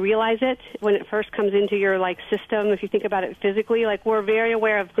don't really realize it when it first comes into your system. If you think about it physically, we're very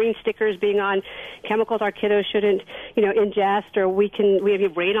aware of green stickers being on chemicals our kiddos shouldn't, ingest, or we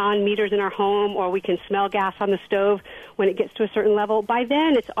have radon meters in our home, or we can smell gas on the stove when it gets to a certain level. By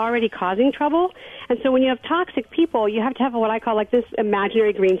then, it's already causing trouble. And so when you have toxic people, you have to have what I call this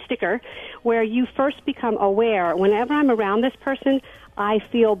imaginary green sticker, where you first become aware. Whenever I'm around this person, I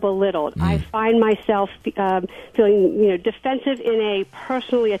feel belittled. I find myself feeling, defensive in a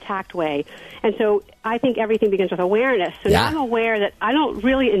personally attacked way. And so I think everything begins with awareness. So now I'm aware that I don't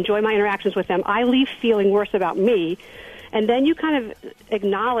really enjoy my interactions with them. I leave feeling worse about me. And then you kind of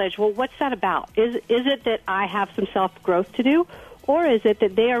acknowledge, well, what's that about? Is it that I have some self-growth to do? Or is it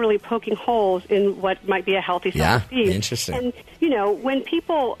that they are really poking holes in what might be a healthy self-esteem? Yeah, interesting. And, when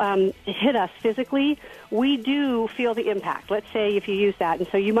people hit us physically, we do feel the impact. Let's say if you use that. And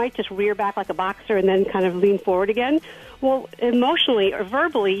so you might just rear back like a boxer and then kind of lean forward again. Well, emotionally or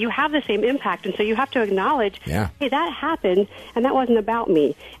verbally, you have the same impact. And so you have to acknowledge, hey, that happened, and that wasn't about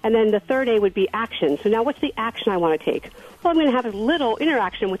me. And then the third A would be action. So now what's the action I want to take? Well, I'm going to have as little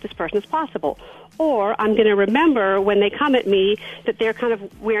interaction with this person as possible. Or I'm going to remember when they come at me that they're kind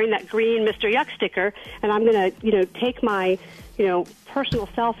of wearing that green Mr. Yuck sticker, and I'm going to, take my, personal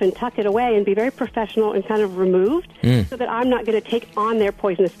self and tuck it away and be very professional and kind of removed so that I'm not going to take on their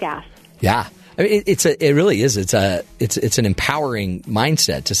poisonous gas. Yeah. I mean, it really is. It's an empowering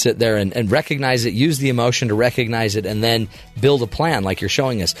mindset to sit there and recognize it, use the emotion to recognize it, and then build a plan like you're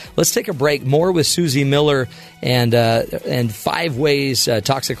showing us. Let's take a break. More with Susie Miller and 5 ways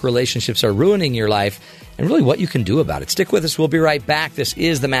toxic relationships are ruining your life, and really what you can do about it. Stick with us. We'll be right back. This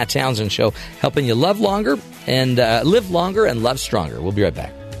is the Matt Townsend Show, helping you love longer and live longer and love stronger. We'll be right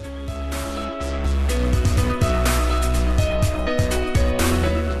back.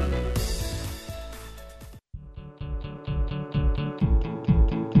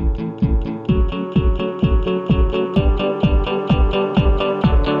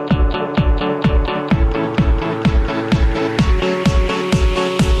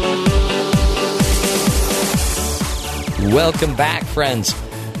 Welcome back, friends,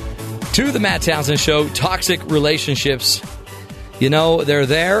 to the Matt Townsend Show. Toxic relationships, they're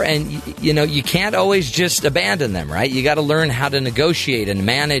there, and, you can't always just abandon them, right? You got to learn how to negotiate and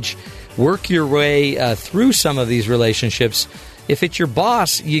manage, work your way through some of these relationships. If it's your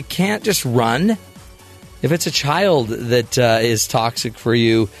boss, you can't just run. If it's a child that is toxic for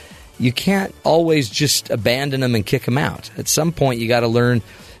you, you can't always just abandon them and kick them out. At some point, you got to learn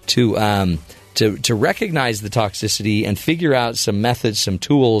to recognize the toxicity and figure out some methods, some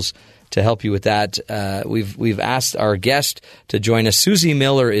tools to help you with that. We've asked our guest to join us. Susie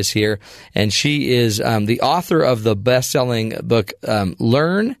Miller is here, and she is the author of the best-selling book,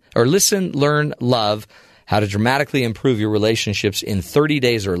 Listen, Learn, Love, How to Dramatically Improve Your Relationships in 30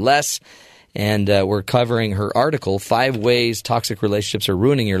 Days or Less. And we're covering her article, 5 Ways Toxic Relationships Are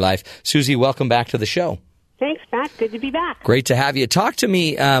Ruining Your Life. Susie, welcome back to the show. Thanks, Matt. Good to be back. Great to have you. Talk to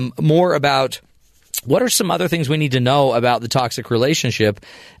me more about what are some other things we need to know about the toxic relationship.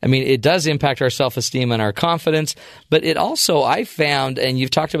 I mean, it does impact our self-esteem and our confidence, but it also, I found, and you've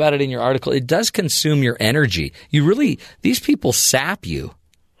talked about it in your article, it does consume your energy. These people sap you.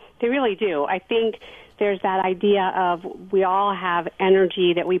 They really do. I think there's that idea of we all have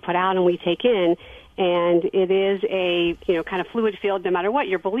energy that we put out and we take in. And it is a, kind of fluid field no matter what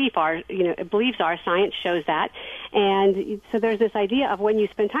your beliefs are. Science shows that. And so there's this idea of when you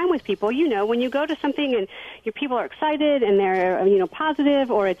spend time with people, when you go to something and your people are excited and they're,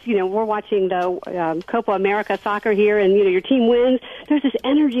 positive, or it's, we're watching the Copa America soccer here and, your team wins, there's this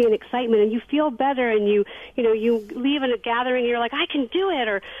energy and excitement and you feel better and you leave in a gathering and you're like, I can do it,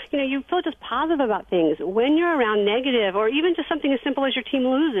 or, you feel just positive about things. When you're around negative or even just something as simple as your team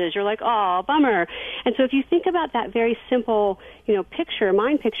loses, you're like, oh, bummer. And so if you think about that very simple,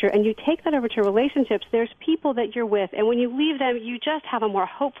 mind picture, and you take that over to relationships, there's people that you're with, and when you leave them, you just have a more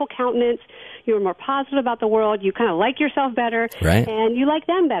hopeful countenance, you're more positive about the world, you kind of like yourself better, right, and you like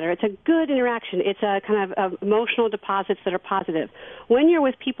them better. It's a good interaction. It's a kind of emotional deposits that are positive. When you're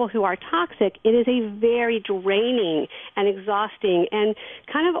with people who are toxic, it is a very draining and exhausting, and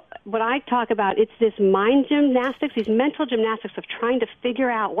kind of what I talk about, it's this mind gymnastics, these mental gymnastics of trying to figure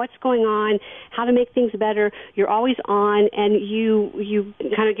out what's going on, how to make things better. You're always on, and you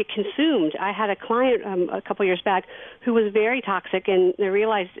kind of get consumed. I had a client a couple years back who was very toxic, and they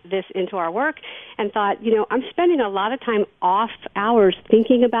realized this into our work and thought, I'm spending a lot of time off hours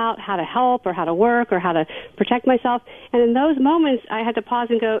thinking about how to help or how to work or how to protect myself. And in those moments, I had to pause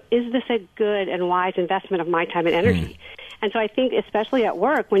and go, is this a good and wise investment of my time and energy? And so I think, especially at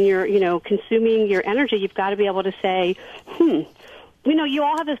work, when you're, consuming your energy, you've got to be able to say, you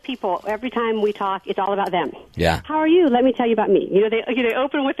all have those people. Every time we talk, it's all about them. Yeah. How are you? Let me tell you about me. They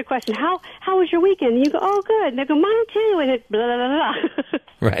open with the question, how was your weekend? And you go, oh, good. And they go, mine too. And it blah, blah, blah, blah.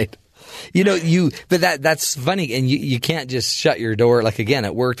 Right. But that's funny, and you can't just shut your door. Like, again,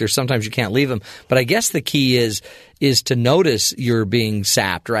 at work, there's sometimes you can't leave them. But I guess the key is to notice you're being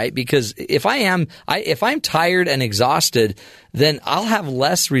sapped, right? Because if I'm tired and exhausted, then I'll have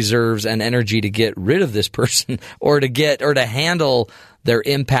less reserves and energy to get rid of this person or to handle their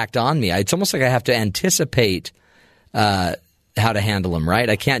impact on me. It's almost like I have to anticipate how to handle them, right?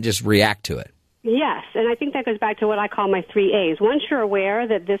 I can't just react to it. Yes, and I think that goes back to what I call my 3 A's. Once you're aware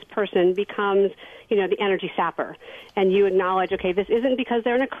that this person becomes, the energy sapper, and you acknowledge, okay, this isn't because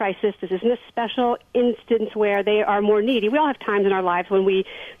they're in a crisis, this isn't a special instance where they are more needy. We all have times in our lives when we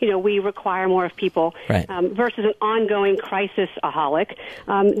require more of people, right. Versus an ongoing crisis-aholic.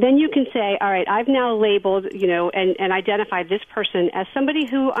 Then you can say, all right, I've now labeled, and identified this person as somebody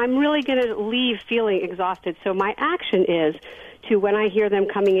who I'm really going to leave feeling exhausted. So my action is to, when I hear them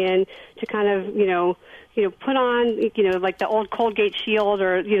coming in, to kind of, put on, like the old Colgate shield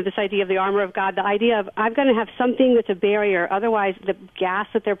or, this idea of the armor of God, the idea of I've got to have something that's a barrier. Otherwise, the gas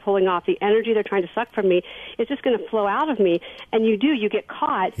that they're pulling off, the energy they're trying to suck from me, is just going to flow out of me. And you get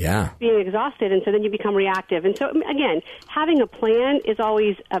caught being exhausted, and so then you become reactive. And so, again, having a plan is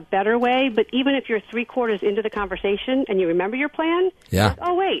always a better way, but even if you're 3/4 into the conversation and you remember your plan, like,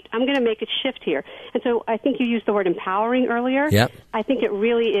 oh, wait, I'm going to make a shift here. And so I think you used the word empowering earlier. Yep. I think it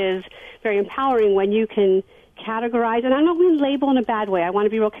really is very empowering when you can categorize, and I don't mean label in a bad way. I want to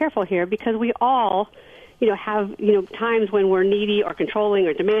be real careful here because we all, have, times when we're needy or controlling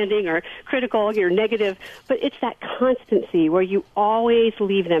or demanding or critical or negative, but it's that constancy where you always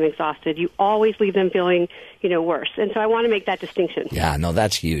leave them exhausted. You always leave them feeling, worse. And so I want to make that distinction. Yeah, no,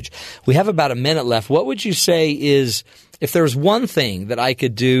 that's huge. We have about a minute left. What would you say is, if there's one thing that I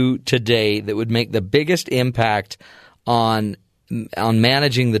could do today that would make the biggest impact on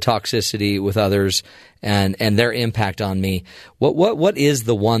managing the toxicity with others and their impact on me, what is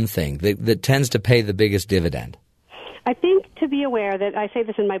the one thing that tends to pay the biggest dividend? I think to be aware that, I say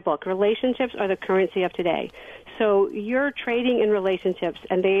this in my book, relationships are the currency of today. So you're trading in relationships,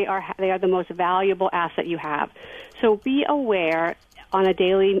 and they are the most valuable asset you have. So be aware on a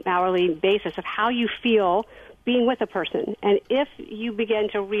daily, hourly basis of how you feel being with a person. And if you begin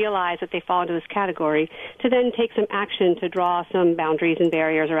to realize that they fall into this category, to then take some action to draw some boundaries and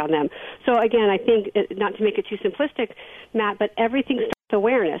barriers around them. So again, I think, not to make it too simplistic, Matt, but everything starts with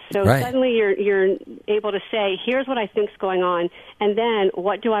awareness. So suddenly you're able to say, here's what I think's going on, and then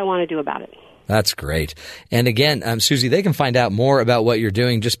what do I want to do about it? That's great. And again, Susie, they can find out more about what you're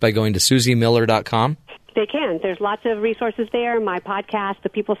doing just by going to SusieMiller.com. They can. There's lots of resources there. My podcast, the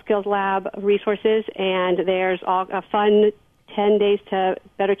People Skills Lab resources, and there's a fun 10 days to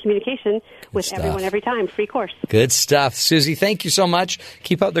better communication with everyone every time. Free course. Good stuff. Susie, thank you so much.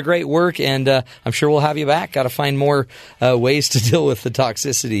 Keep up the great work, and I'm sure we'll have you back. Got to find more ways to deal with the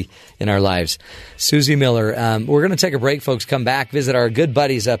toxicity in our lives. Susie Miller. We're going to take a break, folks. Come back, visit our good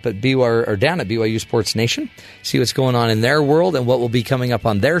buddies up at down at BYU Sports Nation, see what's going on in their world and what will be coming up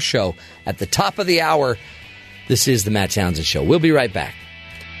on their show at the top of the hour. This is the Matt Townsend Show. We'll be right back.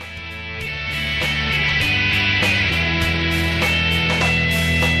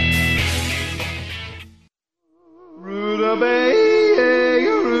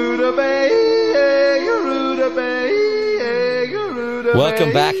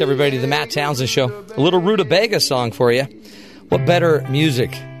 Welcome back, everybody, to the Matt Townsend Show. A little Rutabaga song for you. What better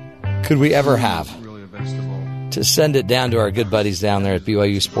music could we ever have to send it down to our good buddies down there at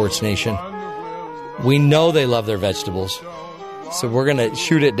BYU Sports Nation? We know they love their vegetables, so we're going to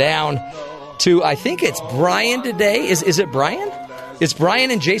shoot it down to, I think it's Brian today. Is it Brian? It's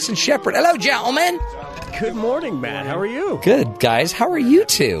Brian and Jason Shepard. Hello, gentlemen. Good morning, Matt. How are you? Good, guys. How are you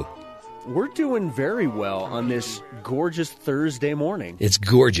two? We're doing very well on this gorgeous Thursday morning. It's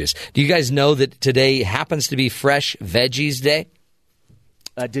gorgeous. Do you guys know that today happens to be Fresh Veggies Day?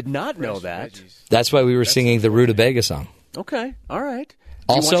 I did not know that. Veggies. That's why we were singing the Rutabaga song. Okay, all right.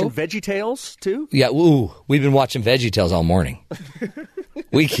 Also, you watching VeggieTales, too? Yeah, we've been watching VeggieTales all morning.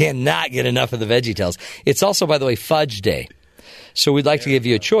 We cannot get enough of the VeggieTales. It's also, by the way, Fudge Day. So we'd like to give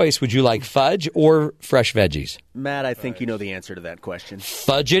you a choice. Would you like fudge or fresh veggies? Matt, I think you know the answer to that question.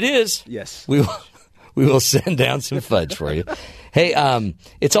 Fudge it is. Yes. We will send down some fudge for you. Hey,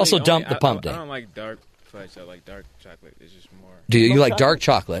 it's also Dump the Pump Day. I don't like dark fudge. I like dark chocolate. It's just more. Do you like dark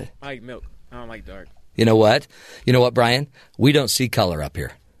chocolate? I like milk. I don't like dark. You know what? You know what, Brian? We don't see color up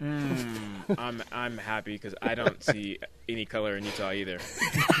here. I'm happy because I don't see any color in Utah either.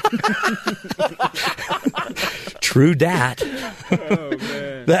 True dat. Oh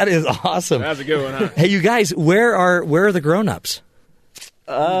man, that is awesome. That's a good one, huh? Hey, you guys, where are the grown-ups?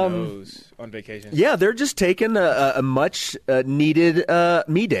 On vacation. Yeah, they're just taking a much needed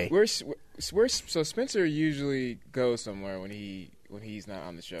me day. So Spencer usually goes somewhere when he's not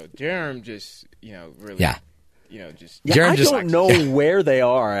on the show. Jerem just really. Yeah. I don't know where they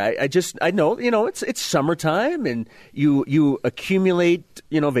are. I know it's summertime and you accumulate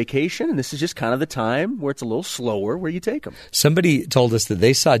vacation, and this is just kind of the time where it's a little slower where you take them. Somebody told us that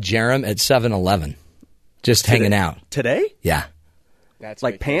they saw Jerem at 7-Eleven, just hanging out today. Yeah, that's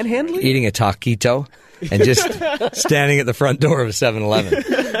like panhandling, eating a taquito, and just standing at the front door of a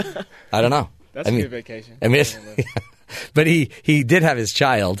 7-Eleven. I don't know. That's a good vacation. I mean, but he did have his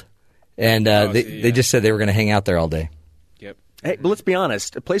child. And they just said they were going to hang out there all day. Yep. Hey, but let's be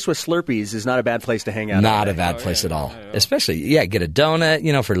honest. A place with Slurpees is not a bad place to hang out. Not a bad place at all. Especially, get a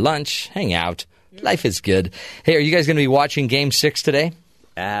donut, for lunch, hang out. Yeah. Life is good. Hey, are you guys going to be watching Game 6 today?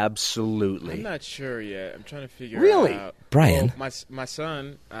 Absolutely. I'm not sure yet. I'm trying to figure really? it out. Brian? Well, my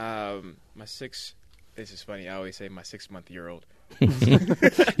son, this is funny. I always say my 6-month-year-old.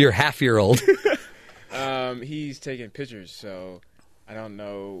 Your half-year-old. He's taking pictures, so I don't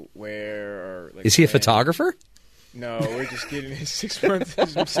know where or is he a photographer? No, we're just getting his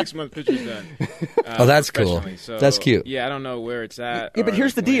 6-month pictures done. That's cool. So, that's cute. Yeah, I don't know where it's at. Yeah, but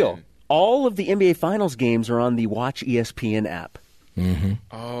here's the deal: all of the NBA Finals games are on the Watch ESPN app. Mm-hmm.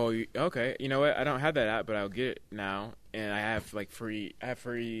 Oh, okay. You know what? I don't have that app, but I'll get it now, and I have free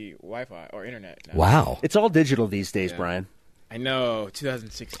Wi-Fi or internet now. Wow, it's all digital these days, Brian. I know.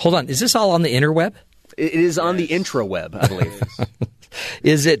 2016. Hold on, is this all on the interweb? It is on the intraweb, I believe.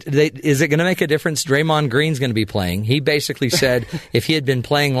 Is it going to make a difference? Draymond Green's going to be playing. He basically said if he had been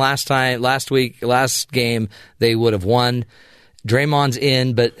playing last game, they would have won. Draymond's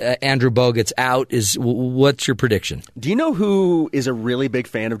in, but Andrew Bogut's out. What's your prediction? Do you know who is a really big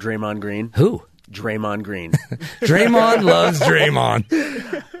fan of Draymond Green? Who? Draymond Green. Draymond loves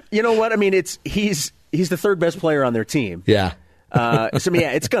Draymond. You know what? I mean, he's the third best player on their team. Yeah.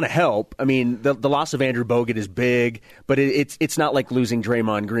 It's going to help. I mean, the loss of Andrew Bogut is big, but it's not like losing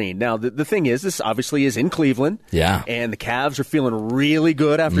Draymond Green. Now, the thing is, this obviously is in Cleveland. Yeah. And the Cavs are feeling really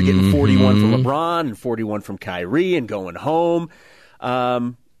good after getting 41 from LeBron and 41 from Kyrie and going home.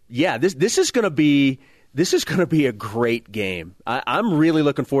 This is going to be a great game. I'm really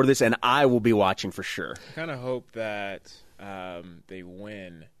looking forward to this, and I will be watching for sure. I kind of hope that they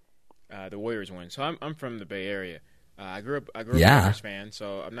win, the Warriors win. So I'm from the Bay Area. I grew up a Warriors fan,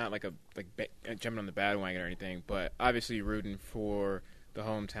 so I'm not jumping on the bandwagon or anything. But obviously, rooting for the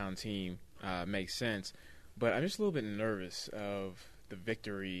hometown team makes sense. But I'm just a little bit nervous of the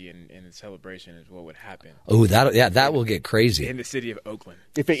victory and the celebration is what would happen. Oh, that will get crazy in the city of Oakland.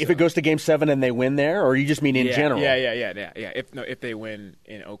 If it goes to Game 7 and they win there, or you just mean in general? Yeah. If they win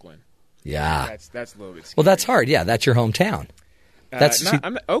in Oakland, that's a little bit scary. Well, that's hard. Yeah, that's your hometown.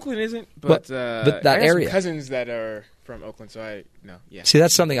 Oakland isn't, but that I have area. Some cousins that are from Oakland, so See,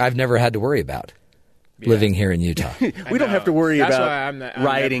 that's something I've never had to worry about living here in Utah. We don't have to worry about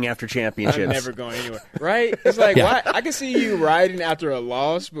rioting after championships. I'm never going anywhere. Right? It's like why, I can see you rioting after a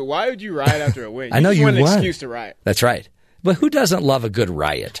loss, but why would you riot after a win? I know you want an won. Excuse to riot. That's right. But who doesn't love a good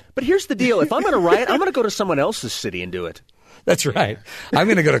riot? But here's the deal: if I'm going to riot, I'm going to go to someone else's city and do it. That's right. I'm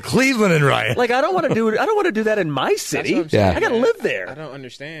going to go to Cleveland and riot. Like I don't want to do that in my city. I got to live there. I don't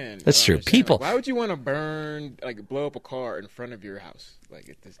understand. That's true. People. Why would you want to blow up a car in front of your house?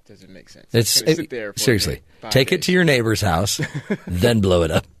 It doesn't make sense. Sit there seriously. Take it to your neighbor's house, then blow it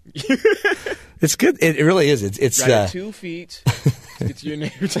up. It's good. It really is. It's 2 feet to get to your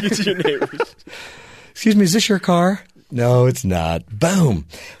neighbors. Excuse me, is this your car? No, it's not. Boom.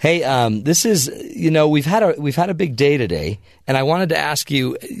 Hey, this is, we've had a big day today, and I wanted to ask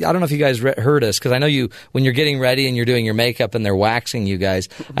you, I don't know if you guys heard us, because I know when you're getting ready and you're doing your makeup and they're waxing you guys,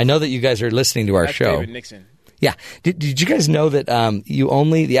 I know that you guys are listening to our show. David Nixon. Yeah. Did you guys know that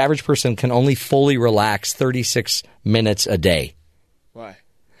the average person can only fully relax 36 minutes a day? Why?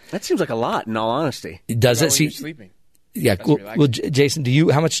 That seems like a lot, in all honesty. Does it? When you're sleeping. Yeah. Well, Jason,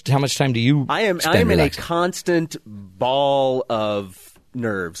 how much time do you? I am in a constant ball of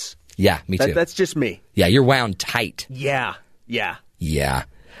nerves. Yeah, me too. That's just me. Yeah, you're wound tight. Yeah.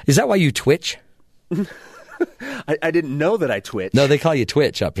 Is that why you twitch? I didn't know that I twitch. No, they call you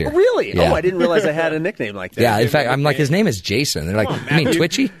Twitch up here. Oh, really? Yeah. Oh, I didn't realize I had a nickname like that. Yeah, in fact, I'm like, his name is Jason. They're like, you mean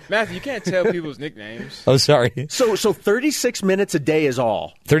Twitchy? Matthew, you can't tell people's nicknames. Oh, sorry. So 36 minutes a day is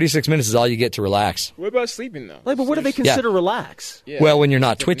all. 36 minutes is all you get to relax. What about sleeping, though? Like, but what do they consider relax? Yeah. Well, when you're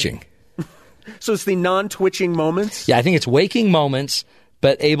not twitching. So it's the non-twitching moments? Yeah, I think it's waking moments,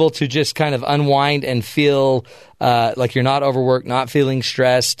 but able to just kind of unwind and feel like you're not overworked, not feeling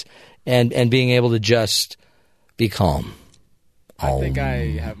stressed, and being able to just be calm. I think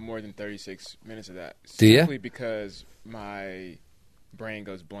I have more than 36 minutes of that. Do you? Simply because my brain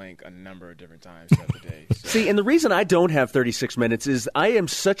goes blank a number of different times throughout the day. So. See, and the reason I don't have 36 minutes is I am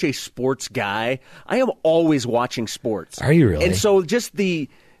such a sports guy. I am always watching sports. Are you really? And so just the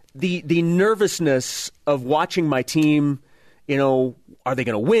nervousness of watching my team, are they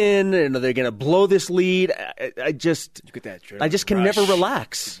going to win and are they going to blow this lead? I just can never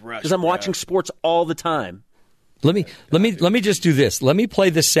relax because I'm watching sports all the time. Let me just do this. Let me play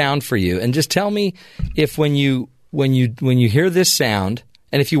this sound for you and just tell me if when you hear this sound,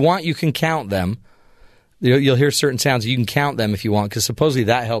 and if you want, you can count them. You'll hear certain sounds. You can count them if you want, because supposedly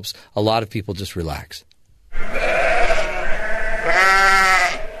that helps a lot of people just relax.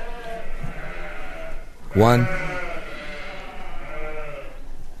 1,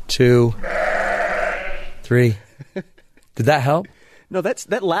 2, 3. Did that help? No,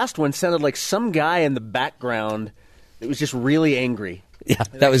 that last one sounded like some guy in the background that was just really angry. Yeah,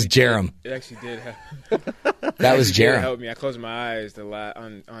 that was Jerem. It actually did help. That was Jerem. It helped me. I closed my eyes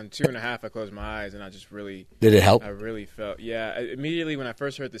on 2.5. I closed my eyes and I just really. Did it help? I really felt. Yeah, immediately when I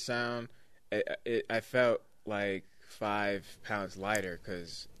first heard the sound, I felt like 5 pounds lighter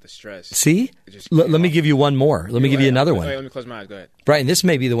because the stress. See? Let me give you one more. Let me give you another one. Wait, let me close my eyes. Go ahead. Brian, this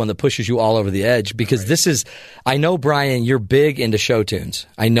may be the one that pushes you all over the edge because this is, I know, Brian, you're big into show tunes.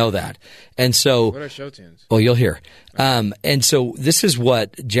 I know that. And so. What are show tunes? Well, you'll hear. And so this is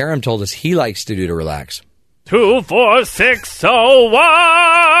what Jerem told us he likes to do to relax.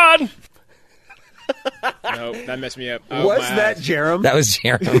 24601. Nope, that messed me up. Was that Jerem? That was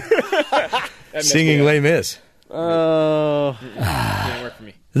Jerem. Singing Les Mis. Didn't work for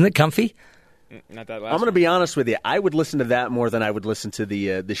me. Isn't it comfy? Not that last I'm going to be honest with you. I would listen to that more than I would listen to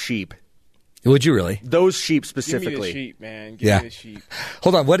the sheep. Would you really? Those sheep specifically. Give me the sheep, man. Give me the sheep.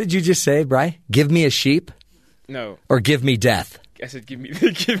 Hold on. What did you just say, Bri? Give me a sheep? No. Or give me death? I said give me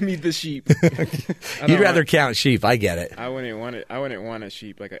the sheep. You'd rather count sheep. I get it. I wouldn't want a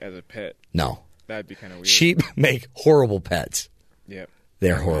sheep as a pet. No. That'd be kind of weird. Sheep make horrible pets. Yep.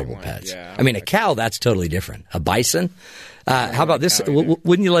 They're horrible pets. Yeah, I mean, a cow, that's totally different. A bison? How about this?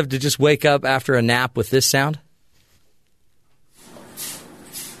 Wouldn't you love to just wake up after a nap with this sound?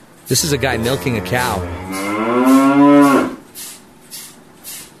 This is a guy milking a cow.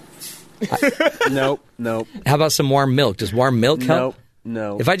 Nope. How about some warm milk? Does warm milk help?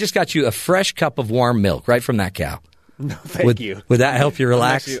 No. If I just got you a fresh cup of warm milk right from that cow. No, thank you. Would that help you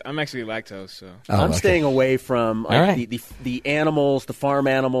relax? I'm actually lactose, so I'm staying away from the animals, the farm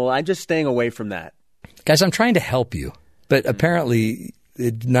animal. I'm just staying away from that. Guys, I'm trying to help you, but apparently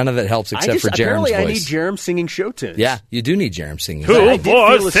none of it helps except for Jerem's apparently voice. I need Jerem singing show tunes. Yeah, you do need Jerem singing.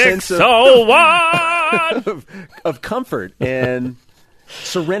 24601 of comfort and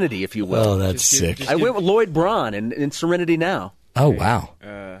serenity, if you will. Oh, that's sick. I went with Lloyd Braun in Serenity Now. Oh, wow.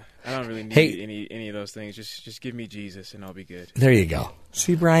 I don't really need any of those things. Just give me Jesus and I'll be good. There you go.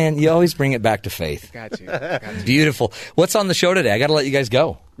 See, Brian, you always bring it back to faith. Got to. Beautiful. What's on the show today? I got to let you guys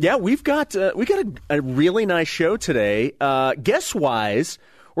go. Yeah, we've got a really nice show today. Guest-wise,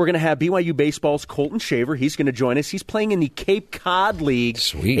 we're going to have BYU Baseball's Colton Shaver. He's going to join us. He's playing in the Cape Cod League,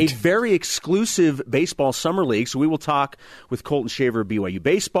 Sweet. A very exclusive baseball summer league. So we will talk with Colton Shaver of BYU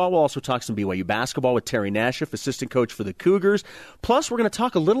Baseball. We'll also talk some BYU basketball with Terry Nashif, assistant coach for the Cougars. Plus, we're going to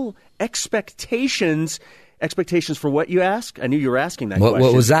talk a little expectations for what you ask? I knew you were asking that question.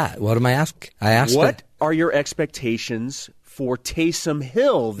 What was that? What am I asking? I asked what are your expectations for Taysom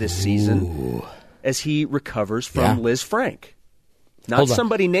Hill this season as he recovers from Liz Frank? Not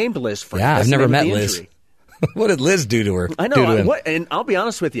somebody named Liz Frank. Yeah, I've never met Liz. What did Liz do to her? I know. And I'll be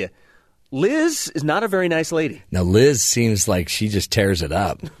honest with you. Liz is not a very nice lady. Now, Liz seems like she just tears it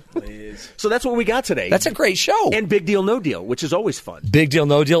up. Liz. So that's what we got today. That's a great show. And Big Deal, No Deal, which is always fun. Big Deal,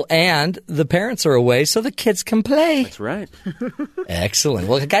 No Deal, and the parents are away so the kids can play. That's right. Excellent.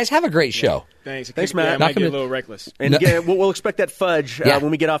 Well, guys, have a great show. Thanks, Matt. Yeah, I might get a little reckless. And we'll expect that fudge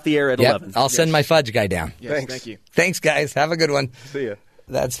when we get off the air at 11. I'll send my fudge guy down. Yes, Thanks. Thank you. Thanks, guys. Have a good one. See ya.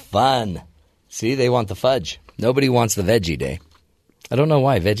 That's fun. See, they want the fudge. Nobody wants the veggie day. I don't know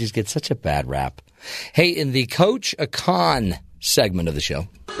why veggies get such a bad rap. Hey, in the Coach a Con segment of the show.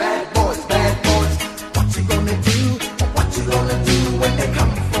 Bad boys, what you gonna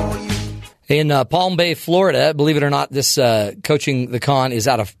In Palm Bay, Florida, believe it or not, this coaching the con is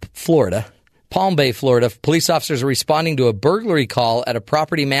out of Florida. Palm Bay, Florida, police officers are responding to a burglary call at a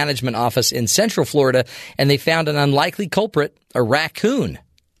property management office in Central Florida, and they found an unlikely culprit, a raccoon,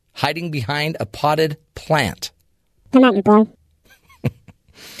 hiding behind a potted plant. Come at me, boy.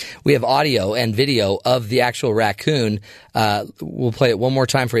 We have audio and video of the actual raccoon. We'll play it one more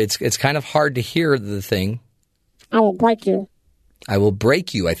time for you. It's kind of hard to hear the thing. I will break you. I will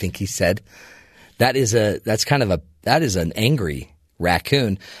break you, I think he said. That is an angry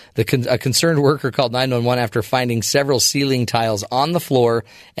raccoon. A concerned worker called 911 after finding several ceiling tiles on the floor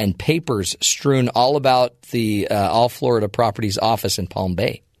and papers strewn all about the All Florida Properties office in Palm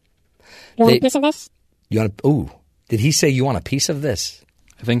Bay. You want a piece of this? Did he say you want a piece of this?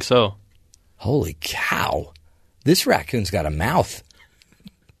 I think so. Holy cow. This raccoon's got a mouth.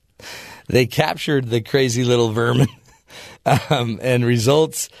 They captured the crazy little vermin. And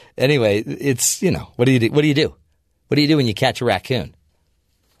results, anyway, it's, what do you do? What do you do? What do you do when you catch a raccoon?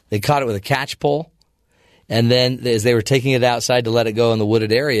 They caught it with a catch pole. And then as they were taking it outside to let it go in the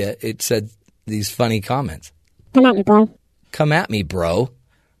wooded area, it said these funny comments. Come at me, bro. Come at me, bro.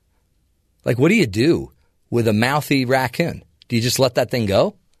 Like, what do you do with a mouthy raccoon? Do you just let that thing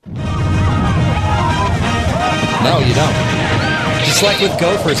go? No, you don't. Just like with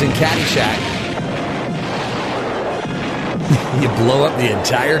gophers in Caddyshack. You blow up the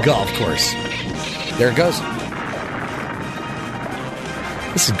entire golf course. There it goes.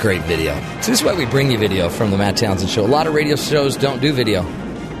 This is great video. So this is why we bring you video from the Matt Townsend Show. A lot of radio shows don't do video.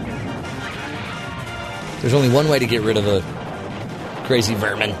 There's only one way to get rid of a crazy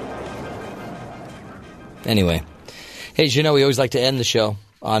vermin. Anyway. Hey, as you know, we always like to end the show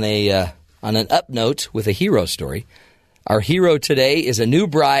on an up note with a hero story. Our hero today is a new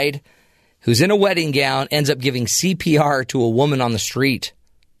bride who's in a wedding gown, ends up giving CPR to a woman on the street.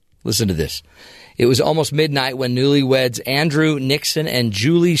 Listen to this. It was almost midnight when newlyweds Andrew Nixon and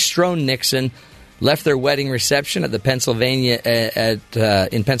Julie Strone Nixon left their wedding reception at the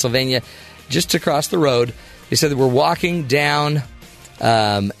in Pennsylvania, just across the road. They said they were walking down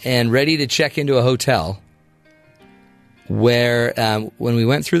and ready to check into a hotel. Where when we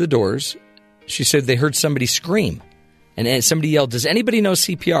went through the doors, she said they heard somebody scream. And somebody yelled, "Does anybody know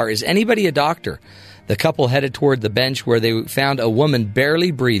CPR? Is anybody a doctor?" The couple headed toward the bench where they found a woman barely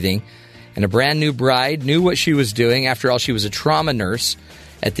breathing, and a brand new bride knew what she was doing. After all, she was a trauma nurse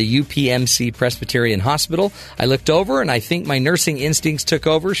at the UPMC Presbyterian Hospital. I looked over, and I think my nursing instincts took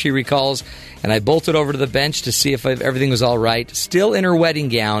over, she recalls, and I bolted over to the bench to see if everything was all right. Still in her wedding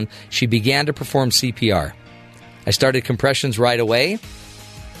gown, she began to perform CPR. I started compressions right away.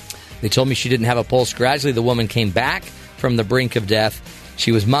 They told me she didn't have a pulse. Gradually, the woman came back from the brink of death.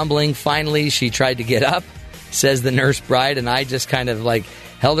 She was mumbling. Finally, she tried to get up, says the nurse bride, and I just kind of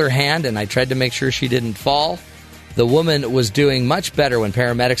held her hand, and I tried to make sure she didn't fall. The woman was doing much better when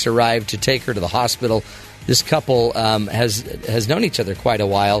paramedics arrived to take her to the hospital. This couple has known each other quite a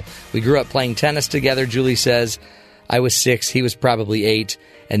while. We grew up playing tennis together, Julie says. I was 6, he was probably 8,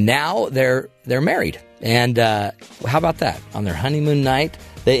 and now they're married. And how about that? On their honeymoon night,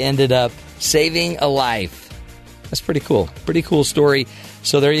 they ended up saving a life. That's pretty cool. Pretty cool story.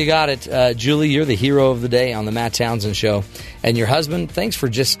 So there you got it. Julie, you're the hero of the day on the Matt Townsend Show. And your husband, thanks for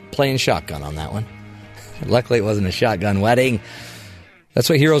just playing shotgun on that one. Luckily, it wasn't a shotgun wedding. That's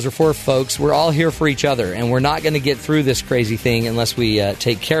what heroes are for, folks. We're all here for each other, and we're not going to get through this crazy thing unless we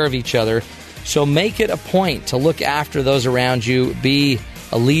take care of each other. So make it a point to look after those around you. Be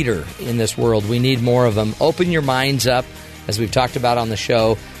a leader in this world. We need more of them. Open your minds up, as we've talked about on the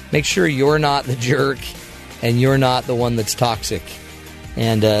show. Make sure you're not the jerk and you're not the one that's toxic.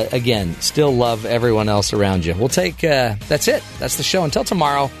 And again, still love everyone else around you. We'll take, that's it. That's the show. Until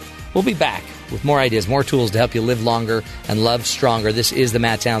tomorrow, we'll be back with more ideas, more tools to help you live longer and love stronger. This is the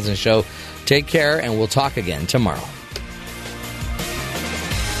Matt Townsend Show. Take care, and we'll talk again tomorrow.